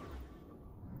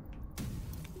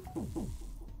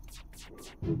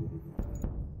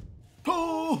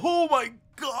 Oh my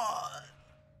god!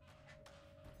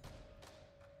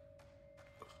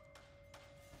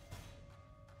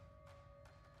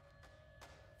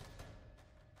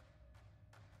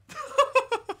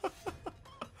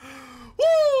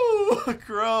 Woo!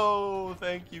 Crow!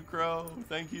 Thank you, Crow.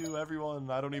 Thank you, everyone.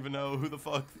 I don't even know who the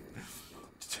fuck.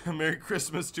 Merry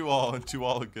Christmas to all, and to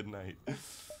all a good night.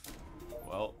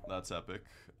 Well, that's epic.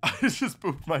 I just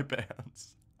pooped my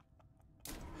pants.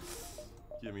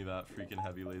 Give me that freaking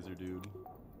heavy laser, dude.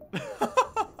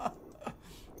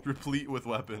 Replete with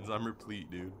weapons. I'm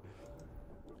replete, dude.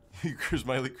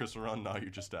 Smiley Chris run. Now you're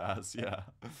just ass. Yeah.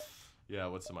 Yeah,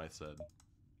 what Samite said.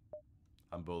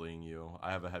 I'm bullying you.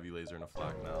 I have a heavy laser and a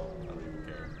flak now. I don't even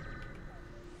care.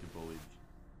 Get bullied.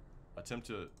 Attempt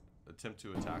to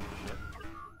attack the ship.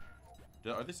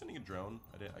 Are they sending a drone?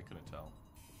 I couldn't tell.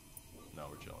 No,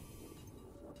 we're chilling.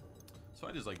 So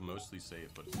I just like mostly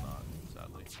safe, but it's not,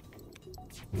 sadly.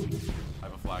 I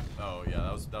have a flak. Oh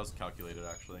yeah, that was calculated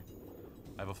actually.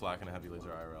 I have a flak and a heavy laser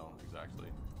IRL, exactly.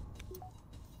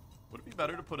 Would it be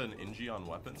better to put an NG on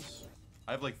weapons?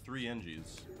 I have like 3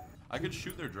 NGs. I could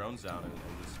shoot their drones down and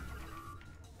just.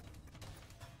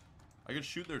 I could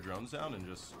shoot their drones down and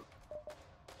just.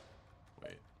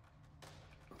 Wait.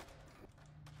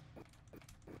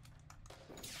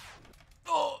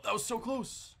 Oh, that was so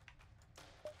close.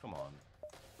 Come on.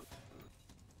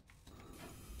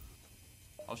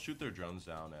 I'll shoot their drones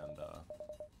down and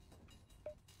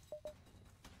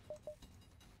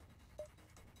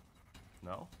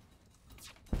no?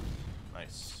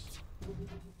 Nice.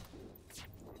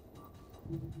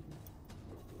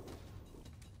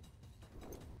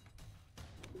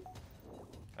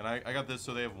 And I got this,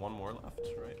 so they have 1 more left,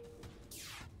 right?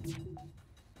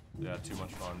 Yeah, too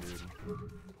much fun, dude.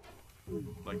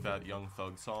 Like that Young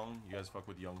Thug song. You guys fuck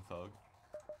with Young Thug?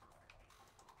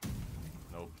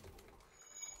 Nope.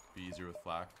 Be easier with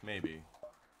flak? Maybe.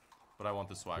 But I want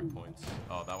the swag points.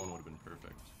 Oh, that one would have been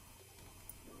perfect.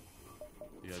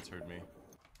 You guys heard me.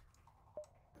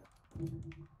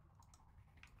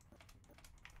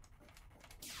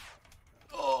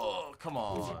 Oh, come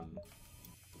on.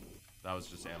 That was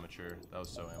just amateur. That was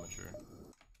so amateur.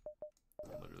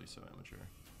 Literally so amateur.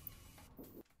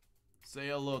 Say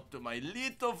hello to my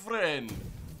little friend.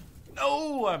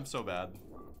 No, I'm so bad.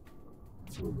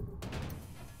 I'm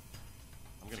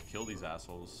gonna kill these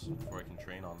assholes before I can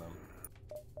train on them.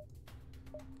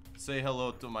 Say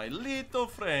hello to my little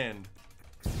friend.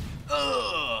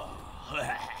 Ugh.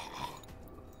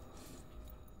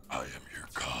 I am your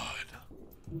god.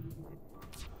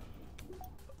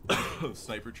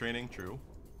 Sniper training, true.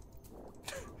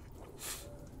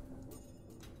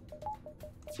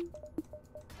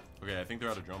 Okay, I think they're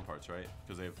out of drone parts, right?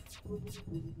 Because they've...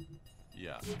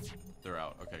 Yeah, they're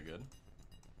out. Okay, good.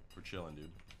 We're chilling,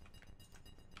 dude.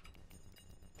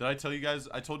 Did I tell you guys?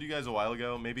 I told you guys a while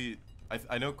ago, maybe...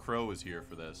 I know Crow was here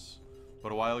for this.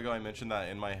 But a while ago I mentioned that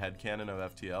in my headcanon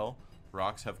of FTL,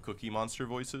 rocks have Cookie Monster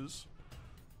voices.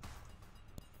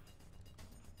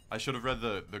 I should have read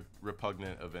the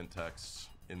repugnant event text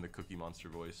in the Cookie Monster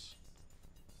voice.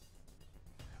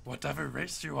 Whatever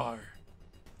race you are,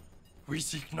 we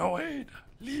seek no aid.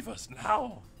 Leave us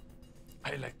now.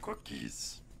 I like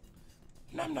cookies.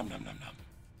 Nom nom nom nom nom.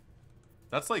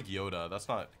 That's like Yoda. That's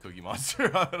not Cookie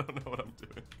Monster. I don't know what I'm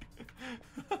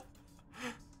doing.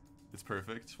 It's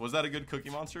perfect. Was that a good Cookie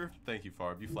Monster? Thank you,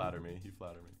 Farb. You flatter me. You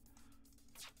flatter me.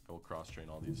 I will cross-train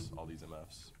all these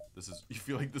MFs. This is. You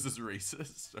feel like this is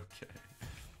racist? Okay.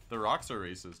 The rocks are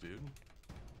racist, dude.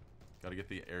 Gotta get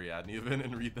the Ariadne event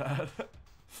and read that.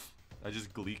 I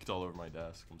just gleeked all over my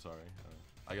desk. I'm sorry.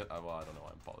 Well, I don't know.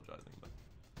 I'm apologizing, but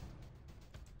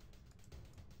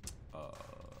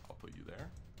I'll put you there.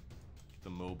 The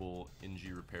mobile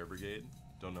NG repair brigade.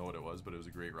 Don't know what it was, but it was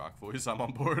a great rock voice. I'm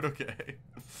on board. Okay.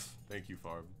 Thank you,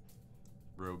 Farb.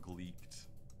 Bro, gleeked.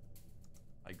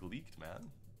 I gleeked,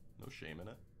 man. No shame in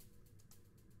it.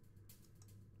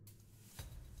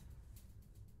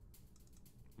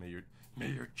 May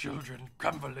your children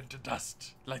crumble into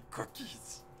dust like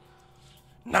cookies.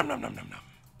 Nom nom nom nom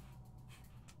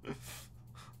nom.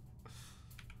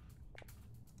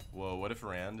 Whoa, what if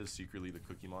Rand is secretly the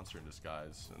Cookie Monster in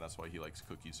disguise, and that's why he likes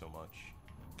cookies so much?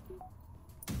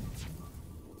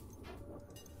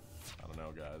 I don't know.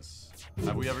 know, guys.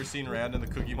 Have we ever seen Rand and the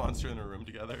Cookie Monster in a room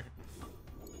together?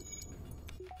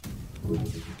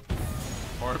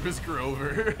 Barbus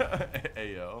Grover.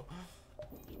 Ayo.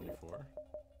 24.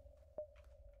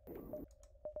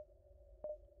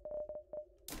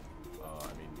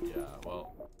 I mean, yeah,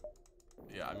 well...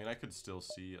 Yeah, I mean, I could still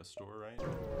see a store, right?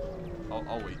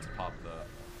 I'll wait to pop the...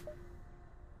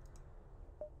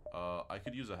 I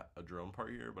could use a drone part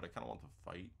here, but I kind of want the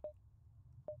fight.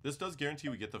 This does guarantee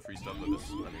we get the free stuff, but this,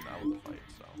 I mean, not with the fight,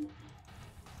 so.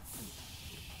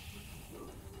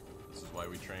 This is why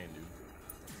we train, dude.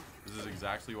 This is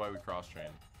exactly why we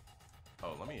cross-train.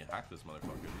 Oh, let me hack this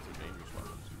motherfucker. These are dangerous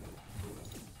weapons.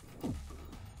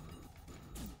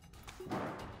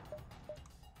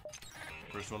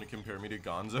 First one to compare me to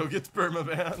Gonzo gets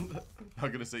permabanned.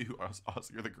 Not gonna say who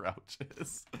Oscar the Grouch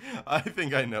is. I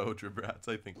think I know, Dribrats.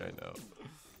 I think I know.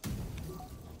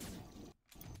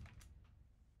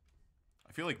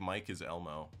 I feel like Mike is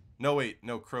Elmo. No, wait.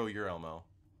 No, Crow, you're Elmo.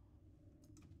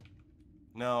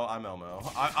 No, I'm Elmo.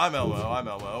 I'm Elmo. I'm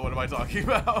Elmo. What am I talking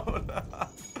about?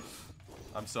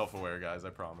 I'm self-aware, guys.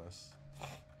 I promise.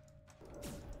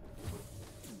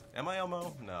 Am I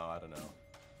Elmo? No, I don't know.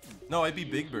 No, I'd be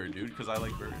Big Bird, dude, because I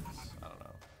like birds. I don't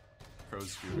know.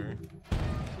 Crow's Scooter.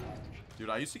 Dude,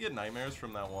 I used to get nightmares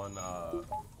from that one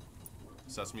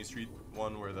Sesame Street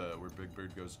one where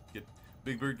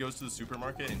Big Bird goes to the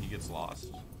supermarket and he gets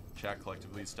lost. Chat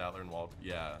collectively, Statler and Walt.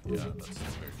 Yeah, that's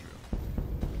very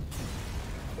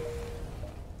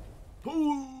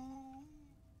true.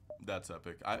 That's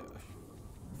epic.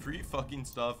 Free fucking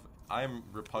stuff. I am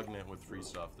repugnant with free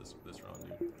stuff this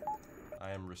run, dude.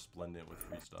 I am resplendent with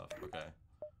free stuff. Okay.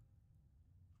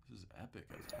 This is epic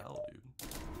as hell, dude.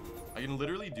 I can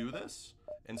literally do this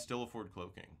and still afford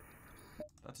cloaking.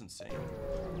 That's insane.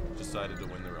 Decided to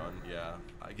win the run. Yeah.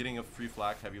 Getting a free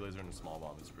flak, heavy laser, and a small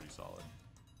bomb is pretty solid.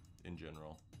 In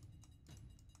general.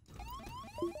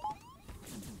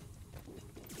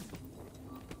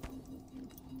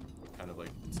 Kind of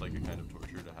like, it's like a kind of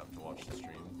torture to have to watch the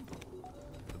stream.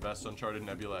 The best Uncharted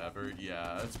Nebula ever.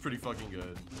 Yeah, it's pretty fucking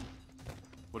good.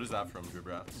 What is that from,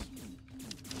 Dribrats?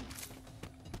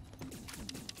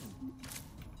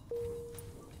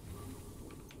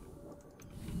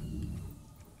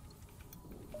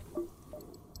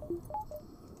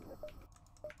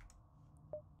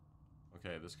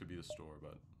 Okay, this could be the store,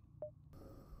 but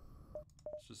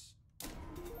let's just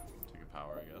take a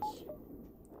power, I guess.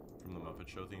 From the Muppet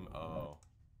Show theme. Oh.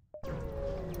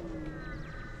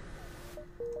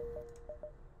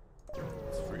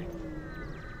 It's free.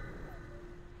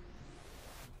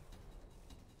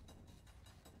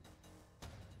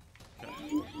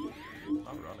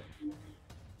 I'm running.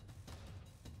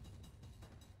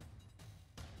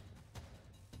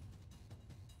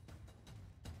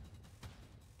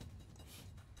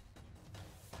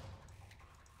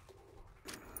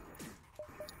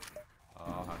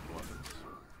 I'll hack the weapons.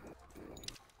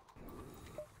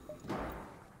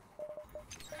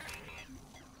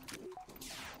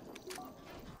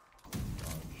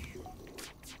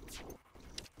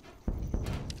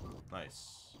 Nice.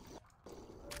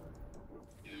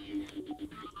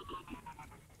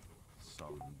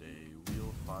 Someday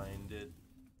we'll find it.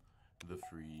 The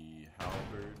free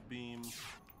halberd beam,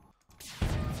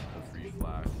 the free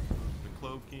flak, the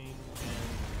cloaking,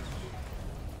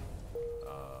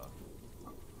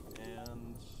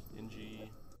 and Ingy.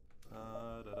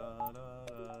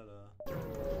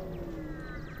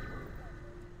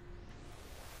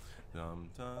 Dum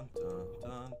dun dun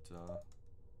dun dun.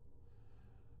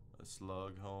 A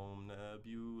slug home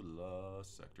nebula,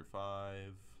 sector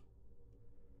 5.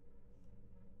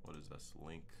 What is this?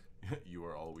 Link. You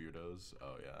are all weirdos.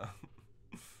 Oh, yeah.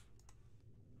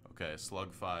 Okay,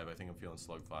 Slug 5. I think I'm feeling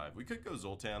Slug 5. We could go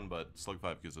Zoltan, but Slug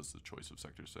 5 gives us the choice of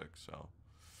Sector 6, so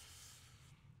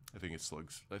I think it's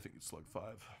Slug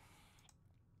 5.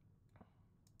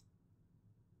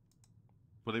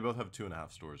 But they both have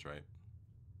 2.5 stores, right?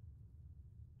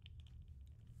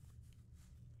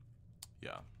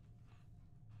 Yeah.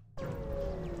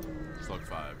 Slug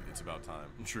 5. It's about time.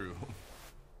 True.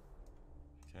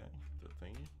 Okay, the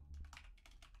thingy.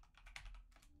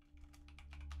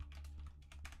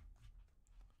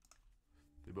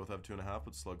 They both have 2.5,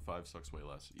 but Slug 5 sucks way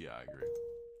less. Yeah, I agree.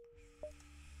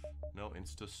 No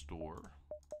Insta store.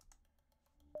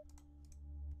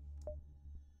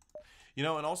 You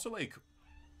know, and also like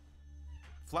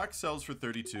Flak sells for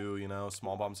 32, you know,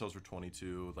 Small Bomb sells for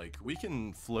 22. Like we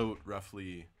can float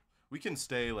roughly, we can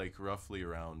stay like roughly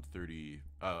around 30,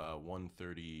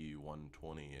 130,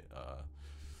 120,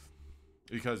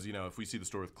 because, you know, if we see the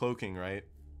store with cloaking, right,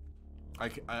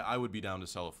 I would be down to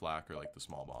sell a flak or like the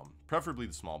small bomb. Preferably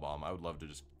the small bomb. I would love to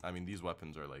just, I mean, these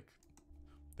weapons are like,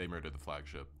 they murdered the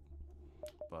flagship.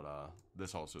 But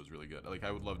this also is really good. Like,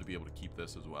 I would love to be able to keep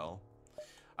this as well.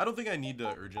 I don't think I need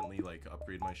to urgently like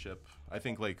upgrade my ship. I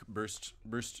think like burst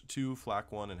 2,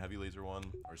 flak 1, and heavy laser 1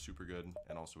 are super good,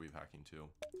 and also we have hacking 2.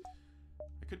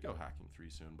 I could go hacking 3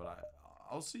 soon, but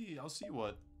I'll see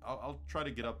what I'll try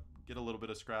to get a little bit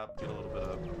of scrap, get a little bit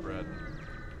of bread,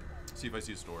 see if I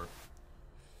see a store.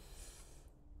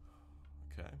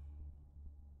 Okay.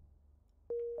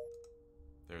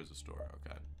 There's a store.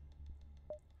 Okay.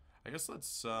 I guess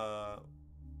let's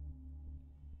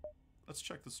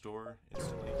check the store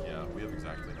instantly. Yeah, we have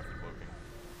exactly enough for cloaking.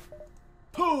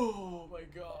 Oh my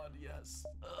god, yes.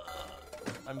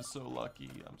 I'm so lucky.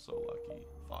 I'm so lucky.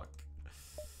 Fuck.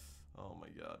 Oh my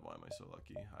god, why am I so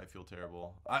lucky? I feel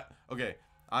terrible. Okay.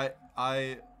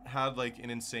 I had like an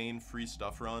insane free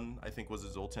stuff run. I think, was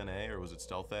it Zoltan-A or was it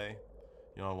Stealth-A?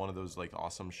 You know, on one of those like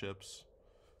awesome ships.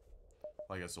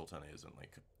 Well, I guess Zoltan-A isn't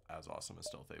like as awesome as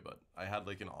Stealth-A, but I had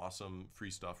like an awesome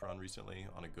free stuff run recently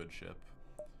on a good ship.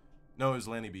 No, it was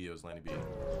Lanny B. It was Lanny B. And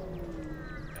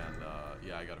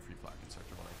yeah, I got a free flak in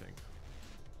Sector 1, I think.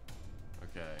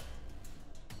 Okay.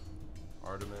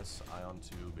 Artemis, Ion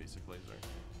 2, basic laser.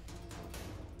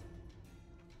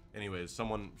 Anyways,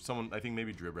 someone, I think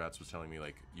maybe Dribrats was telling me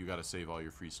like, you gotta save all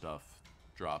your free stuff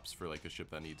drops for like a ship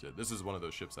that needs it. This is one of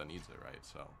those ships that needs it, right?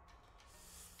 So.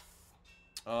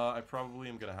 I probably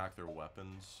am gonna hack their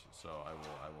weapons, so I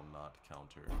will not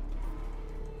counter.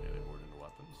 Okay, they board into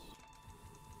weapons.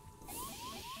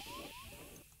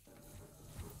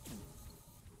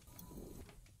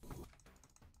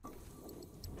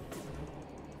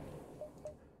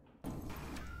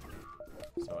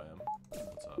 So I am.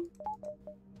 What's up?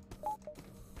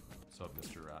 What's up,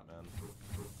 Mr. Ratman?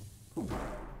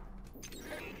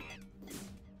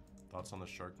 Thoughts on the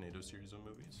Sharknado series of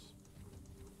movies?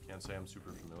 Can't say I'm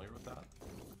super familiar with that.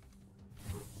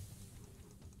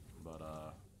 But,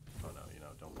 oh no, you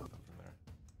know, don't let them from there.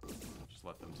 Just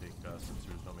let them take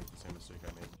sensors, don't make the same mistake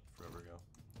I made forever ago.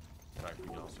 In fact, we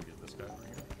can also get this guy over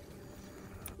here.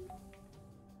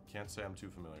 Can't say I'm too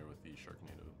familiar with the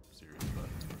Sharknado series, but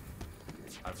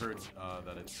I've heard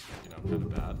that it's, you know, kind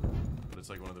of bad. But it's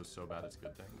like one of those so bad it's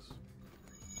good things.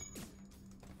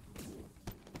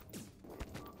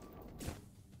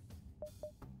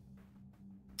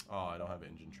 Oh, I don't have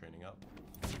engine training up.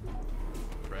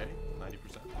 Prey,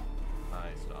 90%.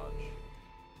 Nice dodge.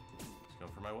 Let's go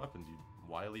for my weapons, you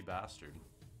wily bastard.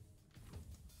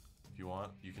 If you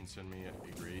want, you can send me a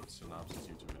great synopsis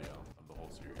YouTube video of the whole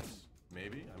series.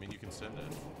 Maybe? I mean, you can send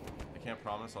it. I can't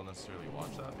promise I'll necessarily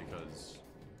watch that because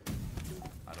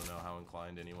I don't know how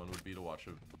inclined anyone would be to watch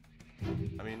it.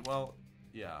 I mean, well,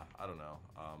 yeah, I don't know.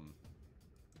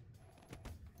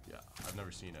 Yeah, I've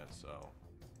never seen it, so.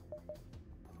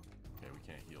 Okay, we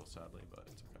can't heal sadly, but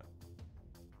it's okay.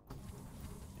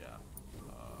 Yeah.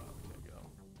 Okay, go.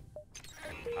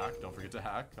 Hack, don't forget to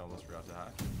hack. I almost forgot to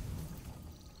hack.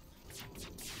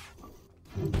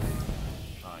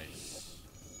 Nice.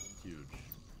 Huge.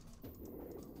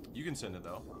 You can send it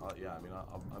though. Yeah, I mean,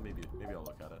 I'll maybe I'll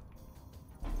look at it.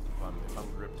 If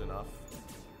I'm gripped enough.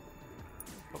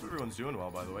 Hope everyone's doing well,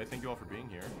 by the way. Thank you all for being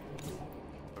here.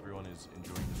 Hope everyone is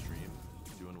enjoying the stream.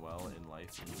 Doing well in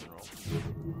life in general.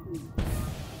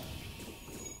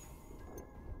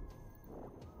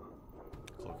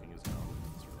 Cloaking is down.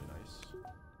 That's really nice.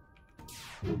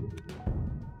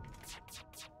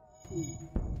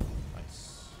 Nice.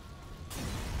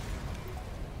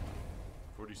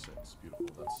 46. Beautiful.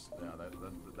 That's, yeah,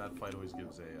 that fight always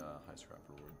gives a high scrap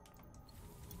reward.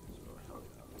 So hell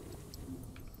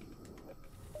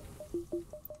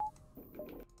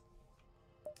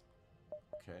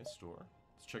yeah. Okay, store.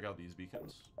 Let's check out these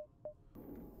beacons.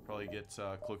 Probably get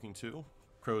cloaking 2.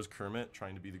 Crow's Kermit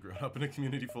trying to be the grown-up in a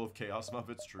community full of chaos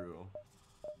muppets. True.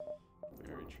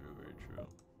 Very true, very true.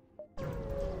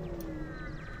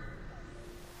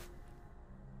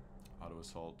 Auto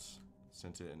assault.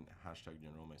 Sent it in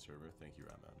 #general my server. Thank you,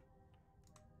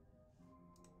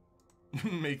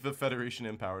 Ratman. Make the Federation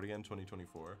empowered again,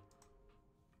 2024.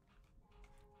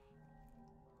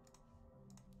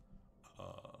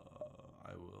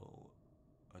 I will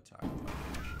attack the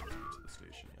Federation to the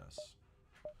station, yes.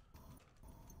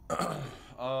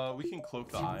 We can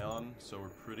cloak the Ion, so we're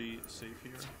pretty safe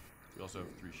here. We also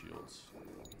have 3 shields.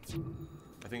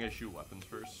 I think I shoot weapons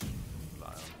first. The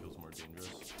Ion feels more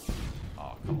dangerous.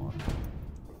 Oh, come on.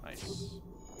 Nice.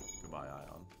 Goodbye,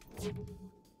 Ion.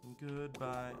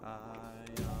 Goodbye,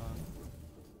 Ion.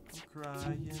 I'm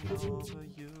crying over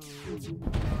you.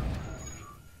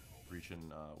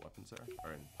 Breaching weapons there.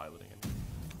 Or in piloting, I mean.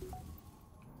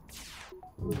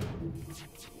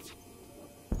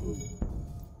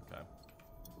 Okay.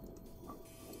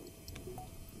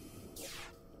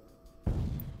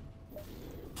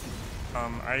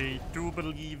 I do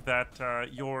believe that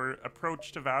your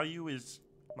approach to value is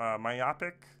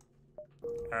myopic.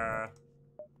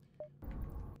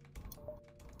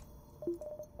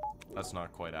 That's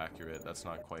not quite accurate. That's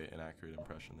not quite an accurate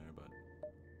impression there, but...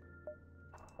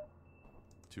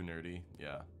 Too nerdy?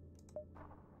 Yeah.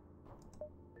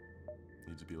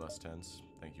 Need to be less tense.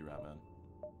 Thank you, Ratman.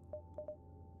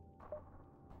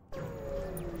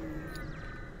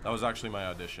 That was actually my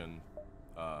audition.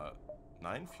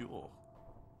 9 fuel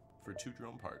for 2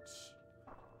 drone parts.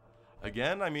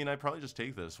 Again, I mean, I'd probably just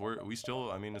take this. We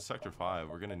still, I mean, it's Sector 5.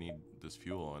 We're gonna need this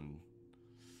fuel, and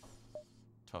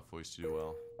tough voice to do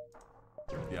well.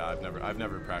 Yeah, I've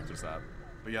never practiced that.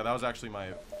 But yeah, that was actually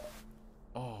my...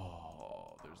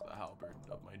 Oh, there's the halberd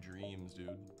of my dreams,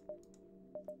 dude.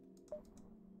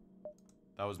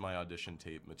 That was my audition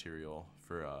tape material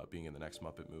for being in the next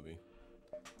Muppet movie.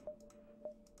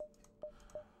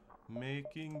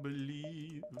 Making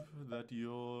believe that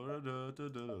you're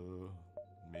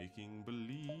making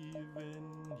believe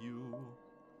in you.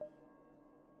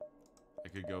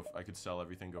 I could sell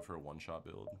everything, go for a one-shot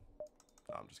build.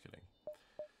 No, I'm just kidding.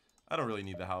 I don't really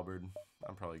need the halberd.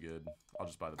 I'm probably good. I'll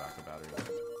just buy the backup battery.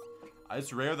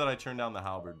 It's rare that I turn down the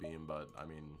halberd beam, but I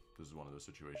mean, this is one of those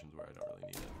situations where I don't really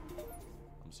need it.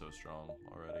 I'm so strong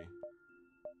already.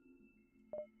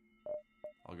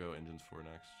 I'll go engines 4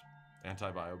 next.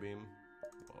 Anti-bio beam.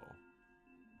 Whoa.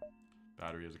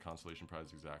 Battery as a consolation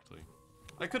prize, exactly.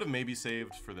 I could have maybe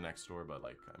saved for the next store, but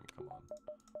like, I mean, come on.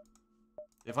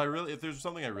 If there's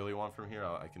something I really want from here,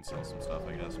 I can sell some stuff,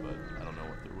 I guess, but I don't know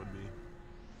what there would be.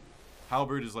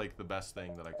 Halberd is like the best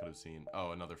thing that I could have seen.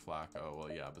 Oh, another flak. Oh,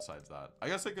 well, yeah, besides that. I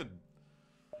guess I could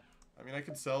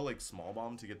sell like small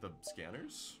bomb to get the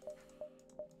scanners.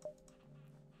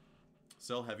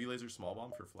 Sell heavy laser small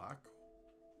bomb for flak.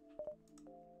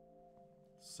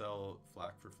 Sell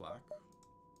flak for flak.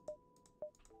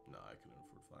 No, I couldn't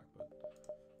afford flak, but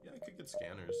yeah, I could get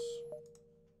scanners.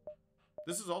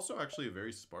 This is also actually a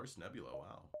very sparse nebula.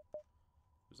 Wow.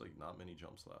 There's like not many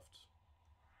jumps left.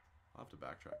 I'll have to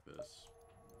backtrack this.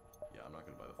 Yeah, I'm not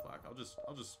gonna buy the flak.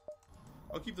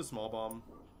 I'll keep the small bomb.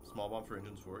 Small bomb for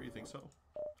engines 4, you think so?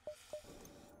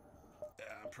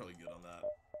 Yeah, I'm probably good on that.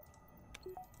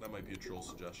 That might be a troll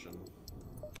suggestion.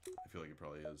 I feel like it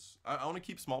probably is. I want to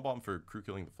keep small bomb for crew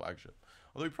killing the flagship.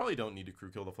 Although we probably don't need to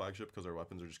crew kill the flagship because our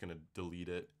weapons are just going to delete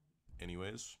it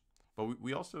anyways. But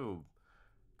we also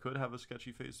could have a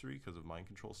sketchy phase 3 because of mind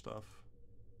control stuff.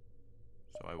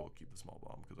 So I will keep the small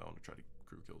bomb because I want to try to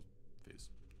crew kill phase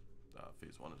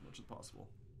 1 as much as possible.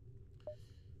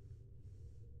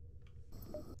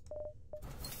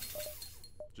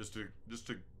 Just to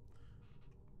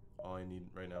all I need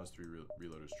right now is 3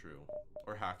 reloaders, true.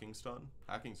 Or hacking stun.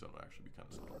 Hacking stun would actually be kind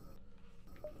of solid.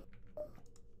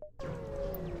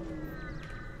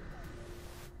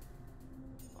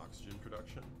 Oxygen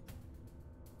production.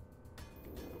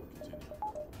 We'll continue.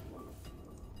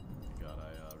 Thank God I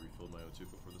refilled my O2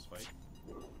 before this fight.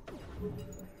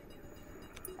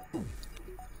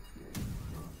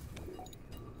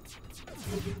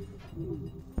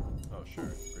 Oh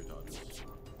sure, great dodges.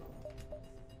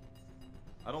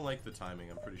 I don't like the timing.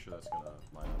 I'm pretty sure that's gonna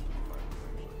line up with the fire.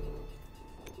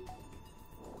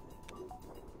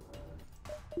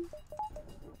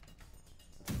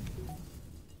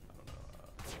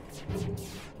 I don't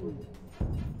know.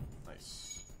 Nice.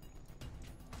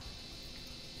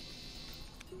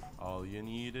 All you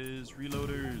need is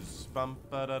reloaders. Bum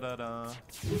ba da da da.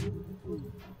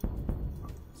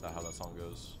 Is that how that song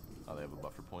goes? Oh, they have a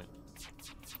buffer point.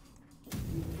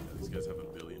 Yeah, these guys have a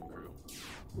billion crew.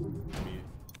 I mean,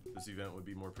 this event would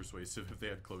be more persuasive if they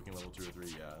had cloaking level 2 or 3,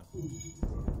 yeah.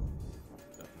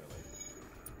 Definitely.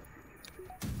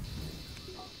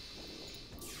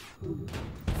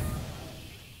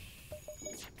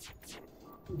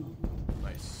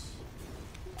 Nice.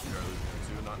 We are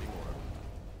losing 2, not anymore.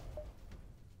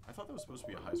 I thought that was supposed to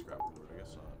be a high scrap reward, I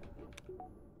guess not.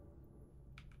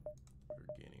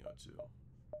 We're gaining O2.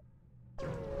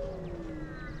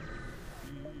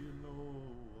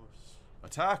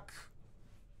 Attack!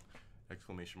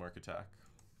 Exclamation mark attack.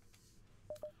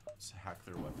 Let's hack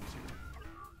their weapons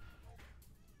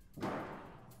here.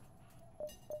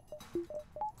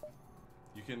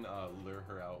 You can lure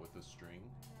her out with a string.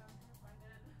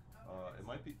 It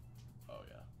might be... Oh,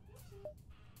 yeah.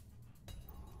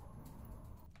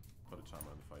 Put a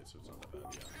timer on the fight so it's not that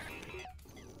bad, yeah.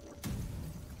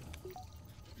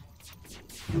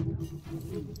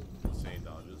 Insane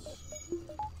dodges.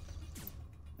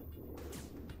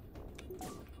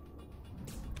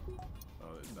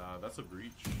 that's a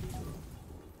breach.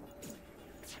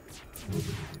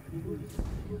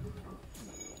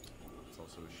 It's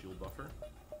also a shield buffer.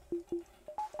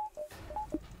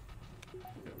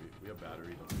 Okay, we have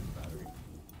battery. Don't use battery.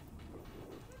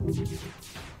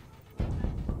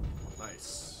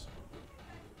 Nice.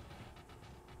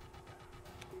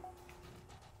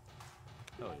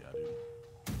 Hell yeah, dude.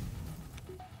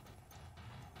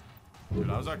 Dude,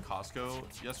 I was at Costco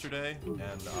yesterday,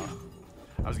 and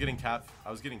I was getting cat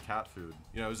food.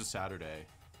 You know, it was a Saturday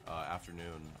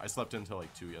afternoon. I slept in until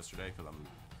like 2 yesterday because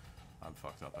I'm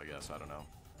fucked up, I guess. I don't know.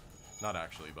 Not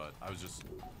actually, but I was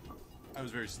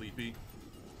very sleepy.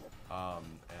 Hold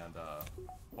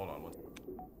on one.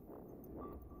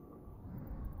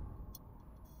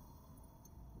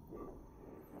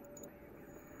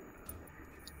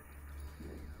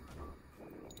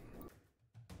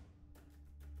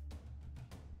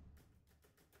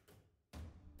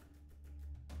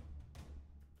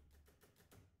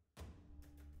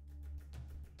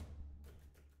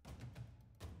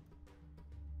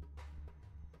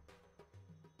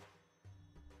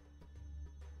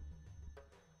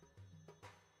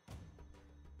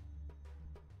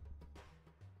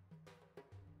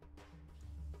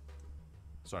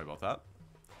 Sorry about that.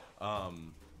 I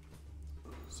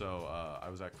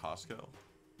was at Costco.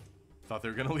 Thought they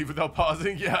were gonna leave without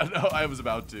pausing. Yeah, no, I was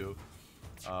about to.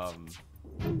 I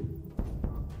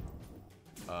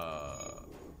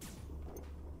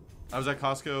was at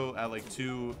Costco at like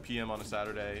 2 p.m. on a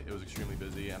Saturday. It was extremely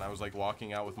busy, and I was like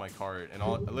walking out with my cart, and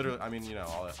literally, I mean, you know,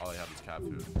 all I have is cat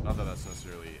food. Not that that's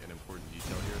necessarily an important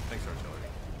detail here. Thanks, artillery.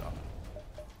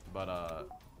 But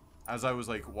as I was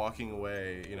like walking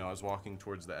away, you know, I was walking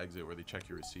towards the exit where they check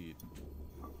your receipt,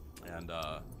 and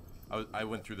I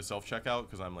went through the self-checkout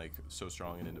because I'm like so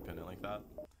strong and independent like that,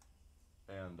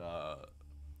 and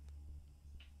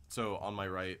so on my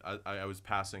right, I was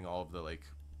passing all of the like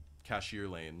cashier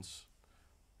lanes,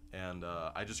 and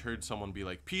I just heard someone be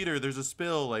like, "Peter, there's a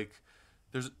spill," like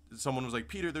someone was like,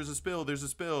 "Peter, there's a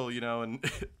spill," you know, and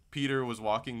Peter was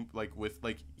walking like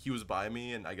he was by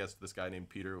me, and I guess this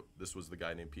was the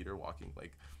guy named Peter walking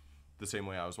like the same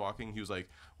way I was walking. He was like,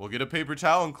 "Well, get a paper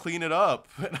towel and clean it up."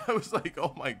 And I was like,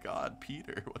 "Oh my god,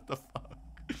 Peter, what the fuck?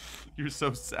 You're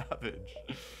so savage."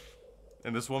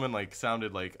 And this woman like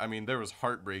sounded like, I mean, there was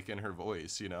heartbreak in her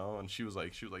voice, you know, and she was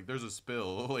like, "There's a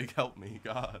spill, like help me,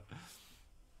 God."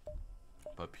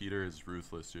 But Peter is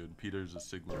ruthless, dude. Peter's a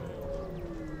Sigma male.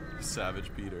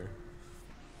 Savage Peter.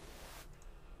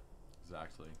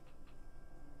 Exactly.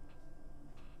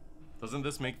 Doesn't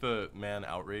this make the man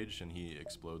outraged and he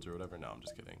explodes or whatever? No, I'm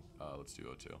just kidding. Let's do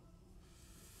O2.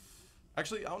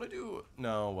 Actually, I want to do...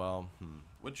 No, well,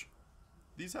 Which...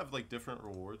 These have, like, different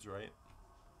rewards, right?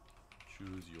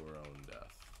 Choose your own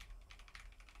death.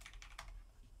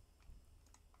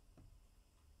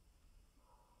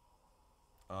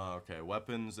 Okay,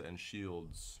 weapons and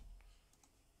shields.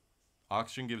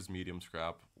 Oxygen gives medium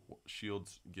scrap.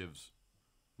 Shields gives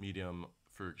medium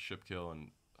for ship kill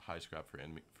and high scrap for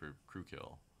crew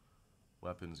kill.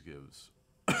 Weapons gives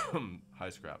high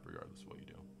scrap regardless of what you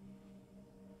do.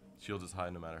 Shields is high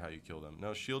no matter how you kill them.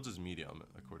 No, shields is medium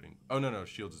according... Oh, no,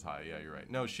 shields is high. Yeah, you're right.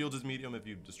 No, shields is medium if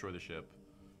you destroy the ship.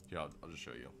 Here, I'll just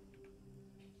show you.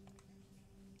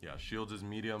 Yeah, shields is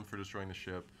medium for destroying the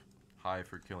ship. High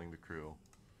for killing the crew.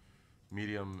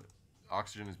 Medium...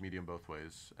 Oxygen is medium both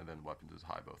ways. And then weapons is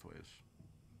high both ways.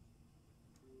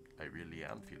 I really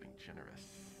am feeling generous.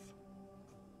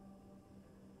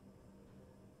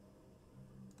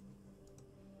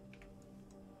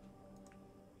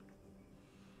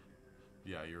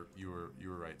 Yeah, you were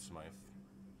right, Smythe.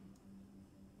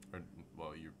 Or,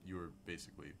 well, you were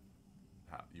basically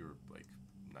you were like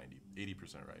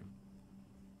 80% right.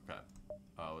 Okay,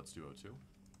 let's do O2.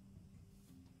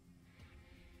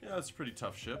 Yeah, it's a pretty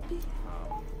tough ship.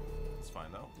 It's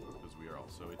fine though, because we are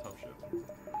also a tough ship.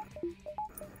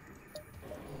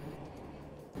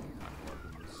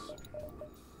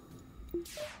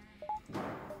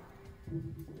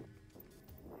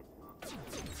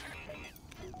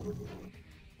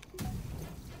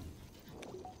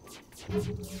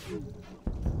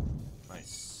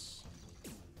 Nice.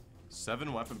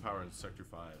 7 weapon power in Sector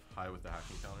 5. High with the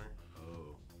hacking counter.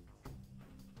 Oh.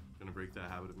 Gonna break that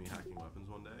habit of me hacking weapons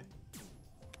one day.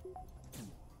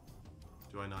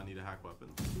 Do I not need to hack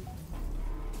weapons?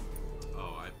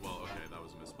 Oh, well, okay, that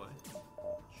was a misplay.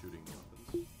 Shooting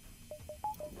weapons.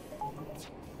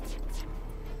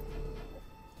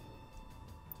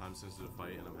 Time sensitive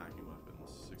fight and I'm hacking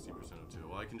weapons. 60% of 2.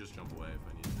 Well, I can just jump away if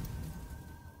I need to.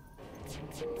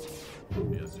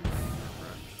 Yes, you're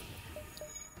correct.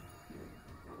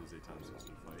 It is a time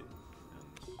sensitive fight.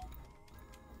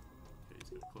 And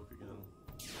Gonna cloak again.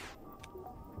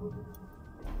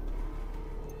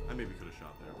 I maybe could have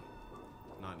shot there,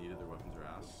 but not needed. Their weapons are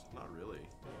ass. Not really.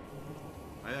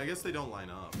 I guess they don't line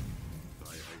up.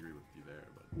 So I agree with you there,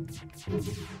 but...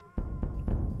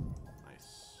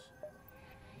 Nice.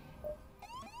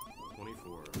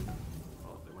 24.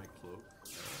 Oh, they might cloak.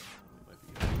 It might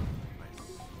be good. Nice.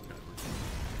 Okay.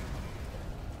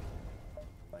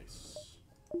 Nice.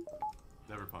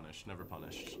 Never punished. Never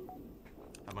punished.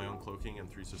 Have my own cloaking and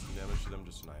 3 system damage to them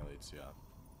just annihilates, yeah.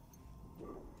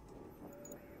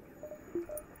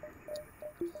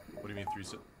 What do you mean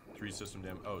 3 system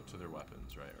damage? Oh, to their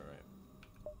weapons, right,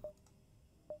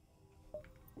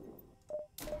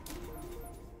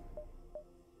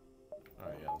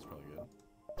 Alright, yeah, that's probably good.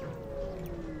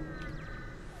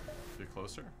 Get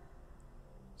closer.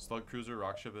 Slug cruiser,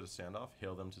 rock ship at a standoff.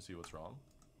 Hail them to see what's wrong.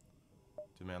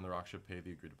 Demand the rock ship pay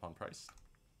the agreed upon price.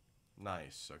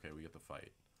 Nice. Okay, we get the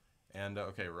fight. And,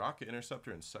 okay, rocket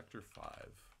interceptor in sector 5.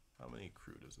 How many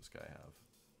crew does this guy have?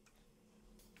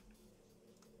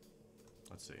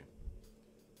 Let's see.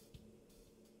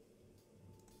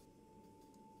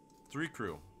 3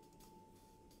 crew.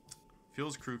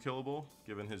 Feels crew killable,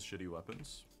 given his shitty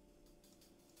weapons.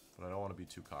 But I don't want to be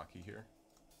too cocky here.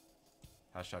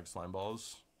 Hashtag slime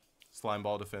balls. Slime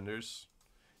ball defenders.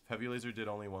 If heavy laser did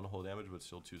only 1 hull damage, but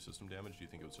still 2 system damage, do you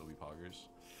think it would still be poggers?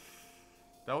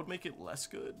 That would make it less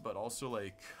good, but also,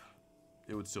 like,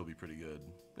 it would still be pretty good.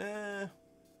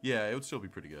 Yeah, it would still be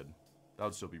pretty good. That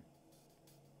would still be...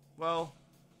 Well...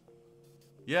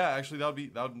 Yeah, actually, that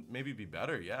would maybe be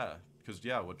better, yeah. Because,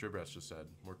 yeah, what Dribras just said.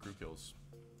 More crew kills.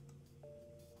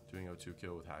 Doing O2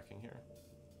 kill with hacking here.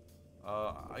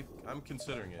 I'm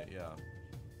considering it, yeah.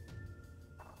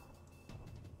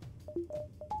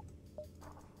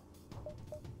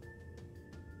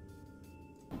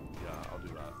 Yeah, I'll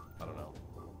do that. I don't know.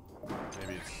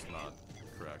 Maybe it's not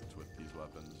correct with these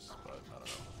weapons, but I don't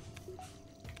know.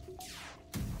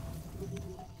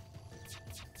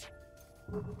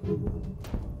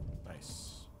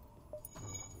 Nice.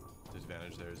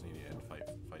 Disadvantage there is needed and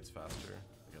fights faster.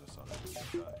 I got a son like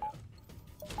that, yeah.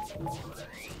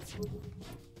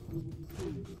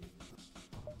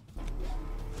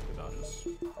 Good dodges.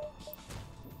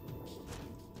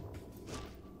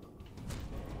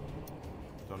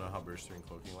 Don't know how bursting and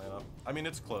cloaking line up. I mean,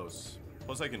 it's close.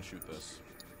 Plus, I can shoot this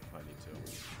if I need to.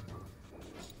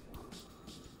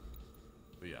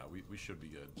 But yeah, we should be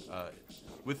good.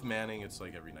 With manning, it's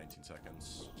like every 19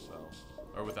 seconds. So,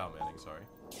 or without manning, sorry.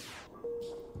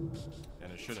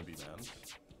 And it shouldn't be manned.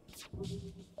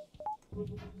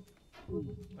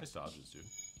 Nice dodges, dude.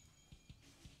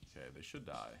 Okay, they should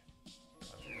die.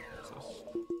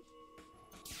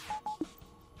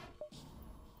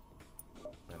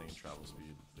 Manning and travel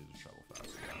speed. They just travel fast.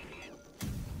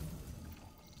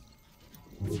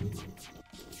 The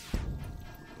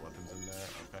weapons in there.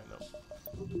 Okay, no.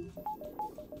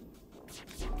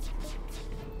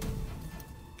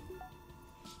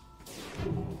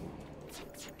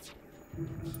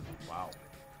 Wow.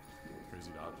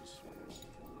 Crazy dodges.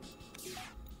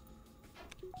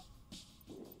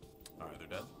 Alright, they're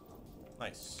dead.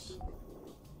 Nice.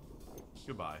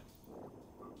 Goodbye.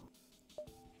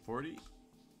 40.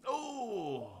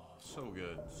 Oh! So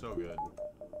good. So good.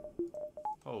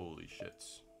 Holy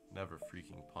shits. Never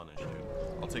freaking punish, dude.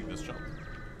 I'll take this jump.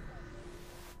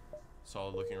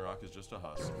 Solid looking rock is just a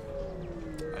husk.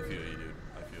 I feel you, dude.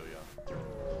 I feel ya.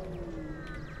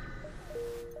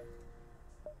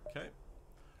 Okay.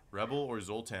 Rebel or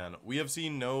Zoltan? We have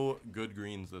seen no good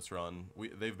greens this run.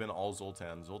 They've been all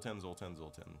Zoltan. Zoltan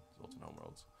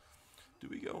homeworlds. Do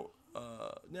we go?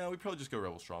 No, we probably just go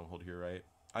Rebel Stronghold here, right?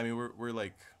 I mean, we're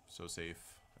like so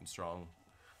safe and strong.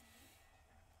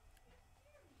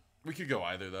 We could go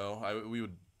either though. We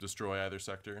would destroy either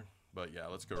sector, but yeah,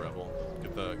 let's go Rebel.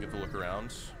 Get the look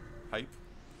around. Hype.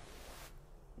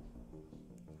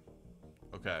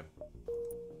 Okay.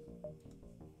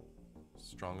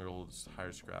 Stronghold's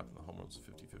higher scrap and the homeworld's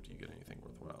 50-50. You get anything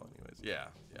worthwhile anyways. Yeah,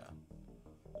 yeah.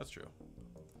 That's true.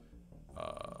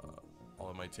 All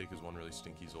it might take is one really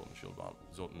stinky Zoltan shield bomb.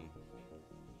 Zoltan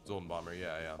bomber,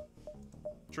 yeah, yeah.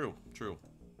 True, true.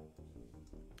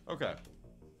 Okay.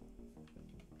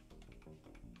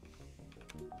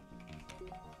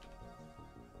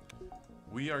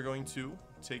 We are going to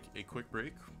take a quick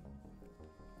break.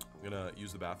 I'm gonna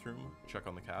use the bathroom, check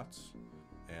on the cats,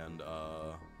 and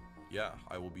yeah,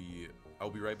 I'll be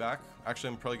right back. Actually,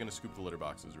 I'm probably gonna scoop the litter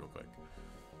boxes real quick.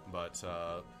 But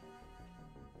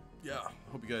yeah,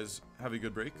 hope you guys have a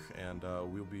good break, and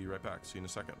we'll be right back. See you in a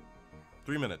second.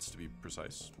 3 minutes to be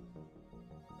precise.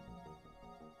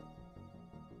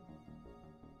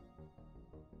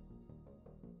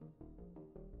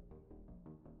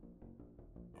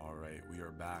 Alright, we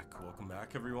are back. Welcome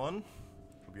back, everyone.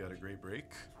 Hope you had a great break.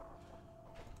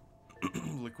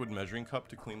 Liquid measuring cup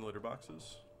to clean litter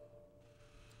boxes.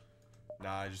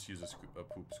 Nah, I just use a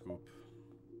poop scoop.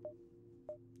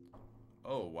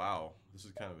 Oh, wow. This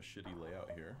is kind of a shitty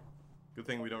layout here. Good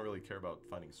thing we don't really care about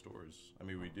finding stores. I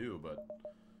mean, we do, but...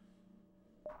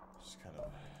 it's kind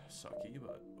of sucky,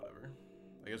 but whatever.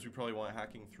 I guess we probably want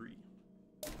hacking 3.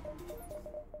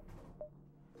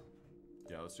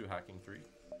 Yeah, let's do hacking 3.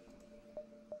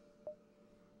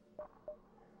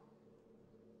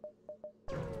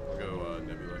 We'll go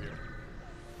Nebula here.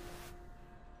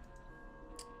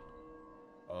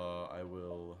 I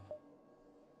will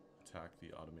attack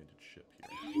the automated ship here.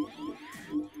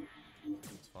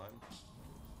 That's fine.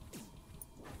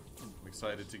 I'm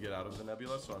excited to get out of the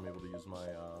Nebula, so I'm able to use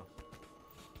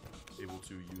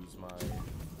my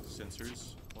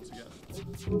sensors once again.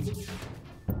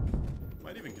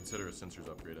 Might even consider a sensors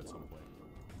upgrade at some point.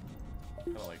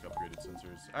 Kind of like upgraded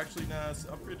sensors. Actually, nah,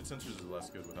 upgraded sensors is less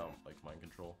good without like mind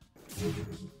control. I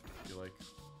feel like.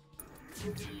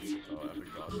 Oh, epic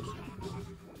dodges.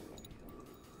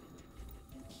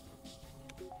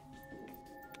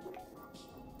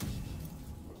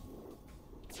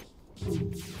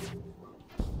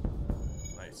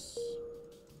 Nice.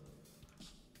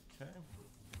 Okay.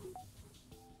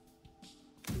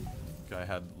 Okay, I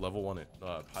had level 1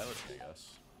 piloting, I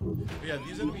guess. But yeah,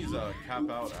 these enemies cap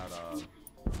out at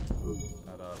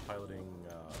piloting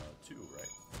 2,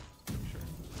 right? Pretty sure.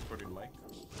 According to Mike.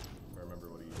 I remember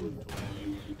what he told me.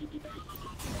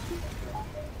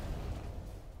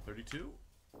 32?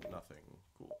 Nothing.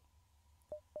 Cool.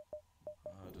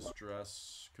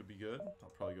 Distress could be good. I'll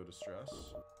probably go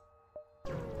distress.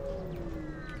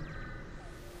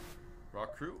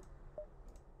 Rock crew.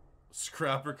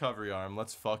 Scrap recovery arm.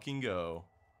 Let's fucking go.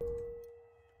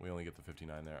 We only get the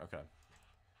 59 there. Okay.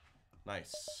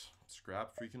 Nice.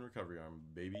 Scrap freaking recovery arm,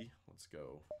 baby. Let's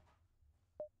go.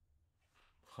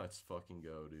 Let's fucking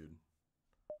go, dude.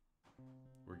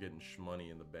 We're getting shmoney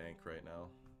in the bank right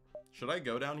now. Should I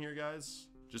go down here, guys?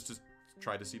 Just to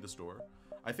try to see the store?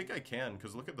 I think I can,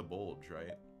 because look at the bulge,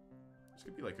 right? This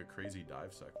could be like a crazy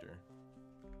dive sector.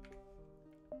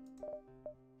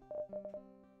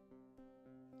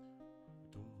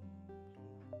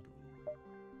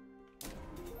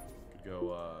 Could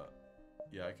go,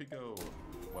 yeah, I could go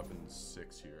weapon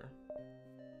 6 here.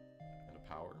 And a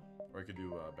power. Or I could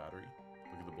do a battery.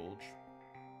 Look at the bulge.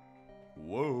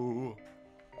 Whoa!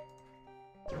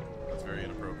 That's very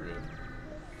inappropriate.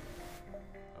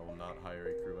 I will not hire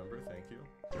a crew member, thank you.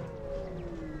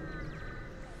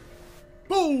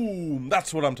 Boom!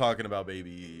 That's what I'm talking about,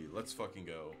 baby. Let's fucking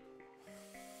go.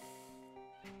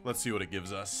 Let's see what it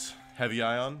gives us. Heavy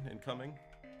ion incoming.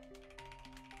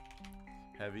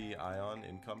 Heavy ion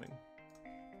incoming.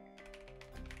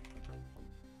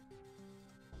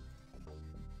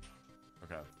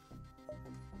 Okay.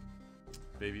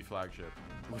 Baby flagship.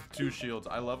 With 2 shields.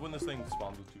 I love when this thing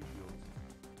spawns with 2 shields.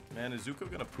 Man, is Zuko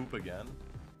gonna poop again?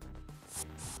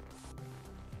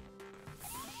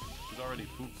 He's already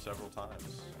pooped several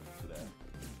times today.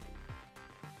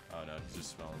 Oh no, he's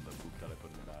just smelling the poop that I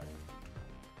put in the bag.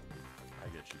 I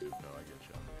get you, Zuko, I get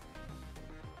you.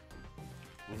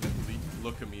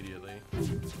 Look immediately.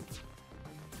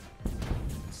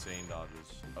 Insane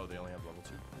dodges. Oh, they only have level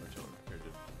 2 artillery. Here,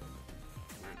 dude.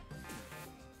 Weird.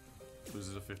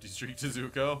 Loses a 50 streak to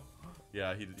Zuko.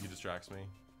 Yeah, he distracts me.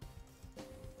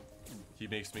 He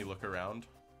makes me look around.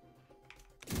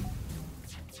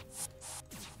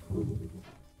 You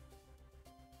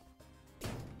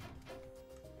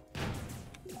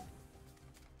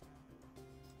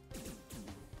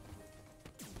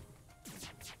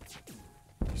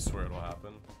swear it'll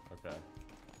happen? Okay.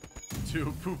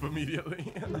 2, poop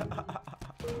immediately.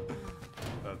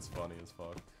 That's funny as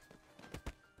fuck.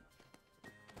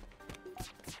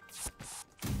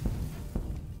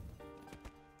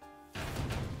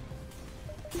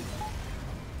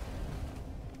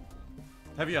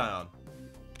 Heavy ion.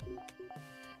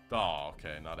 Oh,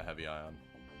 okay, not a heavy ion.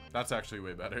 That's actually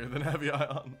way better than heavy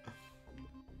ion.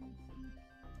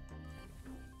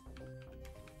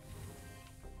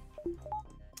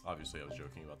 Obviously, I was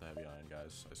joking about the heavy ion,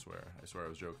 guys. I swear I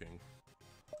was joking.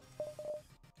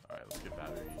 Alright, let's get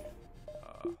battery.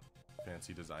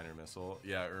 Fancy designer missile.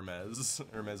 Yeah, Hermes.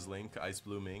 Hermes Link. Ice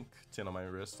blue mink. 10 on my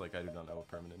wrist, like I do not know what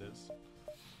permanent is.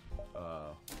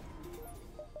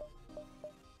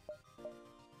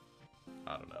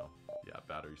 I don't know. Yeah,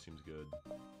 battery seems good.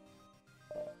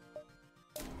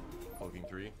 Cloaking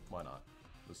 3? Why not?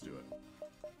 Let's do it.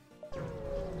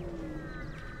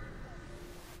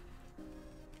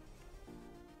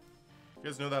 You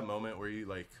guys know that moment where you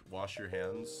like wash your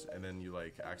hands and then you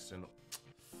like accident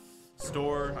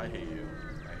store? I hate you.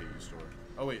 I hate you, store.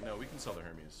 Oh wait, no, we can sell the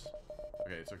Hermes.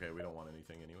 Okay, it's okay. We don't want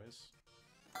anything anyways.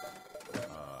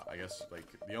 I guess like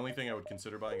the only thing I would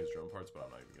consider buying is drone parts, but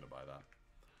I'm not even gonna buy that.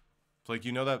 It's like,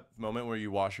 you know that moment where you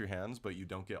wash your hands but you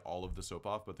don't get all of the soap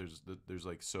off, but there's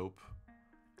like soap.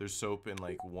 There's soap in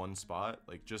like one spot.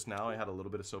 Like just now I had a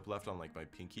little bit of soap left on like my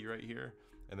pinky right here,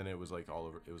 and then it was like all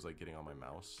over, it was like getting on my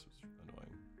mouse. It was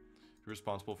annoying. If you're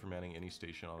responsible for manning any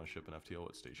station on a ship in FTL,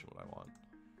 what station would I want?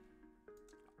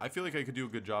 I feel like I could do a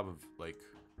good job of like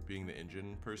being the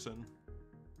engine person.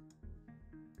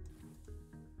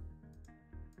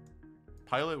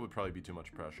 Pilot would probably be too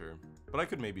much pressure, but I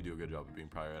could maybe do a good job of being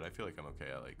pilot. I feel like I'm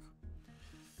okay at like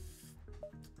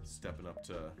stepping up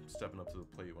to the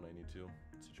plate when I need to,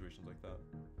 situations like that.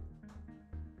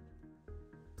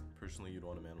 Personally, you'd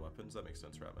want to man weapons. That makes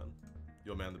sense, Ratman.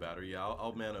 You'll man the battery. Yeah,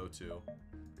 I'll man O2.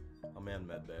 I'll man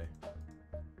medbay.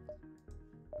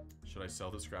 Should I sell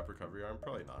the scrap recovery arm?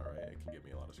 Probably not, right? It can get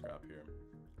me a lot of scrap here.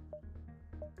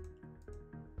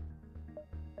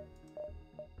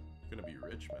 We're gonna be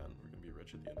rich, man. We're gonna be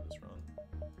rich at the end of this run.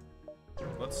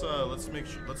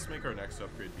 Let's make our next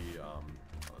upgrade be oh,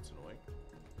 that's annoying.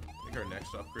 Make our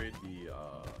next upgrade be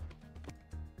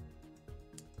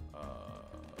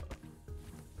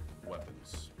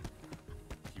weapons.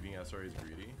 Keeping SRAs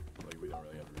greedy. Like we don't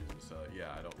really have a reason to sell it.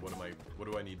 Yeah, I don't. What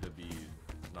do I need to be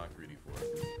not greedy for?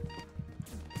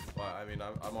 Well, I mean,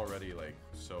 I'm already like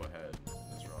so ahead in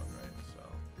this run, right? So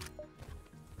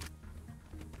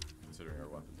considering our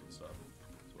weapons and stuff,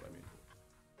 that's what I mean.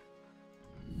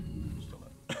 Still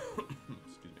not.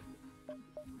 Excuse me.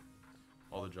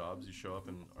 All the jobs you show up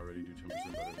and already do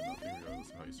 10% better than nothing, regardless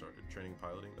of how you started. Training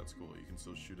piloting, that's cool. You can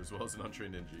still shoot as well as an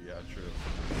untrained ninja. Yeah, true.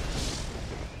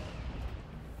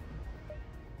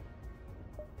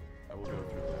 I will go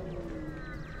through that.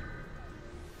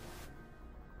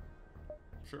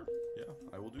 Sure, yeah,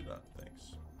 I will do that.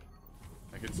 Thanks.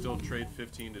 I could still trade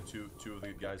 15 to two of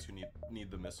the guys who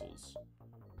need the missiles.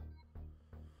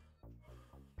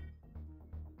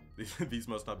 These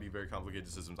must not be very complicated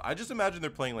systems. I just imagine they're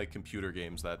playing like computer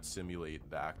games that simulate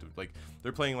the act of, like,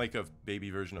 they're playing like a baby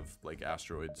version of like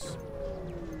Asteroids,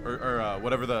 or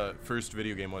whatever the first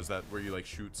video game was that where you like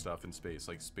shoot stuff in space,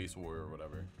 like Space War or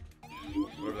whatever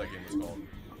that game was called.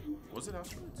 Was it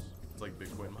Asteroids? It's like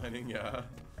Bitcoin mining, yeah.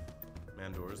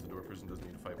 Man doors. The door person doesn't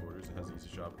need to fight borders and has an easy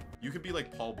job. You could be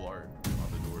like Paul Blart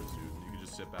on the doors, dude. You could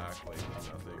just sit back like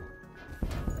nothing,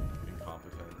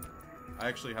 incompetent. I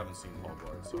actually haven't seen Paul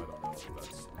Blart, so I don't know if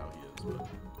that's how he is, but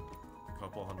a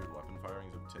couple hundred weapon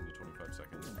firings of 10 to 25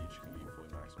 seconds each can be fully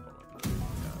maxed upon weapon.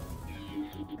 Yeah.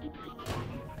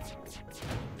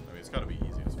 I mean, it's gotta be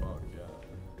easy as fuck, yeah.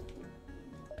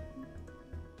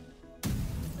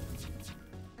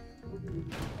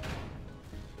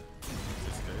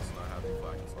 Not having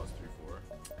flak in slots 3-4.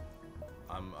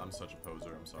 I'm such a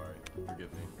poser, I'm sorry.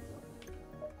 Forgive me.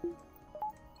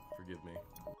 Forgive me.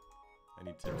 I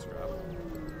need 10 scrap.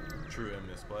 True and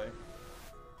misplay.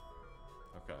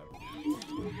 Okay.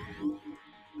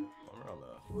 Bummer on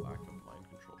the lack of mind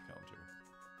control counter.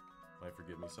 Might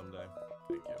forgive me someday.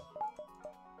 Thank you.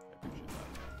 I appreciate that.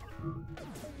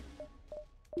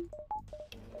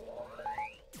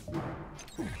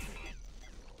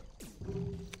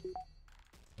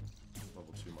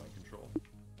 Level 2 mind control.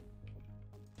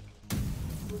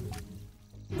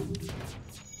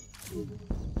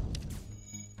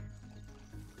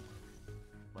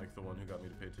 Mike, the one who got me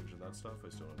to pay attention to that stuff, I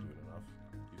still don't do it enough.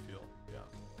 Do you feel? Yeah.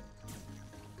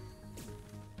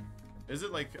 Is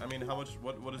it like, I mean, how much,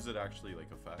 what does it actually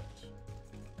like affect?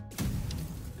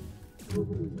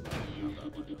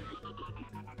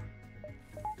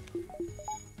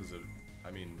 Does it,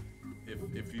 I mean,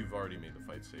 if you've already made the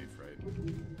fight safe, right?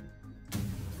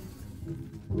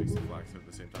 Makes the flags at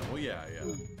the same time. Well, yeah, I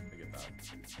get that.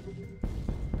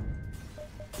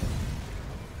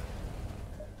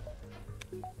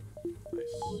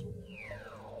 Nice.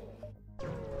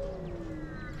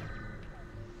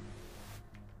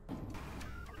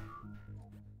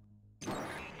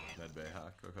 Medbay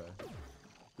hack, okay.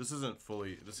 This isn't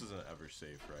ever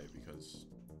safe, right? Because,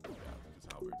 yeah, it's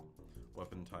Halberd.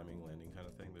 Weapon timing, landing kind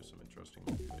of thing. There's some interesting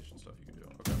manipulation stuff you can do.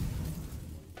 Okay.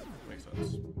 Makes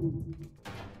sense.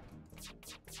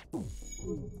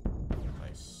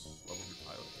 Nice. Level 2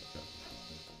 pilot, okay.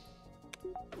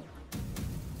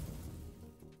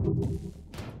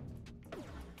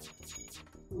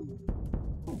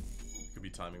 Could be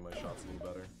timing my shots a little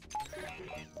better.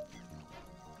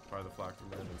 Fire the flak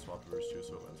from land and swap the reverse too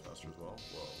so it lands faster as well.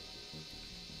 Whoa.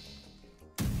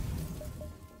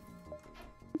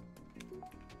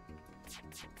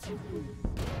 I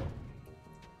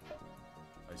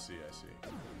see, I see.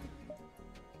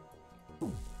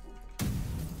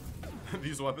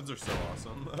 These weapons are so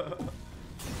awesome.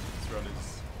 This run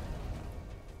is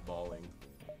balling.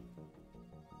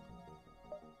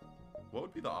 What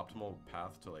would be the optimal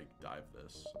path to like dive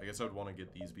this? I guess I would want to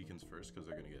get these beacons first because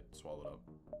they're gonna get swallowed up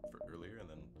for earlier, and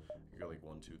then you go like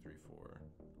 1, 2, 3, 4.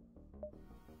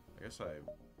 I guess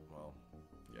well,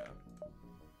 yeah.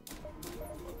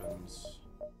 Weapons,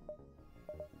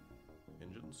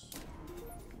 engines.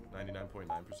 99.9%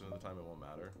 of the time it won't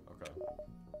matter. Okay.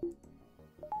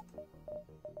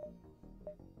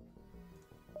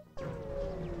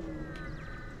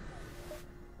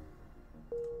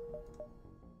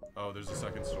 Oh, there's a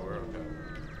second store? Okay.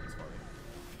 That's funny.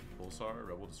 Pulsar,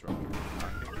 Rebel Disruptor,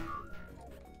 hacking.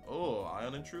 Oh,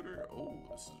 Ion Intruder? Oh,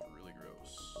 this is really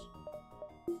gross.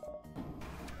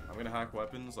 I'm gonna hack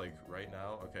weapons, like, right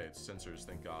now. Okay, it's sensors,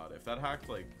 thank God. If that hacked,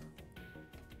 like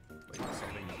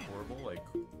something horrible, like...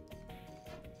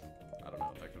 I don't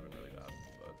know, that could've been really bad,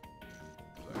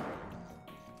 but...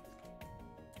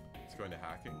 It's going to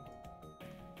hacking?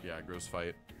 Yeah, gross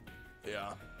fight.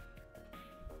 Yeah.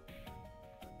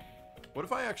 What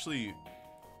if I actually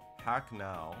hack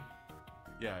now?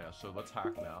 Yeah, so let's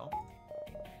hack now.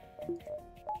 I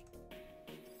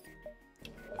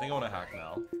think I want to hack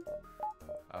now.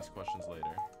 Ask questions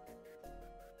later.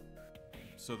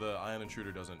 So the Ion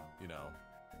Intruder doesn't, you know,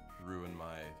 ruin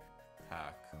my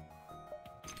hack.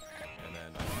 And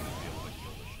then I should be able to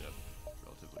kill the ship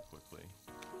relatively quickly.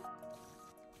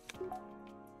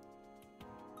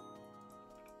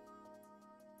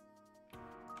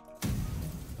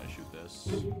 This.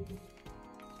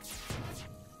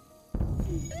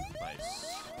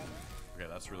 Nice. Okay,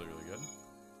 that's really, really good.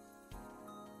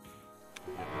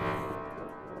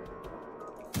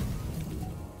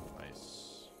 Nice.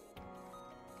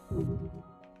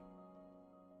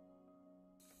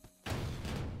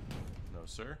 No,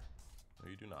 sir. No,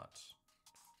 you do not.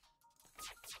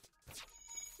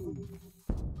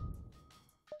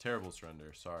 Terrible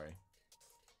surrender. Sorry.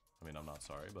 I mean, I'm not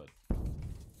sorry, but...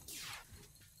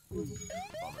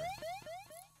 Bummer.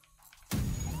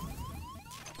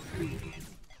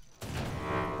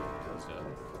 That's dead.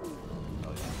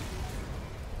 Hell yeah.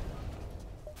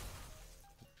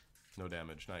 No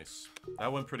damage, nice.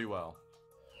 That went pretty well.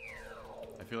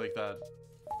 I feel like that...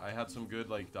 I had some good,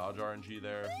 like, dodge RNG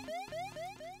there.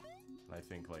 And I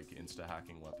think, like,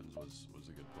 insta-hacking weapons was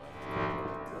a good play.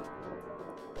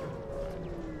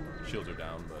 Right. Shields are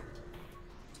down, but...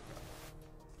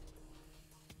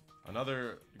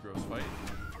 Another gross fight.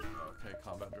 Okay,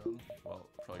 combat drone. Well,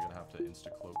 probably gonna have to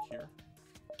insta-cloak here.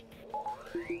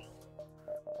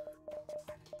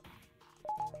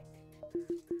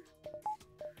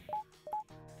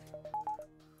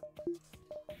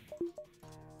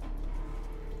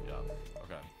 Yeah,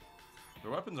 okay.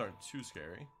 Their weapons aren't too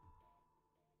scary.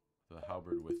 The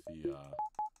halberd with the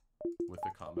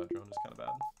combat drone is kind of bad.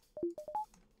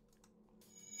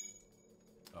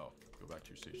 Oh, go back to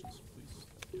your stations, please.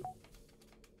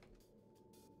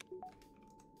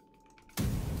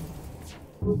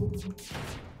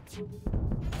 Thank you.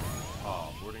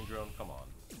 Oh, boarding drone, come on.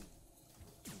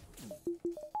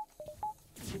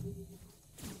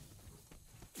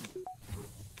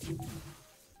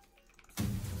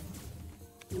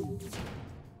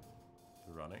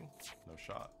 They're running, no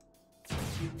shot.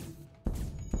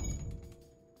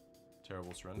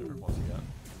 Terrible surrender once again.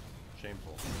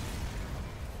 Shameful.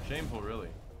 Shameful, really.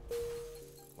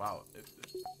 Wow.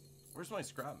 Where's my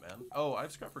scrap, man? Oh, I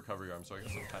have scrap recovery arm, so I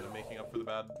guess I'm kind of making up for the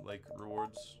bad, like,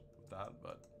 rewards with that,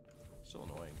 but still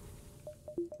annoying.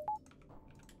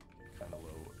 Kind of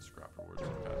low scrap rewards.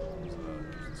 Okay, use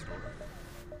the store.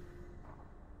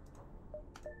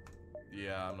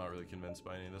 Yeah, I'm not really convinced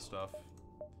by any of this stuff.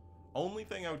 Only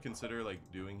thing I would consider, like,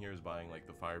 doing here is buying, like,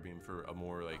 the fire beam for a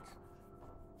more, like,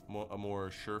 a more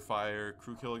surefire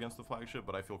crew kill against the flagship,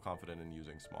 but I feel confident in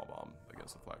using small bomb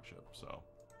against the flagship, so.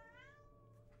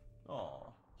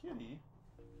 Oh, kitty.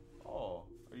 Oh,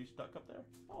 are you stuck up there?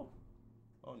 Oh.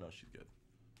 Oh no, she's good.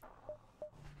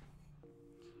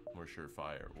 More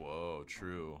surefire. Whoa,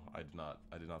 true. I did not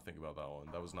think about that one.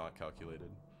 That was not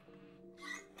calculated.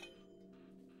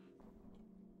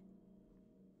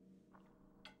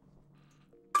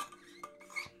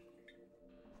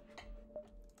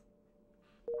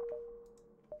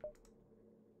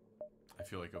 I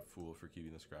feel like a fool for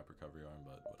keeping the scrap recovery arm,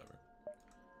 but whatever.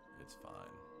 It's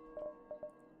fine.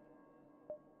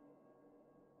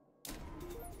 If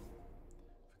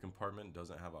a compartment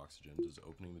doesn't have oxygen, does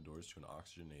opening the doors to an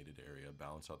oxygenated area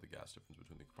balance out the gas difference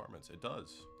between the compartments? It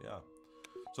does, yeah.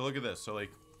 So look at this. So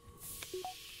like,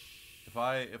 if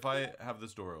If I have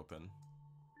this door open,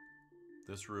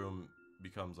 this room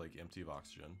becomes like empty of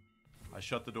oxygen. I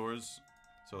shut the doors,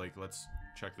 so like let's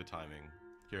check the timing.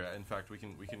 Here, in fact, we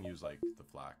can use like the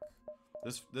flak.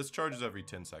 This charges every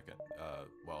 10 seconds.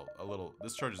 Well, a little.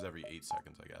 This charges every 8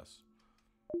 seconds, I guess.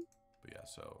 But yeah,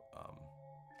 so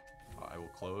I will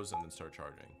close and then start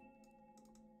charging.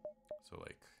 So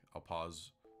like I'll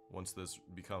pause once this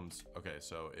becomes okay.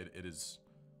 So it is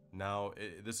now.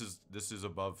 This is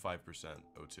above 5%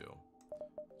 O2.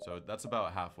 So that's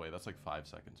about halfway. That's like 5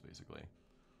 seconds basically.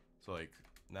 So like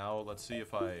now let's see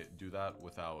if I do that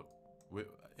without.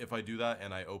 If I do that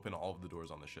and I open all of the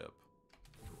doors on the ship.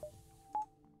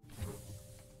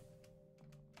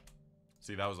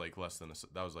 See, that was like less than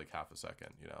that was like half a second,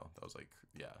 you know. That was like,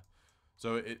 yeah.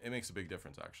 So it makes a big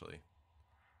difference actually.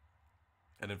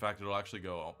 And in fact, it'll actually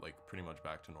go like pretty much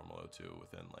back to normal O2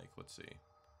 within like, let's see.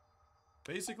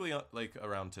 Basically like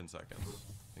around 10 seconds.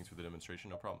 Thanks for the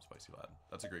demonstration. No problem, Spicy Lad.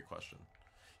 That's a great question.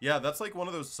 Yeah, that's like one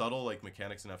of those subtle like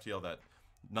mechanics in FTL that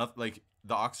not like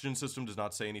the oxygen system does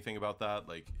not say anything about that.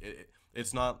 Like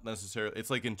it's not necessarily,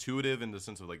 it's like intuitive in the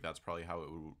sense of like that's probably how it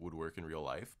would work in real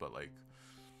life, but like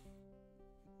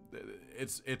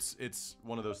it's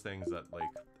one of those things that like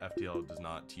FTL does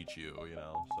not teach you, you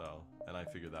know. So, and I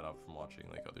figured that out from watching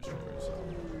like other streamers. So.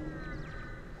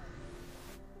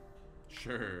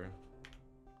 Sure.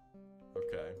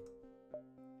 Okay.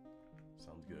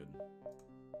 Sounds good.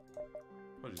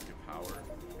 I'll just get power,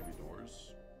 maybe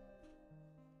doors.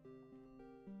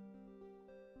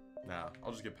 Nah,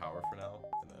 I'll just get power for now,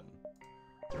 and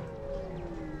then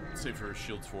save for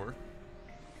shields 4.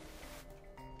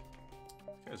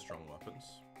 He has strong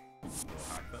weapons. We'll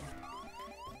hack them.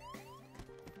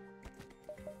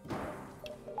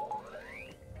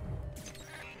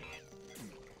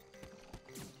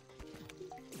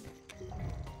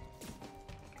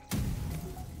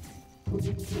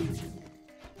 Insane.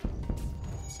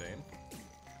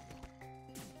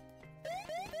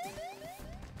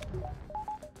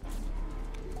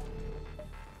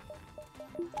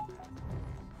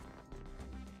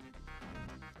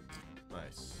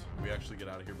 Nice. We actually get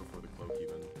out of here before the cloak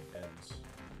even ends.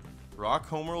 Rock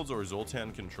homeworlds or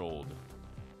Zoltan controlled?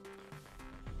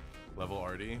 Level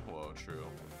Arty? Whoa, true.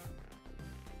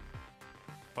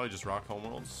 Probably just rock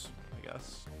homeworlds, I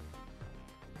guess.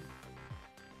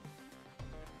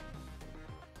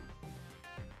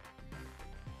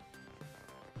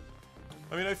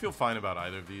 I mean, I feel fine about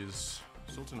either of these.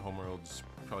 Zoltan homeworlds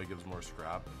probably gives more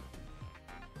scrap,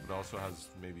 but also has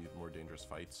maybe more dangerous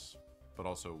fights. But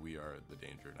also, we are the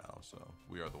danger now, so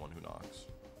we are the one who knocks.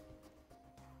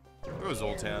 There was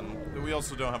Zoltan. We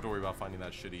also don't have to worry about finding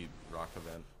that shitty rock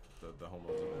event, the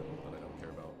homeworlds event that I don't care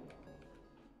about.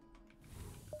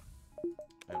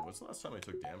 And what's the last time I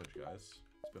took damage, guys?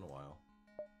 It's been a while.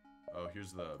 Oh,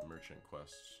 here's the merchant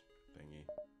quest thingy.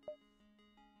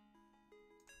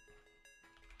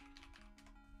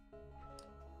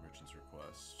 Merchant's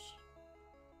request.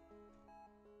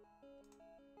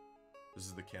 This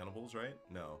is the cannibals, right?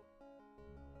 No.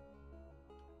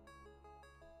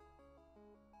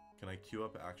 Can I queue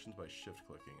up actions by shift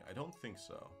clicking? I don't think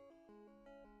so.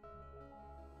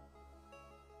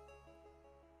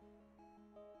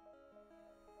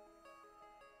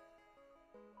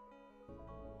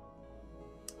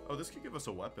 Oh, this could give us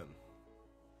a weapon.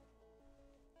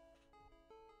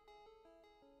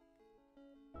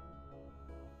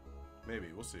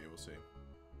 Maybe, we'll see, we'll see.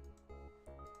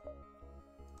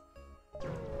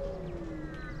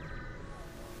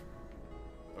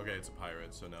 Okay, it's a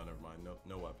pirate, so now never mind.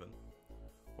 No weapon.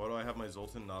 Why do I have my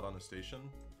Zoltan not on a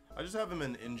station? I just have him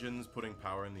in engines, putting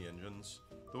power in the engines.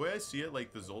 The way I see it,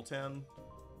 like the Zoltan,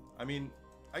 I mean,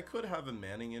 I could have him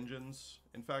manning engines.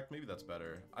 In fact, maybe that's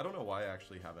better. I don't know why I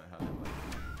actually haven't had him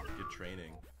like, get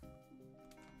training.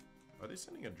 Are they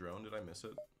sending a drone? Did I miss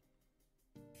it?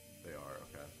 They are,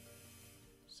 okay.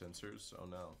 Sensors? Oh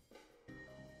no.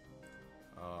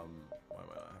 Why am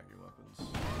I not hacking weapons?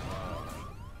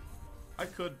 I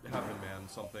could have him man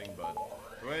something, but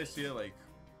the way I see it, like,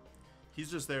 he's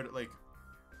just there to, like,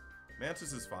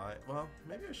 Mantis is fine. Well,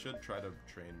 maybe I should try to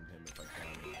train him if I can,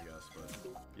 I guess, but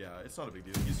yeah, it's not a big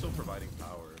deal. He's still providing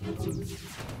power. Okay,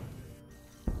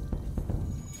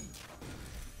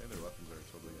 their weapons are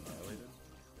totally annihilated.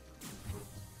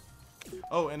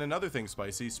 Oh, and another thing,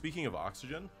 Spicy, speaking of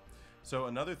oxygen, so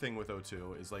another thing with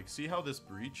O2 is, like, see how this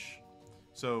breach,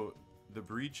 so the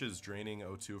breach is draining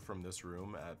O2 from this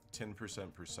room at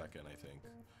 10% per second, I think.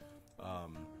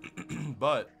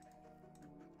 But,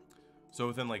 so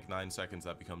within like 9 seconds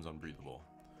that becomes unbreathable.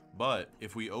 But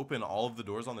if we open all of the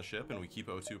doors on the ship and we keep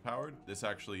O2 powered, this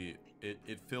actually,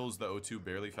 it fills the O2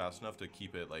 barely fast enough to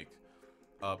keep it like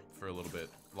up for a little bit,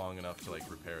 long enough to like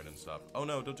repair it and stuff. Oh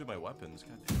no, don't do my weapons.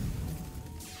 God damn.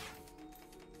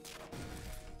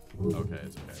 Okay,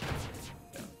 it's okay.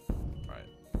 Yeah. Alright.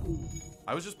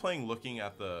 I was just playing looking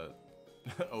at the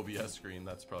OBS screen.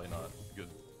 That's probably not good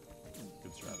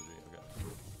strategy. Okay.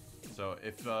 So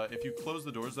if you close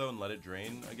the doors though and let it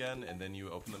drain again, and then you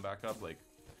open them back up, like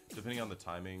depending on the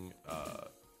timing,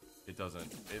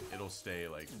 it'll stay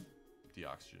like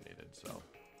deoxygenated. So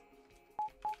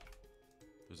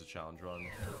there's a challenge run.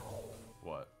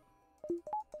 What?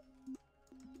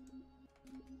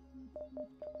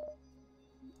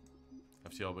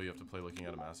 FTL, but you have to play looking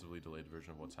at a massively delayed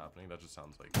version of what's happening. That just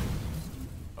sounds like...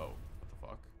 Oh, what the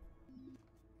fuck?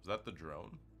 Is that the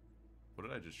drone? What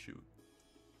did I just shoot?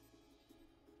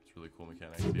 It's really cool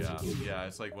mechanics. Yeah,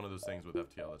 it's like one of those things with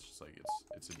FTL. It's just like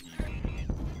it's a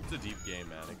deep game,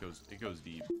 man. It goes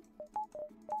deep.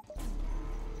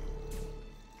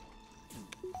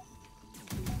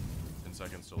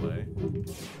 Seconds delay. You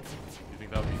think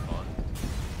that would be fun?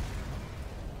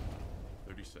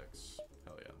 36.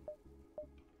 Hell yeah.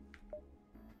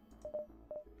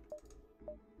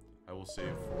 I will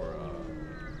save for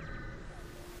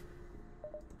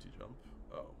empty jump.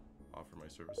 Oh, offer my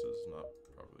services not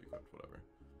properly equipped. Whatever.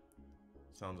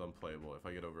 Sounds unplayable. If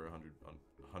I get over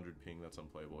 100 ping, that's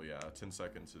unplayable. Yeah, 10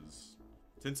 seconds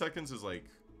is like,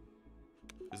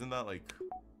 isn't that like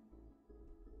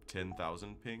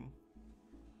 10,000 ping?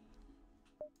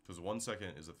 Because 1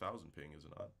 second is 1,000 ping, is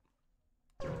it not?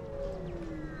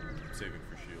 Saving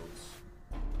for shields.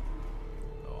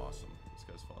 Oh, awesome. This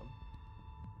guy's fun.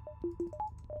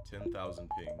 10,000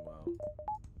 ping, wow.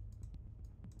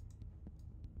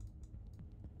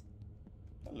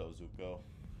 Hello, Zuko.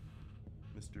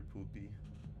 Mr. Poopy.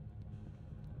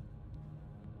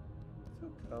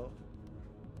 Zuko.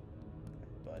 Hi,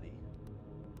 buddy.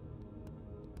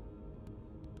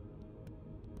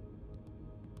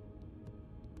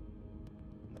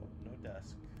 No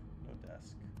desk. No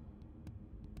desk.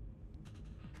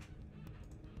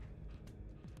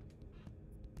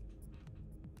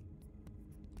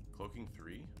 Cloaking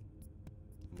 3?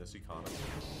 In this economy?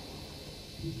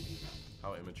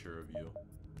 How immature of you.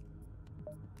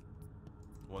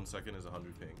 1 second is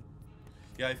 100 ping.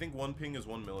 Yeah, I think 1 ping is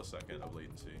 1 millisecond of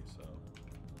latency, so...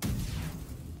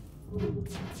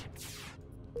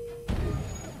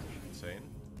 Insane.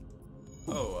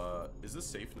 Oh, is this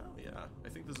safe now? Yeah, I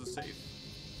think this is safe.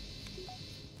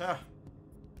 Ah,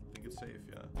 I think it's safe,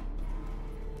 yeah.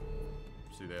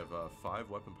 See, they have 5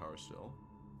 weapon power still.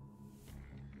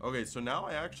 Okay, so now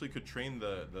I actually could train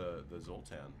the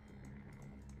Zoltan.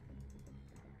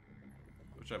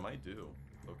 Which I might do,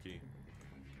 low-key.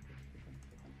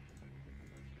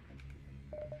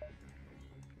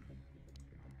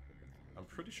 I'm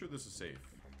pretty sure this is safe.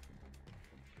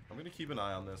 I'm gonna keep an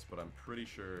eye on this, but I'm pretty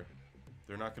sure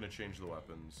they're not gonna change the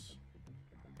weapons.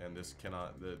 And this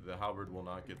cannot, the halberd will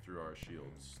not get through our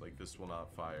shields. Like, this will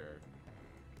not fire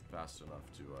fast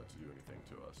enough to do anything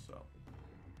to us, so.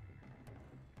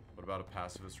 What about a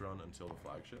pacifist run until the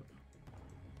flagship?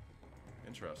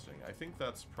 Interesting. I think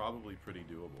that's probably pretty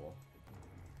doable.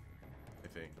 I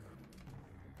think.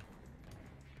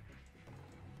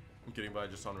 Getting by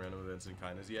just on random events and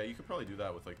kindness. Yeah, you could probably do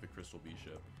that with, like, the Crystal B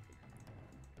ship.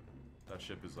 That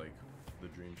ship is, like, the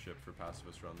dream ship for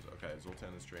pacifist runs. Okay,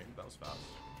 Zoltan is trained. That was fast.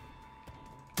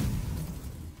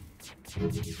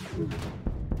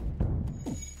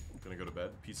 Gonna go to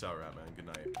bed. Peace out, Ratman. Good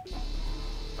night.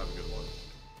 Have a good one.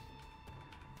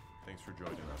 Thanks for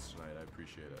joining us tonight. I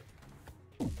appreciate it.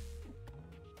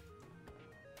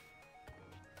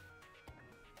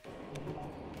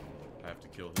 I have to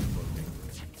kill his cloaking.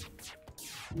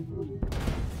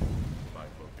 By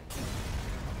cloaking.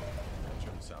 I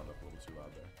turned the sound up a little too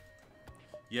loud there.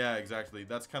 Yeah, exactly.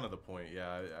 That's kind of the point.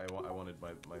 Yeah, I wanted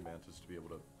my mantis to be able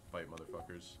to fight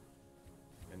motherfuckers.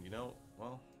 And you know,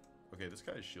 well, okay, this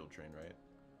guy is shield trained, right?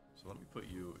 So let me put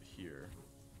you here.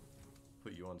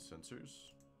 Put you on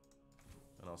sensors.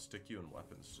 And I'll stick you in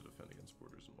weapons to defend against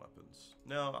borders and weapons.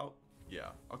 No, I'll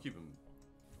keep him,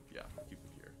 I'll keep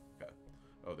him here. Okay.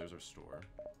 Oh, there's our store.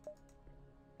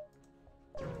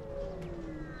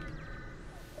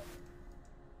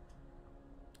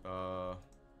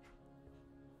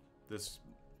 This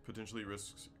potentially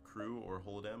risks crew or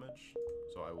hull damage,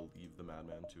 so I will leave the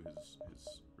madman to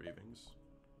his ravings,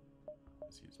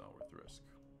 as he's not worth the risk.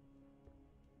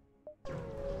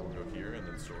 We'll go here and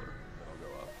then soar, then I'll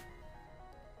go up.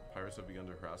 Pirates have begun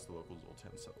to harass the local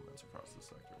Zoltan settlements across the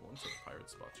sector. Once a pirate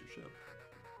spots your ship.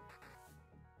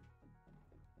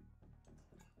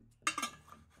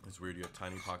 It's weird, you have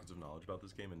tiny pockets of knowledge about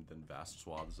this game and then vast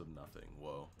swaths of nothing.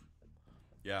 Whoa.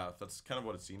 Yeah, that's kind of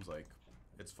what it seems like.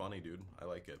 It's funny, dude. I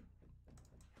like it.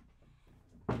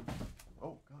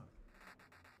 Oh God.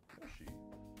 Yoshi,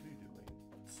 what are you doing?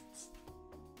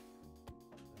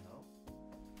 No.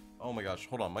 Oh my gosh,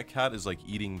 hold on. My cat is like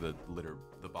eating the litter,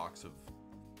 the box of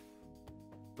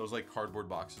those like cardboard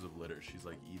boxes of litter. She's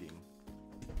like eating.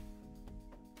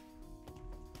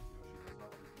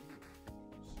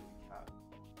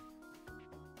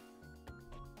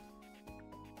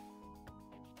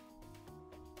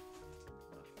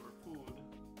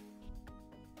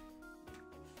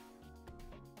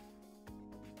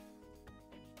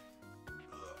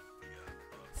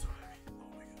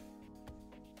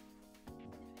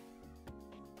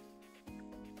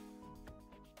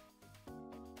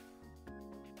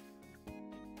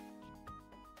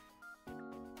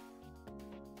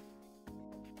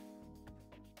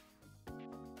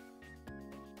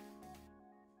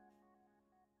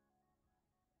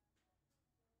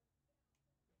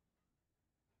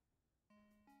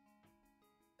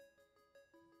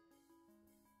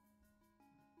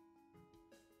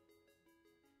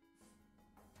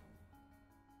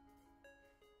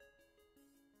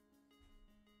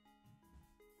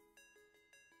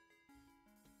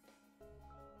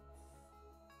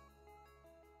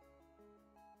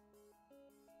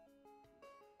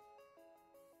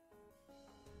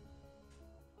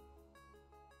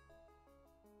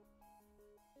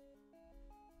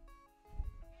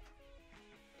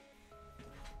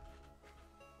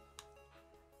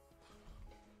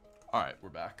 Alright, we're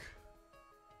back.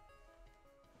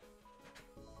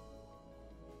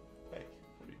 Hey,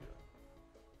 what are you doing?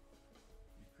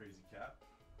 You crazy cat?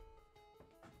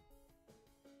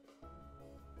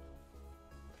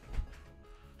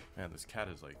 Man, this cat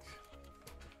is like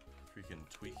freaking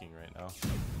tweaking right now.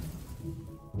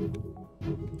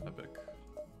 Epic.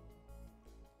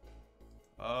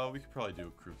 We could probably do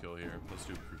a crew kill here. Let's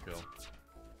do a crew kill.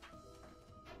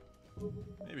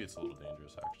 Maybe it's a little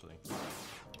dangerous, actually.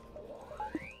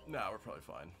 Nah, we're probably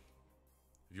fine.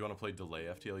 If you want to play delay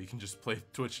FTL, you can just play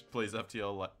Twitch plays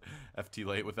FTL FT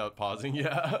late without pausing.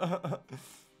 Yeah.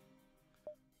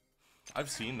 I've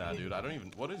seen that, dude. I don't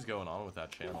even. What is going on with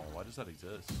that channel? Why does that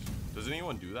exist? Does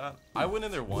anyone do that? I went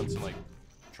in there once and like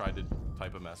tried to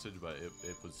type a message, but it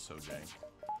was so jank.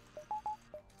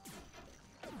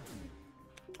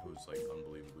 It was like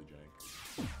unbelievably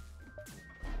jank.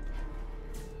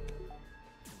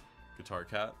 Guitar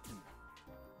cat.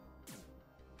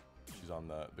 She's on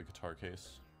the guitar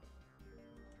case.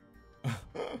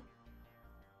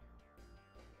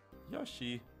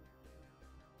 Yoshi.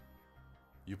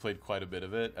 You played quite a bit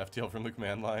of it. FTL from the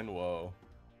command line. Whoa.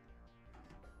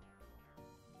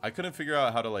 I couldn't figure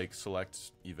out how to like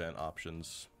select event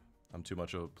options. I'm too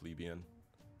much of a plebeian.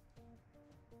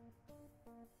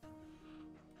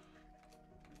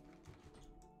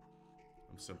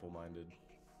 I'm simple-minded.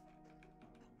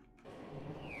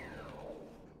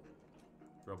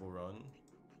 Rebel run.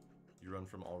 You run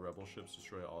from all rebel ships,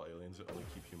 destroy all aliens, and only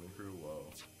keep human crew. Whoa.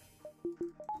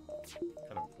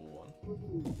 Kind of a cool one.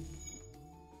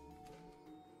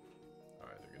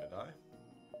 Alright, they're gonna die.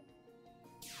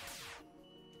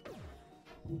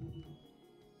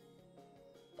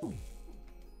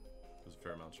 There's a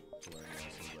fair amount to learn, yeah,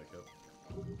 seems like it.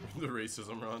 The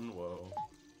racism run, whoa.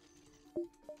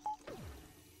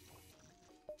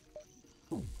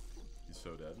 He's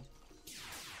so dead.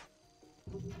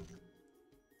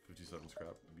 57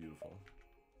 scrap, beautiful.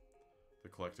 The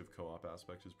collective co-op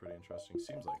aspect is pretty interesting.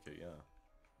 Seems like it, yeah.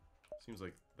 Seems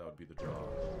like that would be the draw.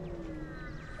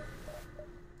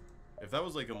 If that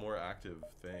was like a more active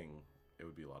thing, it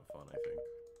would be a lot of fun, I think.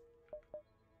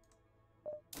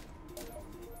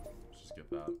 Let's just get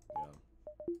that, yeah.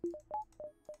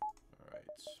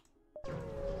 Alright.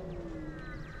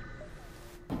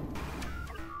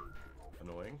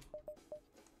 Annoying.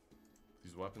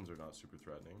 These weapons are not super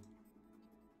threatening.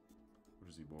 What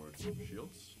is he board?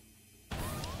 Shields?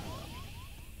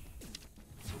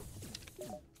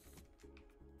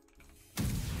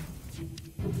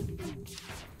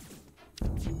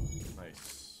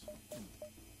 Nice.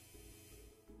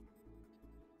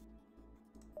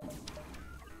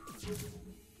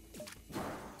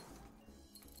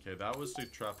 Okay, that was to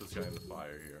trap this guy in the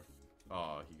fire here.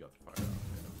 Oh, he got the fire out.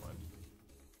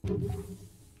 Okay, never mind.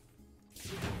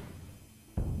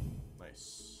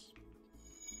 Nice.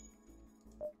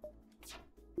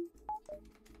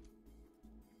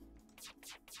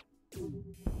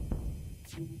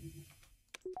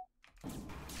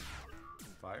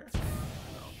 Fire?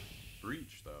 No.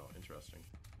 Breach, though. Interesting.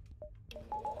 Yeah,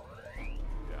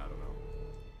 I don't know.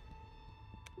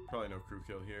 Probably no crew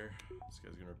kill here. This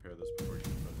guy's gonna repair this before he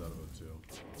runs out of O2.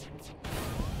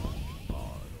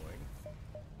 Aw, annoying.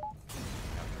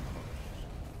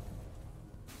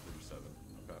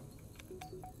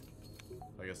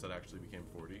 guess that actually became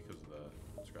 40 because of the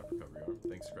scrap recovery arm.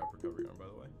 Thanks, scrap recovery arm, by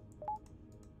the way.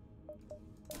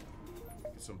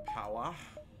 Get some power.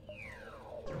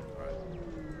 Alright.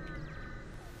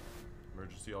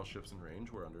 Emergency, all ships in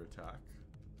range. We're under attack.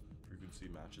 Frequency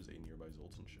matches a nearby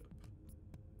Zoltan ship.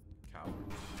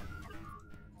 Cowards.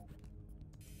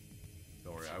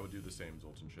 Don't worry, I would do the same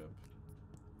Zoltan ship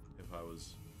if I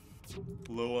was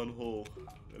low on hull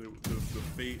and the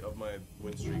fate of my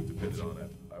win streak depended on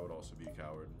it. I would also be a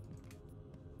coward.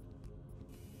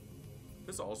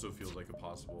 This also feels like a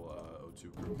possible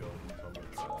O2 crew kill.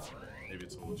 So maybe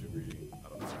it's a little too greedy. I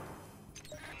don't know.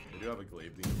 They do have a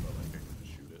glaive beam, but like I can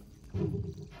just shoot it.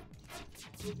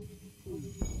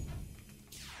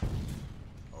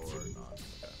 Or not.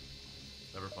 Okay.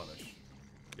 Never punish.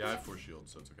 Yeah, I have 4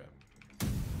 shields, so it's okay.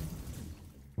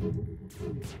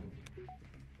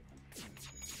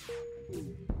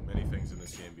 Many things in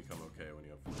this game become okay when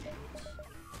you have 4 shields.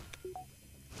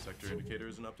 Sector indicator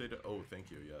isn't updated. Oh,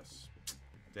 thank you. Yes.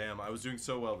 Damn, I was doing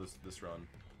so well this run.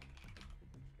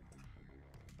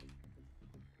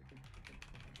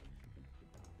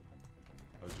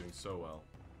 I was doing so well.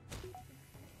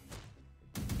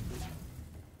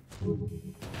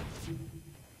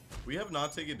 We have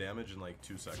not taken damage in like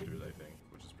 2 sectors, I think,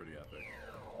 which is pretty epic.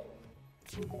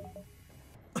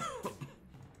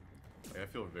 Like, I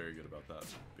feel very good about that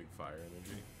big fire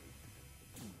energy.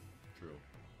 True.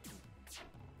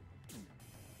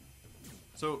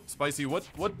 So, Spicy,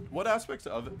 what aspects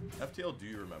of FTL do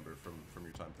you remember from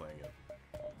your time playing it?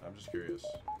 I'm just curious.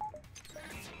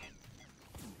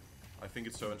 I think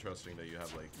it's so interesting that you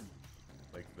have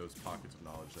like those pockets of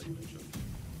knowledge that you mentioned.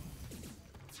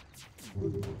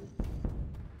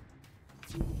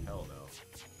 Hell no.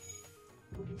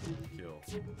 Kill.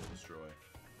 Destroy.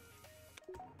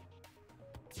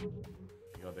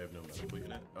 God, they have no medical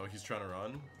unit. Oh, he's trying to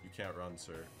run? You can't run,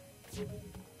 sir. 50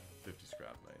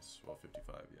 scrap, nice. Well,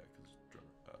 55, yeah, because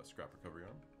scrap recovery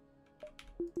arm.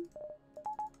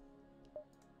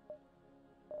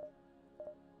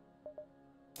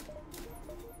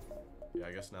 Yeah,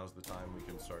 I guess now's the time we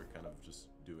can start kind of just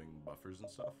doing buffers and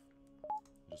stuff.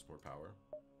 Just more power.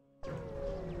 50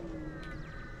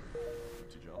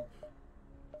 jump.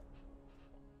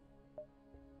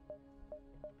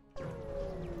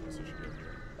 Guess I should go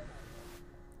here.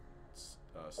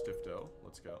 Stiff dough,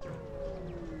 let's go.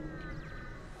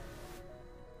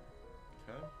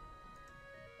 Okay.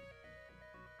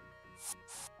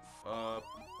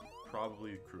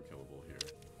 Probably crew killable here.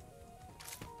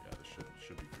 Yeah, this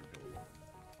should be crew killable.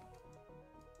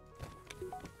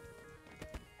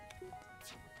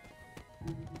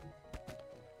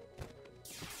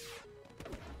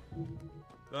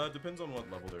 Depends on what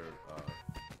level their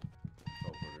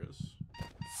teleporter is.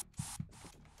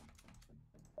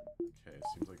 Okay,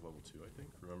 seems like level 2, I think.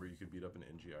 Remember, you could beat up an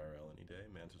NGRL any day.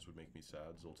 Mantis would make me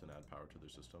sad. Zoltan add power to their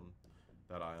system.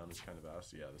 That Ion is kind of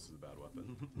ass. Yeah, this is a bad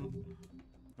weapon.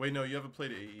 Wait, no, you haven't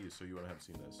played AE, so you wouldn't have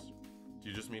seen this. Do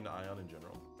you just mean the Ion in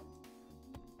general?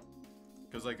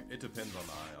 Because, like, it depends on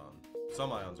the Ion.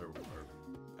 Some Ions are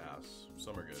ass.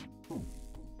 Some are good.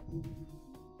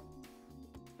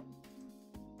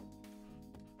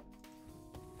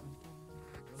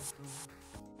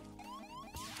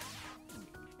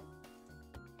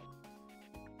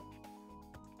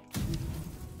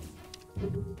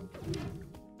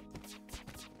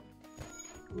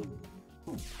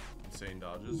 Insane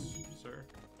dodges, sir.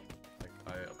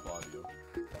 I applaud you.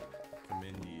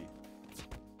 Commend ye.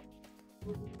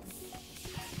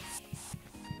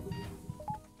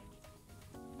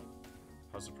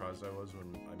 How surprised I was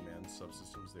when I manned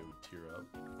subsystems, they would tear up.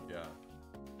 Yeah.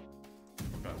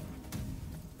 Okay.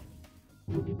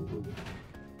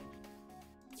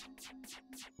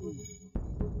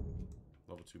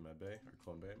 Level 2 med bay, or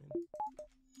clone bay, I mean.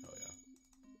 Hell yeah.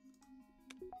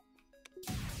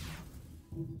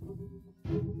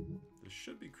 This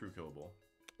should be crew killable.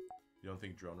 You don't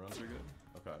think drone runs are good?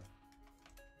 Okay.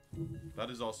 That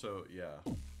is also, yeah.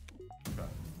 Okay.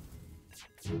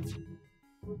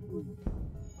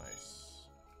 Nice.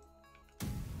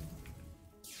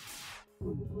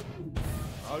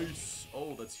 Nice!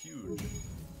 Oh, that's huge.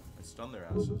 I stunned their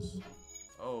asses.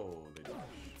 Oh, they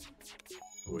dodged.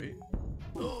 Oh, wait.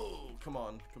 Oh, come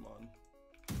on, come on.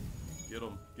 Get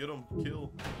him,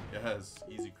 kill. Yes,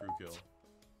 easy crew kill.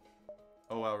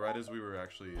 Oh wow, right as we were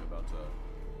actually about to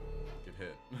get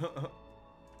hit.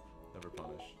 Never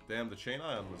punish. Damn, the chain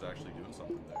ion was actually doing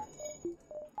something there.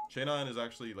 Chain ion is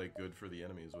actually like good for the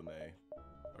enemies when they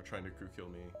are trying to crew kill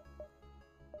me.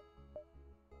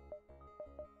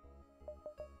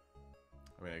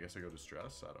 I mean, I guess I go to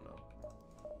stress, I don't know.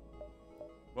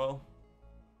 Well,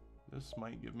 This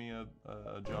might give me a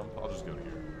jump. I'll just go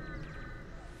here.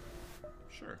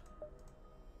 Sure.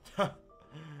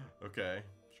 Okay,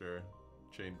 sure.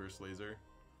 Chain burst laser.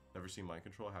 Never seen mind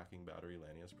control, hacking, battery,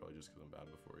 Lanius. Probably just because I'm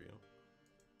bad before you.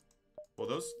 Well,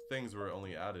 those things were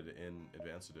only added in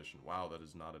Advanced Edition. Wow, that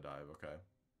is not a dive. Okay.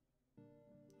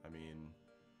 I mean,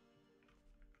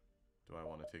 do I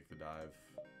want to take the dive?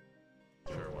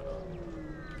 Sure, why not?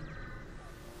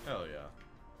 Hell yeah.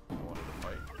 I wanted to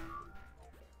fight.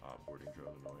 Boarding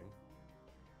drone annoying.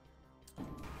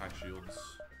 Hack shields.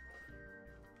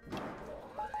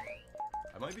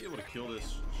 I might be able to kill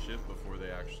this ship before they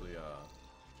actually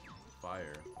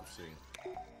fire. Let's see.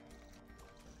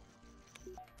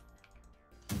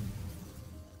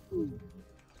 No,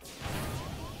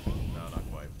 not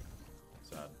quite.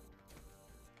 Sad.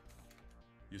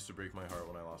 Used to break my heart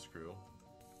when I lost crew.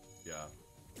 Yeah.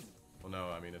 Well,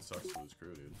 no, I mean, it sucks to lose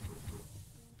crew, dude.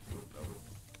 Nope.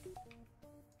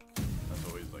 That's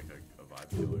always like a vibe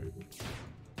killer.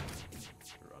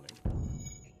 They're running.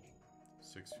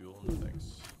 6 fuel, no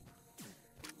thanks.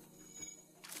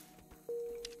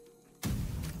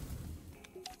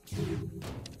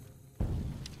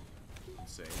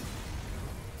 Insane.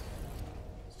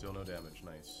 Still no damage,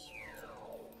 nice.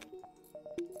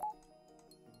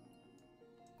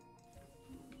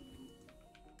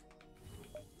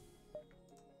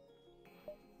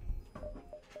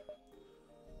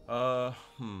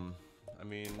 I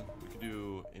mean, we could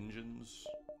do engines.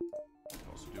 We could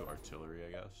also do artillery,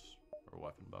 I guess. Or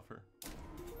weapon buffer.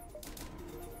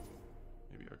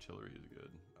 Maybe artillery is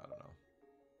good. I don't know.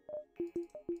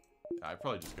 Yeah, I'd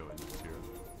probably just go engines here.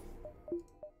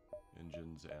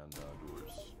 Engines and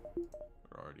doors.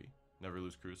 Or already. Never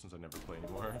lose crew since I never play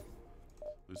anymore.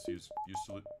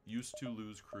 Used to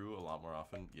lose crew a lot more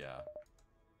often. Yeah.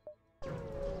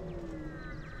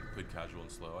 Played casual and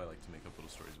slow. I like to make up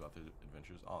little stories about their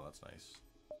adventures. Oh, that's nice.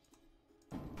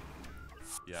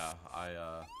 Yeah,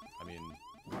 I mean,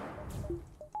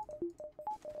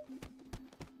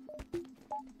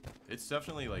 it's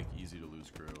definitely like easy to lose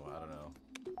crew. I don't know.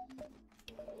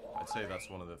 I'd say that's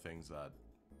one of the things that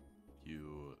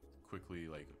you quickly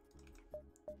like.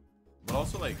 But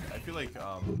also like, I feel like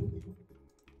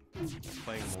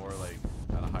playing more like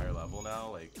at a higher level now,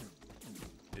 like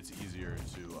it's easier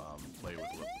to play with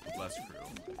less crew.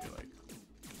 I feel like.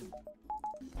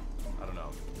 I don't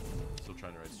know. Still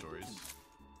trying to write stories.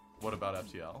 What about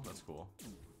FTL? That's cool.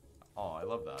 Oh, I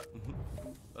love that.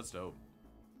 That's dope.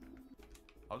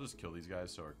 I'll just kill these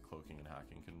guys so our cloaking and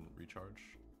hacking can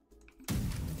recharge.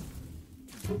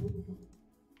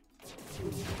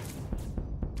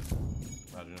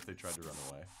 Imagine if they tried to run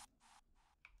away.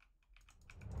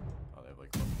 Oh, they have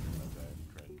like level 3 med bay.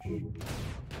 Cringe.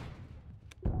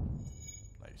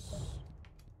 Nice.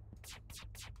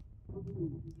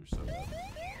 They're so dead.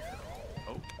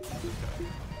 Oh, okay.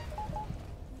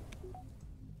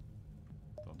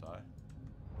 Don't die.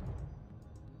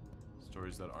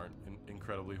 Stories that aren't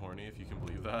incredibly horny, if you can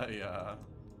believe that. Yeah.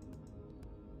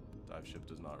 Dive ship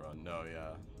does not run. No,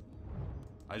 yeah.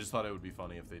 I just thought it would be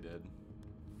funny if they did.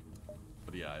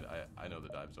 But yeah, I know the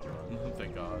dives don't run.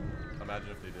 Thank God. Imagine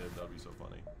if they did. That would be so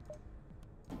funny.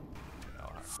 Okay,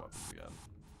 I'll hack weapons again.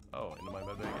 Oh, into my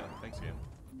med bay again. Thanks, game.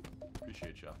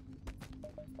 Appreciate ya.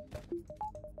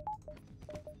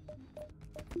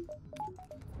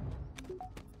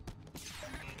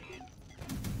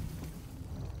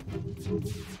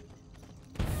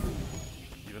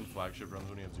 Even flagship runs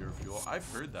when you have 0 fuel. I've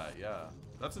heard that, yeah.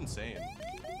 That's insane.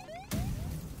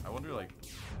 I wonder, like,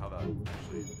 how that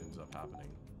actually ends up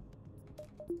happening.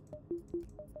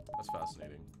 That's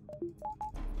fascinating.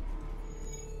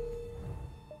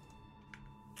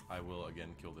 I will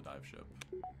again kill the dive ship.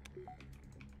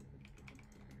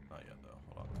 Not yet, though.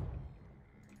 Hold on.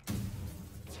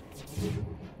 Kill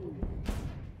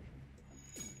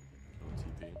the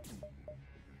TP.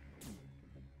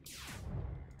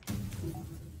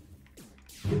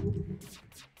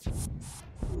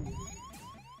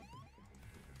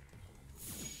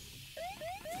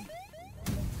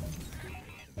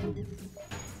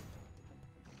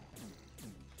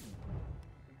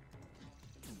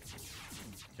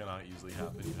 Cannot easily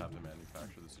happen. You have to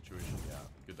manufacture the situation. Yeah,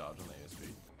 good dodge on the ASB.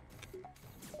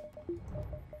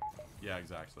 Yeah,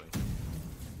 exactly.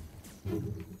 No,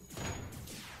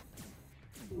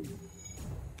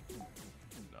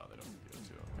 they don't get it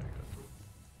too. Okay, good.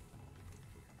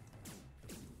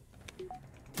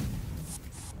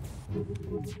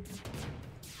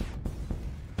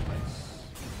 Nice.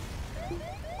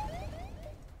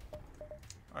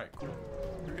 Alright, cool.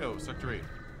 Here we go, Sector 8.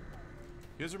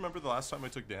 You guys remember the last time I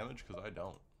took damage? Because I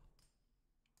don't.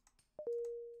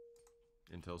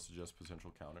 Intel suggests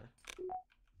potential counter.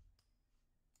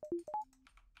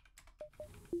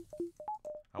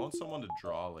 I want someone to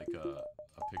draw like a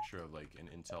picture of like an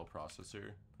Intel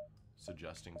processor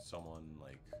suggesting someone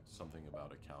like something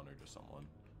about a counter to someone.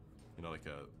 You know, like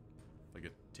a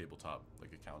tabletop,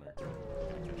 like a counter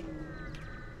in a kitchen.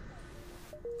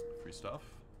 Free stuff.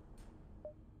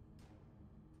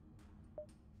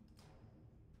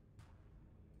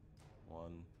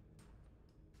 One,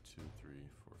 two, three,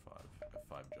 four, five. I have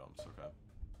 5 jumps, okay.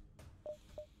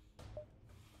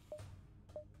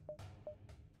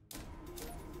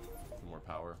 More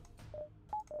power.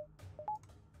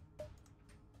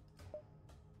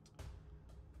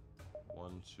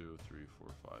 One, two, three,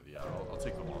 four, five. Yeah, I'll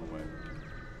take the long way.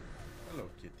 Hello,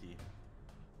 kitty.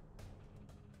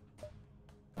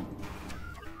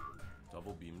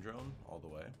 Double beam drone all the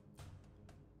way.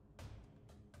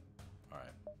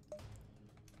 Alright.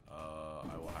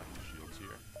 I will hack the shields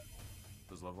here.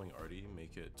 Does leveling Artie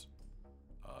make it...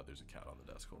 there's a cat on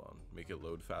the desk, hold on. Make it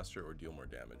load faster or deal more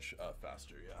damage?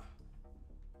 Faster, yeah.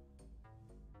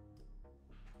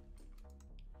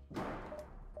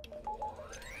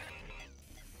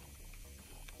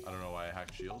 I don't know why I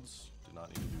hacked shields. Did not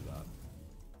need to do that.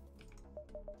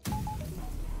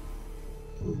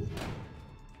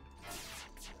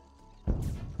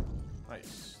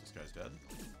 Nice. This guy's dead.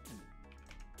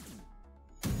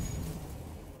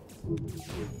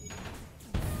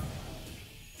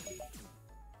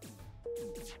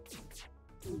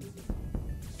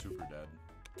 Super dead.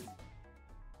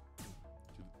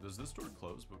 Does this door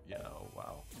close? But yeah, oh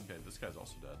wow. Okay, this guy's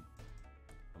also dead.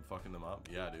 I'm fucking them up.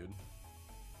 Yeah, dude.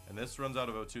 And this runs out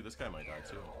of O2. This guy might die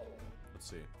too. Let's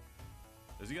see.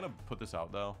 Is he gonna put this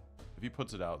out though? If he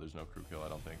puts it out, there's no crew kill, I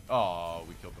don't think. Oh,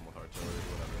 we killed them with artillery,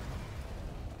 whatever.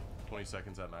 20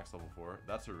 seconds at max level 4.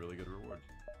 That's a really good reward.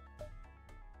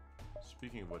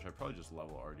 Speaking of which, I probably just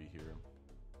level Artie here.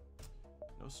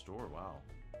 No store, wow.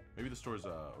 Maybe the store's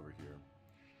over here.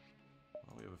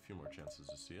 Well, we have a few more chances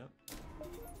to see it.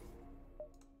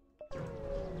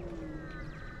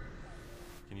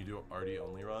 Can you do Artie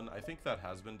only run? I think that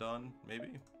has been done, maybe?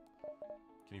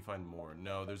 Can you find more?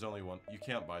 No, there's only one. You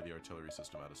can't buy the artillery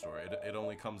system at a store. It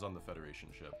only comes on the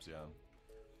Federation ships, yeah.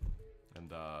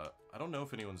 And I don't know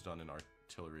if anyone's done an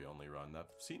artillery only run. That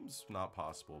seems not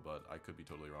possible, but I could be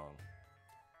totally wrong.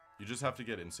 You just have to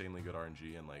get insanely good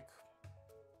RNG and like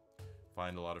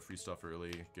find a lot of free stuff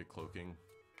early, get cloaking.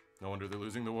 No wonder they're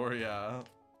losing the war, yeah.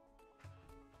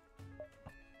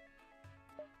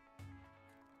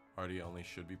 Artie only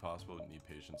should be possible, need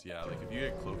patience. Yeah, like if you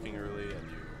get cloaking early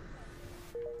and you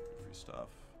get free stuff.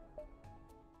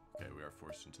 Okay, we are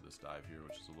forced into this dive here,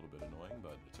 which is a little bit annoying,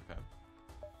 but it's okay.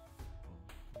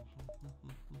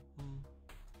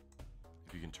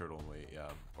 If you can turtle and wait,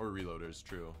 yeah. Or reloaders,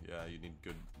 true. Yeah, you need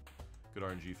good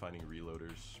RNG finding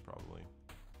reloaders, probably.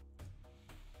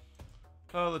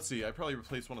 Let's see. I probably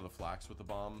replace one of the flaks with the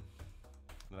bomb.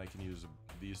 Then I can use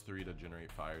these 3 to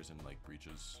generate fires and like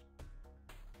breaches.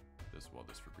 This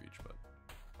for breach, but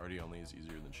Artie only is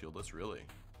easier than shieldless, really?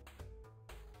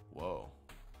 Whoa.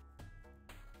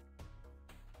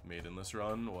 Maidenless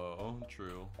run, whoa,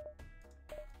 true.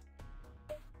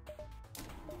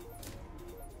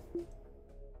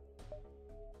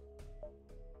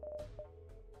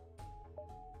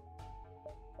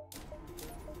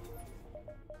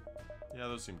 Yeah,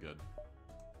 those seem good.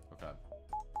 Okay.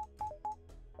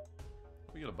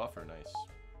 We get a buffer, nice.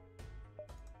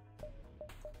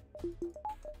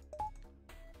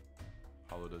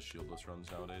 Hollow does shieldless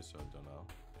runs nowadays, so I don't know.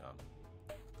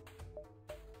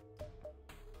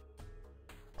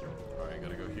 Yeah. Alright,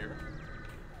 gotta go here.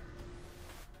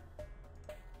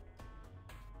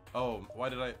 Oh, why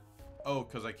did I... Oh,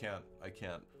 because I can't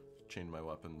change my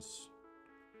weapons.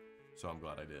 So I'm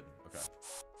glad I did. Okay.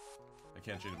 I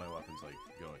can't change my weapons like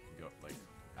go like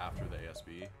after the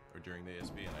ASB or during the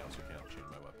ASB, and I also can't change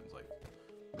my weapons like,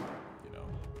 you know,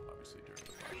 obviously during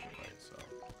the flagship fight, so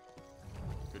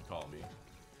good call, me.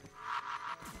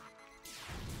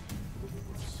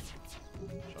 Oops.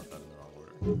 Shot that in the wrong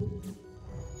order.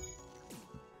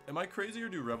 Am I crazy, or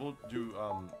do rebel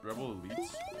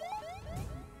elites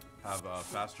have a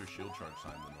faster shield charge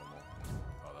time than normal?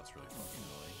 Oh, that's really fucking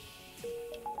annoying.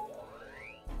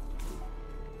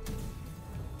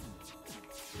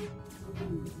 Did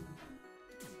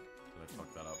I fuck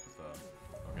that up with the...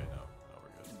 Okay, no,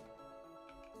 we're good.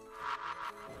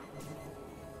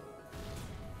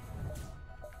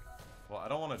 Well, I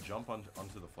don't want to jump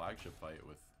onto the flagship fight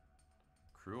with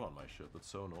crew on my ship. That's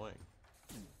so annoying.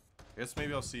 I guess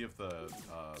maybe I'll see if the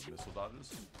missile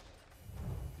dodges.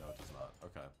 No, it does not.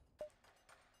 Okay.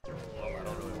 Well, I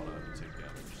don't really want to take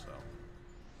damage, so...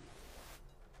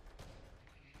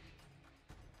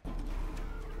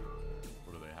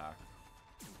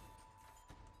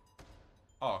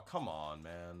 come on,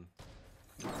 man.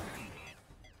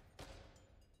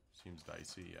 Seems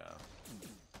dicey, yeah.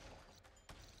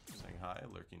 Saying hi,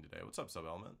 lurking today. What's up, Sub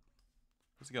Element?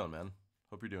 How's it going, man?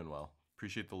 Hope you're doing well.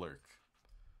 Appreciate the lurk.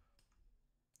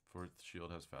 Fourth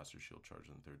shield has faster shield charge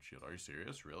than third shield. Are you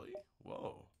serious? Really?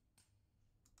 Whoa.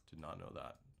 Did not know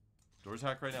that. Doors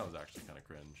hack right now is actually kind of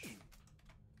cringe.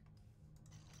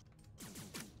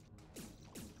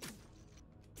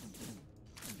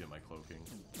 Get my cloaking.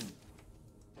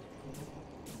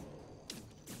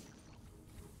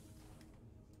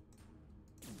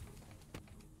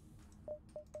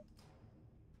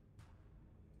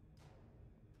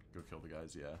 Go kill the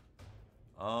guys, yeah.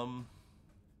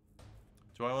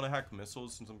 Do I want to hack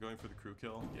missiles since I'm going for the crew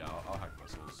kill? Yeah, I'll hack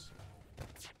missiles.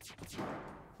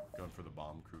 Going for the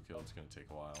bomb crew kill, it's gonna take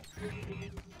a while.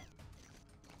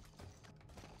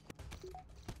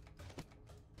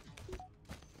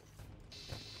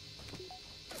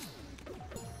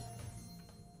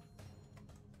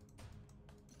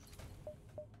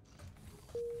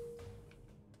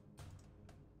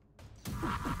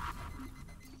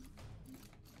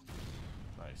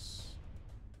 Nice.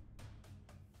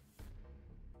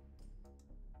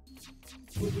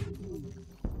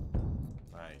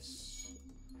 Nice.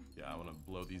 Yeah, I want to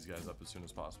blow these guys up as soon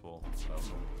as possible. So I'll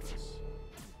go with this.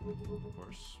 Of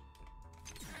course.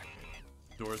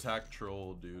 Doors hack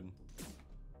troll, dude.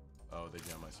 Oh, they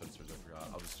jam my sensors, I forgot.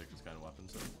 I'll just stick this kind of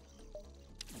weapons in.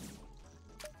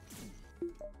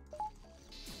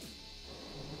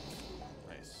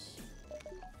 Nice.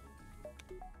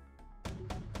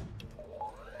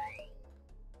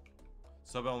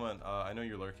 Sub Element, I know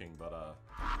you're lurking, but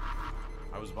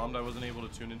I was bummed I wasn't able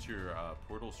to tune into your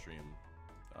Portal stream.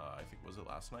 I think, was it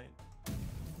last night?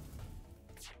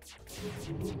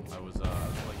 I was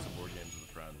playing some board games with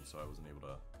a friend, so I wasn't able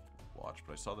to watch,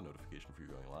 but I saw the notification for you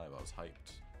going live. I was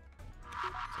hyped.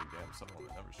 It's like, damn, Sub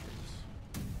Element never streams.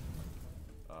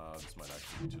 This might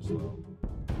actually be too slow.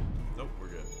 Nope, we're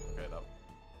good. Okay, that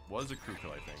was a crew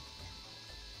kill, I think.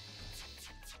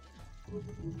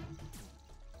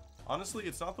 Honestly,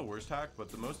 it's not the worst hack, but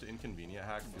the most inconvenient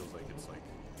hack feels like it's like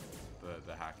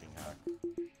the hacking hack.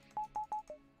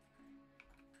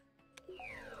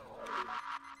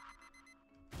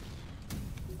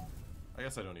 I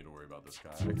guess I don't need to worry about this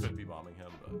guy. I could be bombing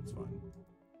him, but it's fine. I'm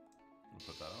gonna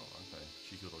put that out. Okay,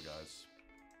 cheeky little guys.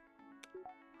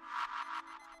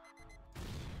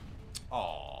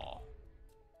 Aww.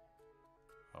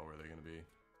 How are they gonna be?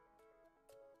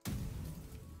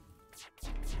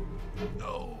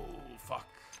 No, fuck.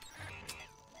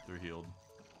 They're healed.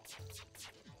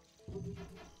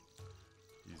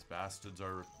 These bastards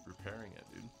are repairing it,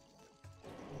 dude.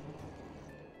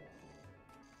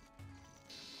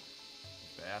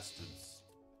 Bastards.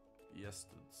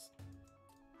 Bastards.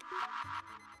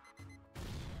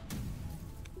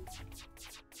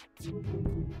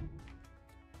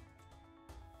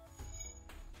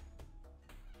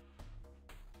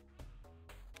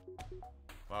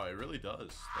 Wow, it really does.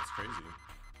 That's crazy.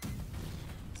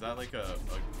 Is that like a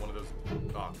one of those?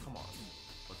 Oh, come on.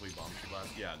 Luckily, bombs should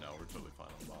last. Yeah, no, we're totally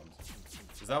fine on bombs.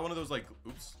 Is that one of those like?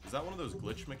 Oops. Is that one of those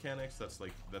glitch mechanics that's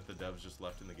like that the devs just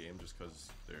left in the game just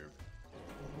because they're?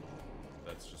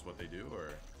 That's just what they do,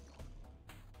 or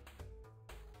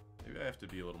maybe I have to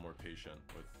be a little more patient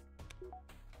with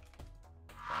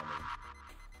bombing.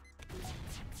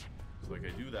 So like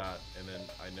I do that, and then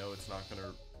I know it's not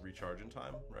gonna recharge in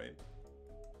time, right?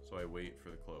 So I wait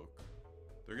for the cloak.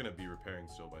 They're gonna be repairing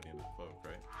still by the end of the cloak,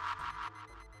 right?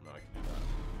 No, I can do that.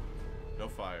 No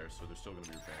fire, so they're still gonna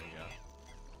be repairing, yeah.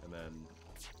 And then,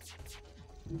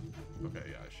 okay,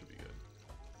 yeah, I should be good.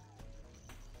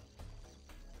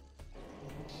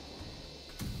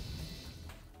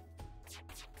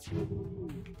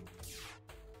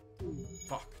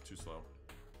 Fuck, too slow.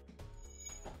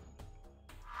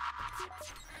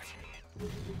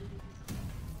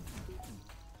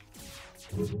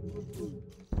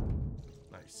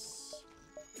 Nice.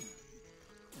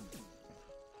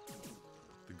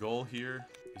 The goal here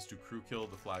is to crew kill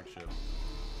the flagship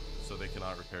so they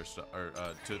cannot repair stuff, or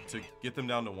to get them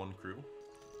down to one crew.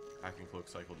 Hacking cloak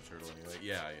cycle to turtle anyway.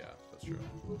 Yeah, that's true.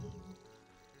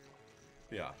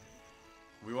 Yeah.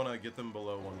 We want to get them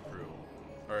below one crew.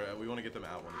 Or we want to get them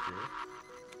at one crew.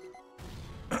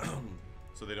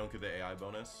 So they don't get the AI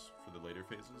bonus for the later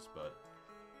phases, but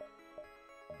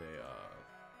they,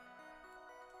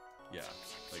 yeah,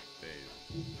 like they,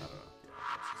 I don't know, yeah,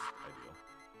 that's just ideal.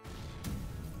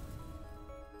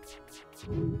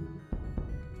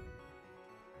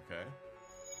 Okay.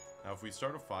 Now if we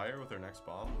start a fire with our next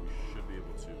bomb, we should be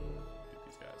able to get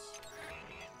these guys.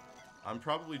 I'm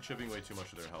probably chipping way too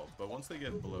much of their health, but once they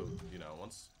get below, you know,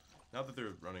 once Now that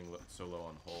they're running so low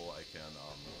on hull, I can,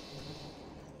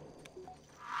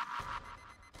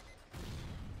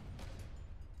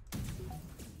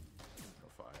 no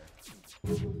fire.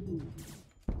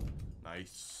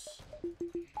 Nice.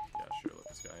 Yeah, sure, let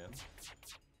this guy in.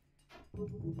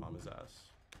 Bomb his ass.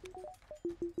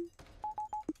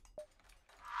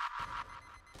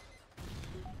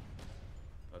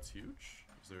 That's huge.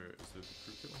 Is there the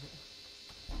crew kill here?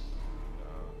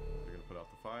 They're gonna put out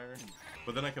the fire.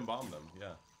 But then I can bomb them,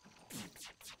 yeah.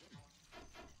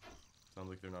 Sounds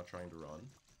like they're not trying to run.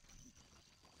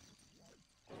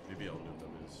 Maybe El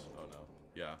Nubnub is. Oh no.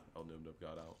 Yeah, El Nubnub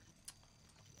got out.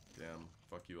 Damn.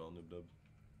 Fuck you, El Nubnub.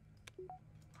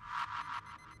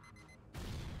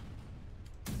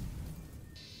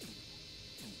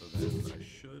 So then I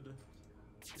should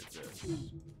get this.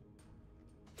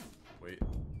 Wait.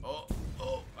 Oh!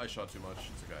 Oh! I shot too much.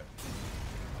 It's okay.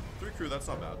 3 crew, that's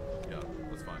not bad. Yeah,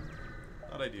 that's fine.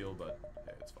 Not ideal, but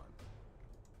hey, it's fine.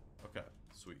 Okay,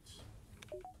 sweet.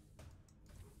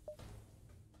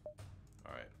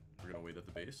 Alright, we're gonna wait at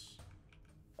the base.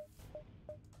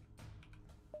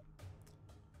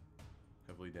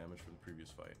 Heavily damaged from the previous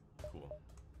fight. Cool.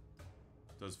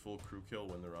 Does full crew kill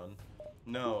win the run?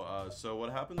 No, so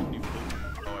what happens when you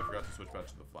oh, I forgot to switch back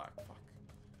to the flag. Fuck.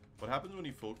 What happens when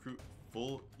you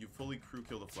fully crew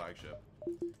kill the flagship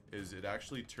is it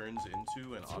actually turns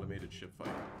into an automated ship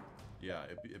fight. Yeah,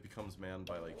 it becomes manned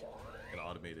by like an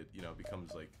automated, you know,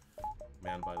 becomes like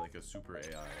manned by like a super AI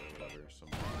or whatever,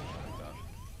 something like that.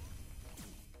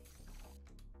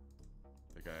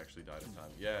 The guy actually died in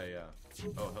time. Yeah, yeah.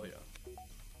 Oh, hell yeah.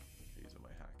 Days of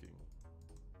my hacking.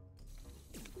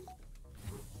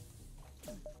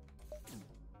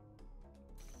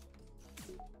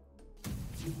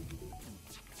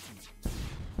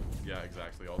 Yeah,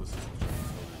 exactly. All the systems trying to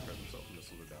slowly repair themselves and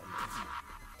missiles are down.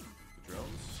 The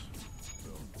drones.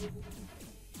 Boom.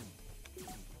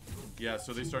 Yeah,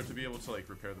 so they start to be able to like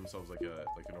repair themselves like a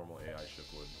normal AI ship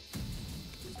would.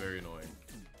 It's very annoying.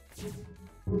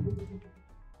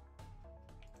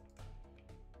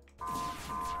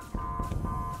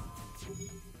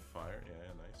 Fire,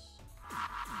 yeah, nice.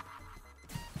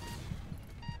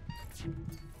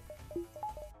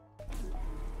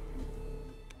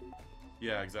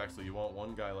 Yeah, exactly. You want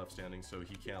one guy left standing so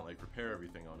he can't like repair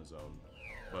everything on his own,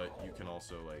 but you can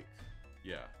also like,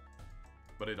 yeah.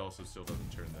 But it also still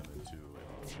doesn't turn them into an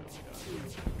auto ship.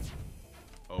 Yeah.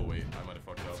 Oh wait, I might have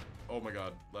fucked up. Oh my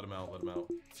god, let him out, let him out.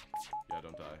 Yeah,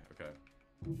 don't die. Okay.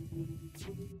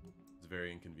 It's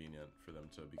very inconvenient for them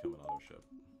to become an auto ship.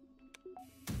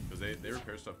 Because they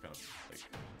repair stuff kind of like,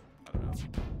 I don't know.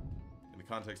 In the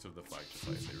context of the flagship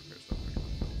fight, they repair stuff pretty much.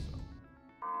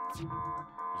 So.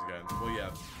 There's a guy. Well,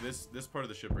 yeah, this part of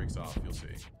the ship breaks off. You'll see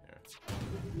here.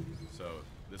 So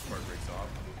this part breaks off.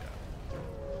 Yeah.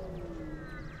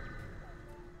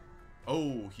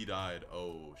 Oh, he died.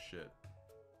 Oh shit.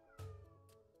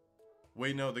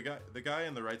 Wait, no, the guy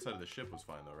on the right side of the ship was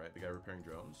fine though, right? The guy repairing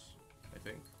drones, I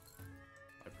think.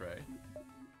 I pray.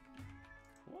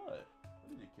 What?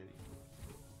 What is it, kitty?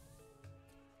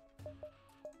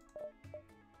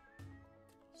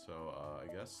 So, I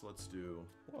guess let's do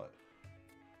what?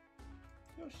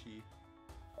 Yoshi.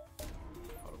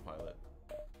 Autopilot.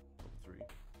 Level 3.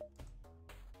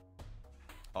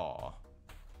 Aw.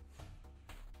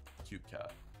 Cute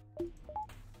cat.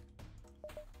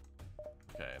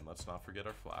 Okay, and let's not forget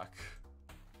our flak.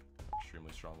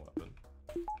 Extremely strong weapon.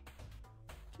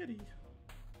 Kitty.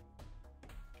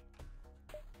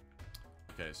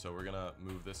 Okay, so we're gonna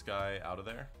move this guy out of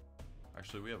there.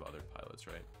 Actually, we have other pilots,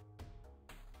 right?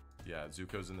 Yeah,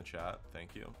 Zuko's in the chat.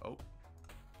 Thank you. Oh,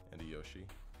 and a Yoshi.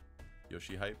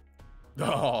 Yoshi hype.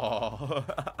 Oh.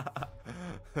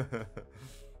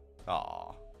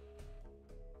 Aw.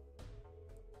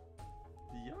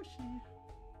 Yoshi.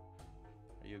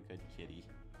 Are you a good kitty?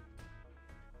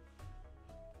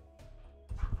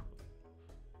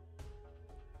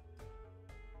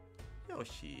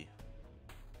 Yoshi.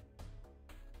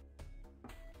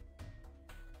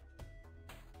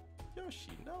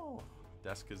 Yoshi, no.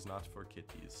 Desk is not for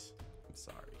kitties. I'm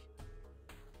sorry.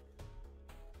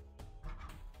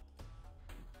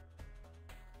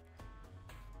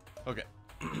 Okay.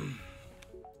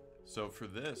 So for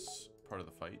this part of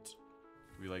the fight,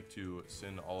 we like to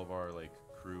send all of our like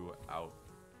crew out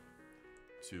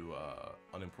to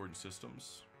unimportant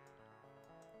systems.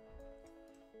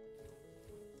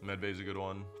 Medbay's a good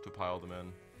one to pile them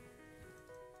in.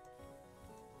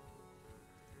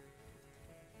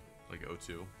 Like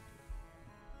O2.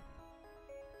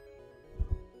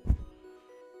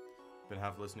 Been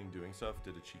half listening, doing stuff.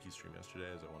 Did a cheeky stream yesterday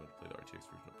as I wanted to play the RTX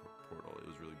version of Portal. It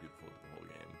was really beautiful the whole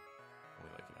game.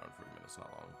 Only like an hour and 40 minutes,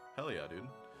 not long. Hell yeah, dude.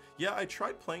 Yeah, I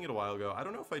tried playing it a while ago. I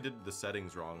don't know if I did the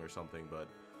settings wrong or something, but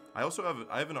I also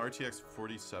have an RTX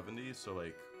 4070, so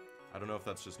like I don't know if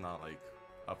that's just not like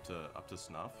up to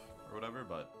snuff or whatever,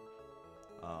 but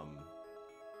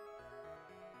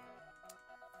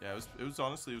yeah, it was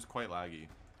honestly, it was quite laggy.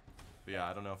 But yeah,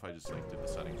 I don't know if I just like did the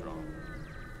settings wrong.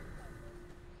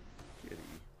 Kitty.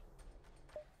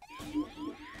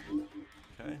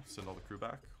 Okay, send all the crew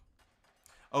back.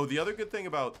 Oh, the other good thing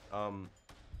about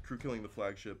crew killing the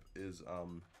flagship is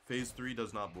phase 3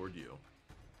 does not board you.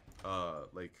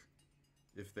 Like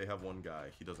if they have one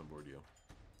guy, he doesn't board you.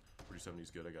 4070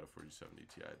 is good. I got a 4070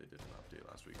 Ti. They did an update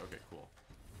last week. Okay, cool.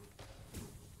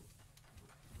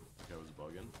 That guy was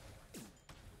bugging.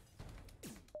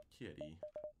 Kitty.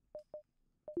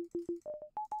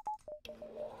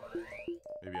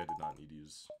 Maybe I did not need to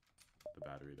use the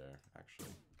battery there,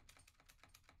 actually.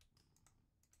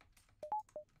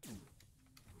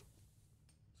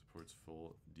 Supports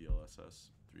full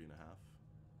DLSS 3.5.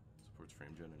 Supports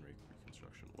frame gen and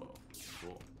reconstruction. Whoa,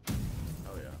 cool.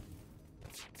 Hell yeah.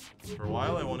 For a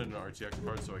while I wanted an RTX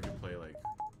card so I could play like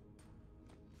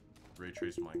ray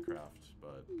trace Minecraft,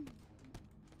 but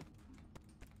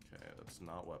okay, that's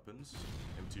not weapons.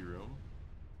 Empty room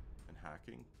and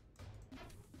hacking.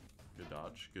 Good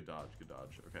dodge, good dodge, good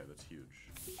dodge. Okay, that's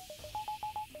huge.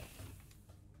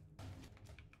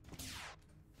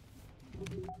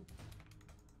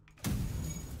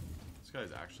 This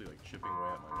guy's actually like chipping away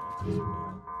at my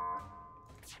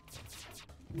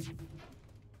mantis.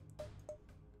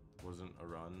 Wasn't a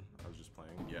run, I was just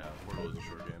playing. Yeah, Portal is a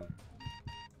short game.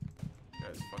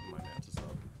 Guys, fucking my mantis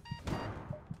up.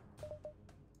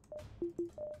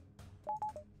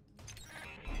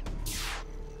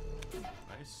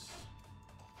 Nice.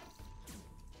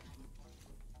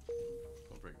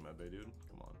 Don't break medbay, dude.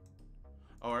 Come on.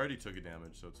 Oh, I already took a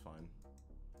damage, so it's fine.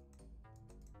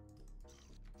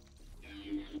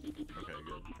 Okay,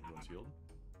 good. Everyone's healed.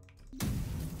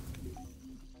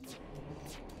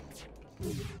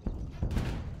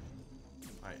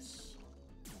 Nice.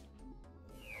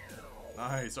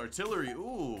 Nice. Artillery.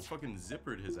 Ooh, fucking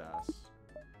zippered his ass.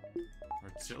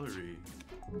 Artillery.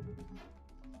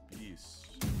 Beast.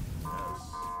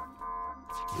 Yes.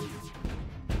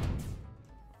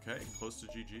 Okay, close to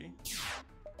GG.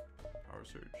 Power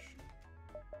surge.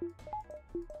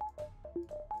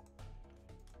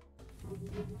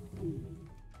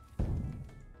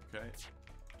 Okay.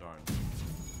 Darn.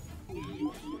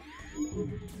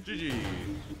 GG.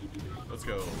 Let's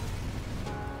go.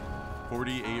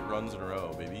 48 runs in a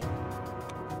row, baby.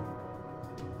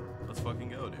 Let's fucking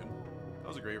go, dude. That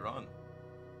was a great run.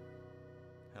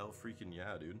 Hell freaking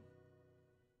yeah, dude.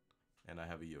 And I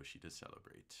have a Yoshi to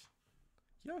celebrate.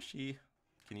 Yoshi,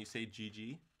 can you say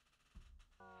GG?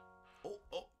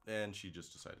 Oh, and she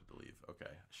just decided to leave.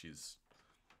 Okay, she's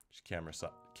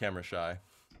camera shy.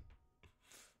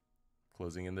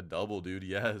 Closing in the double, dude.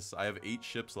 Yes, I have 8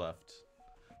 ships left.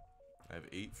 I have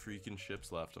 8 freaking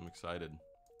ships left. I'm excited.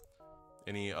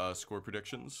 Any score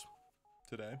predictions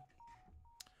today?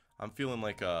 I'm feeling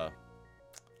like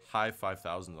high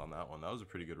 5,000s on that one. That was a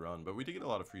pretty good run, but we did get a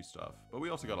lot of free stuff. But we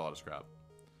also got a lot of scrap.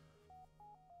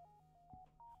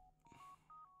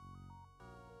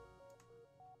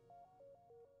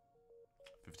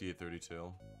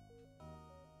 $58.32.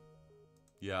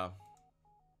 Yeah.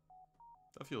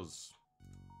 That feels...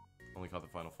 Only caught the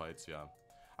final fights, yeah.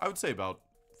 I would say about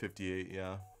 58,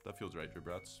 yeah. That feels right,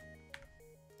 Dribrats.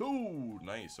 Oh,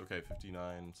 nice. Okay,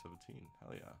 59.17.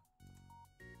 Hell yeah.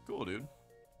 Cool, dude.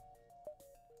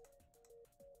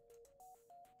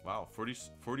 Wow,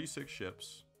 46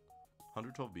 ships.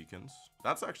 112 beacons.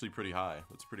 That's actually pretty high.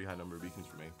 That's a pretty high number of beacons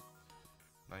for me.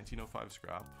 1905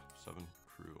 scrap. 7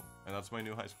 crew. And that's my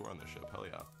new high score on this ship. Hell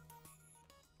yeah.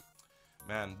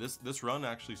 Man, this run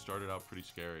actually started out pretty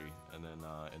scary, and then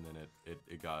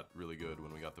it got really good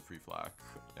when we got the free flak,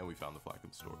 and we found the flak in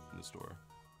the store.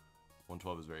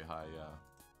 112 is very high,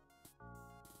 yeah.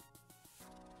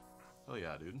 Hell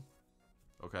yeah, dude.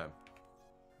 Okay,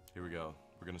 here we go.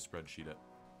 We're gonna spreadsheet it.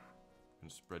 We're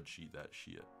gonna spreadsheet that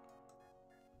shit,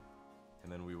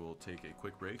 and then we will take a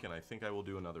quick break, and I think I will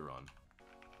do another run.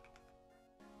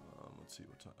 Let's see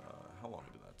what time. How long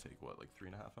did that take? What, like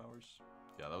 3.5 hours?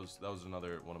 Yeah, that was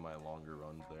another one of my longer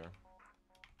runs there.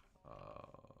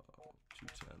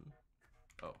 210.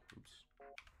 Oh, oops.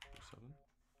 7.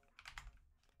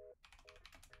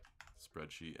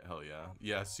 Spreadsheet. Hell yeah.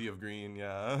 Yeah, Sea of Green.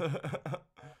 Yeah.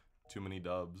 Too many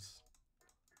dubs.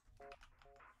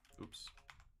 Oops.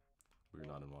 We're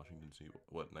not in Washington, D.C.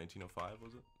 What, 1905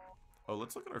 was it? Oh,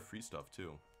 let's look at our free stuff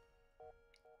too.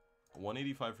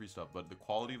 185 free stuff, but the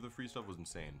quality of the free stuff was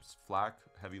insane. Flak,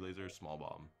 heavy laser, small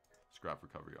bomb, scrap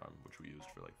recovery arm, which we used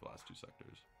for like the last 2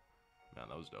 sectors. Man,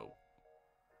 that was dope.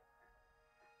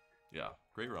 Yeah,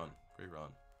 great run, great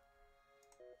run.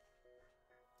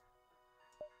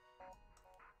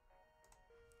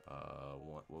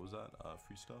 What was that?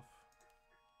 Free stuff?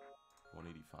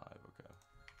 185, okay.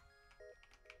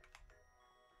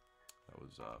 That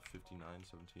was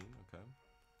 59.17, okay.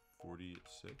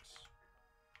 46,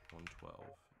 112.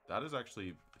 That is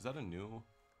actually, is that a new?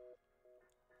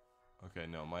 Okay,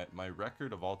 no, my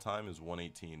record of all time is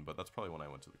 118, but that's probably when I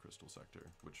went to the Crystal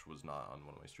Sector, which was not on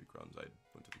one of my streak runs. I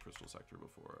went to the Crystal Sector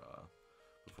before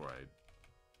I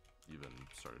even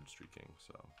started streaking,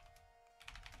 so.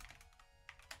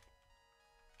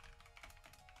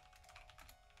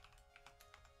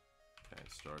 Okay,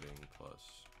 starting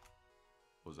plus,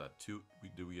 what was that, 2,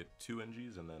 we get 2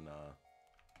 NGs and then,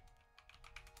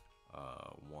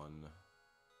 1,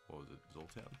 what was it,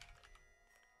 Zoltan?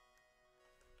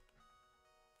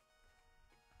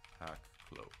 Hack,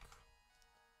 cloak.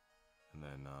 And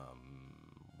then,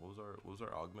 what was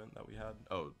our augment that we had?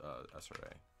 Oh,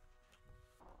 SRA.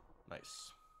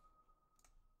 Nice.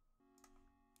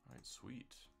 Alright,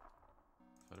 sweet.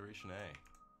 Federation A.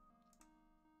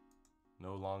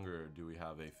 No longer do we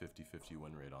have a 50-50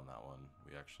 win rate on that one.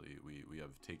 We actually, we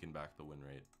have taken back the win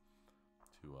rate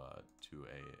to a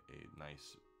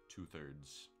nice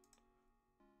 2/3.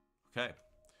 Okay.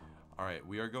 All right,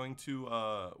 we are going to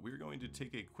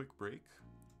take a quick break.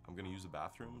 I'm gonna use the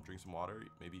bathroom, drink some water,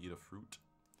 maybe eat a fruit,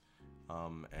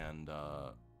 and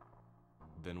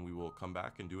then we will come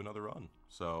back and do another run.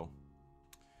 So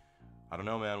I don't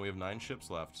know, man. We have 9 ships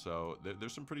left, so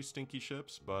there's some pretty stinky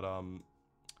ships, but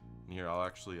here I'll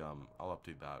actually I'll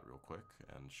update that real quick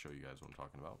and show you guys what I'm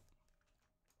talking about.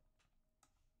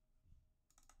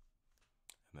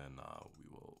 And then we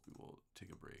will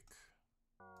take a break.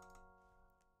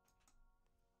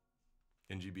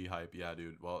 NGB hype, yeah,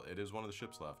 dude. Well, it is one of the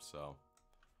ships left, so.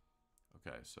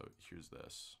 Okay, so here's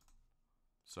this.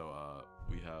 So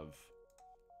we have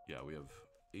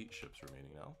 8 ships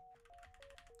remaining now,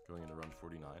 going into run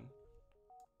 49,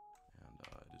 and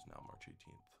it is now March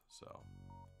 18th. So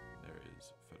there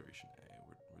is Federation A.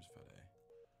 Where's Fed A?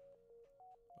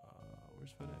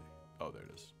 Where's Fed A? Oh, there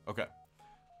it is. Okay.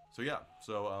 So yeah,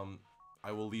 so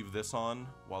I will leave this on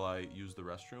while I use the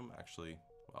restroom. Actually,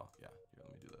 well, yeah, here,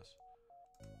 let me do this.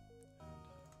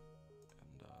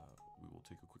 And we will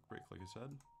take a quick break, like I said.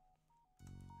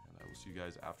 And I will see you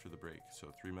guys after the break.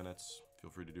 So 3 minutes, feel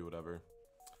free to do whatever.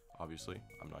 Obviously,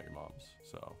 I'm not your moms,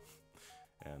 so.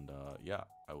 And yeah,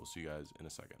 I will see you guys in a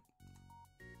second.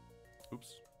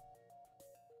 Oops.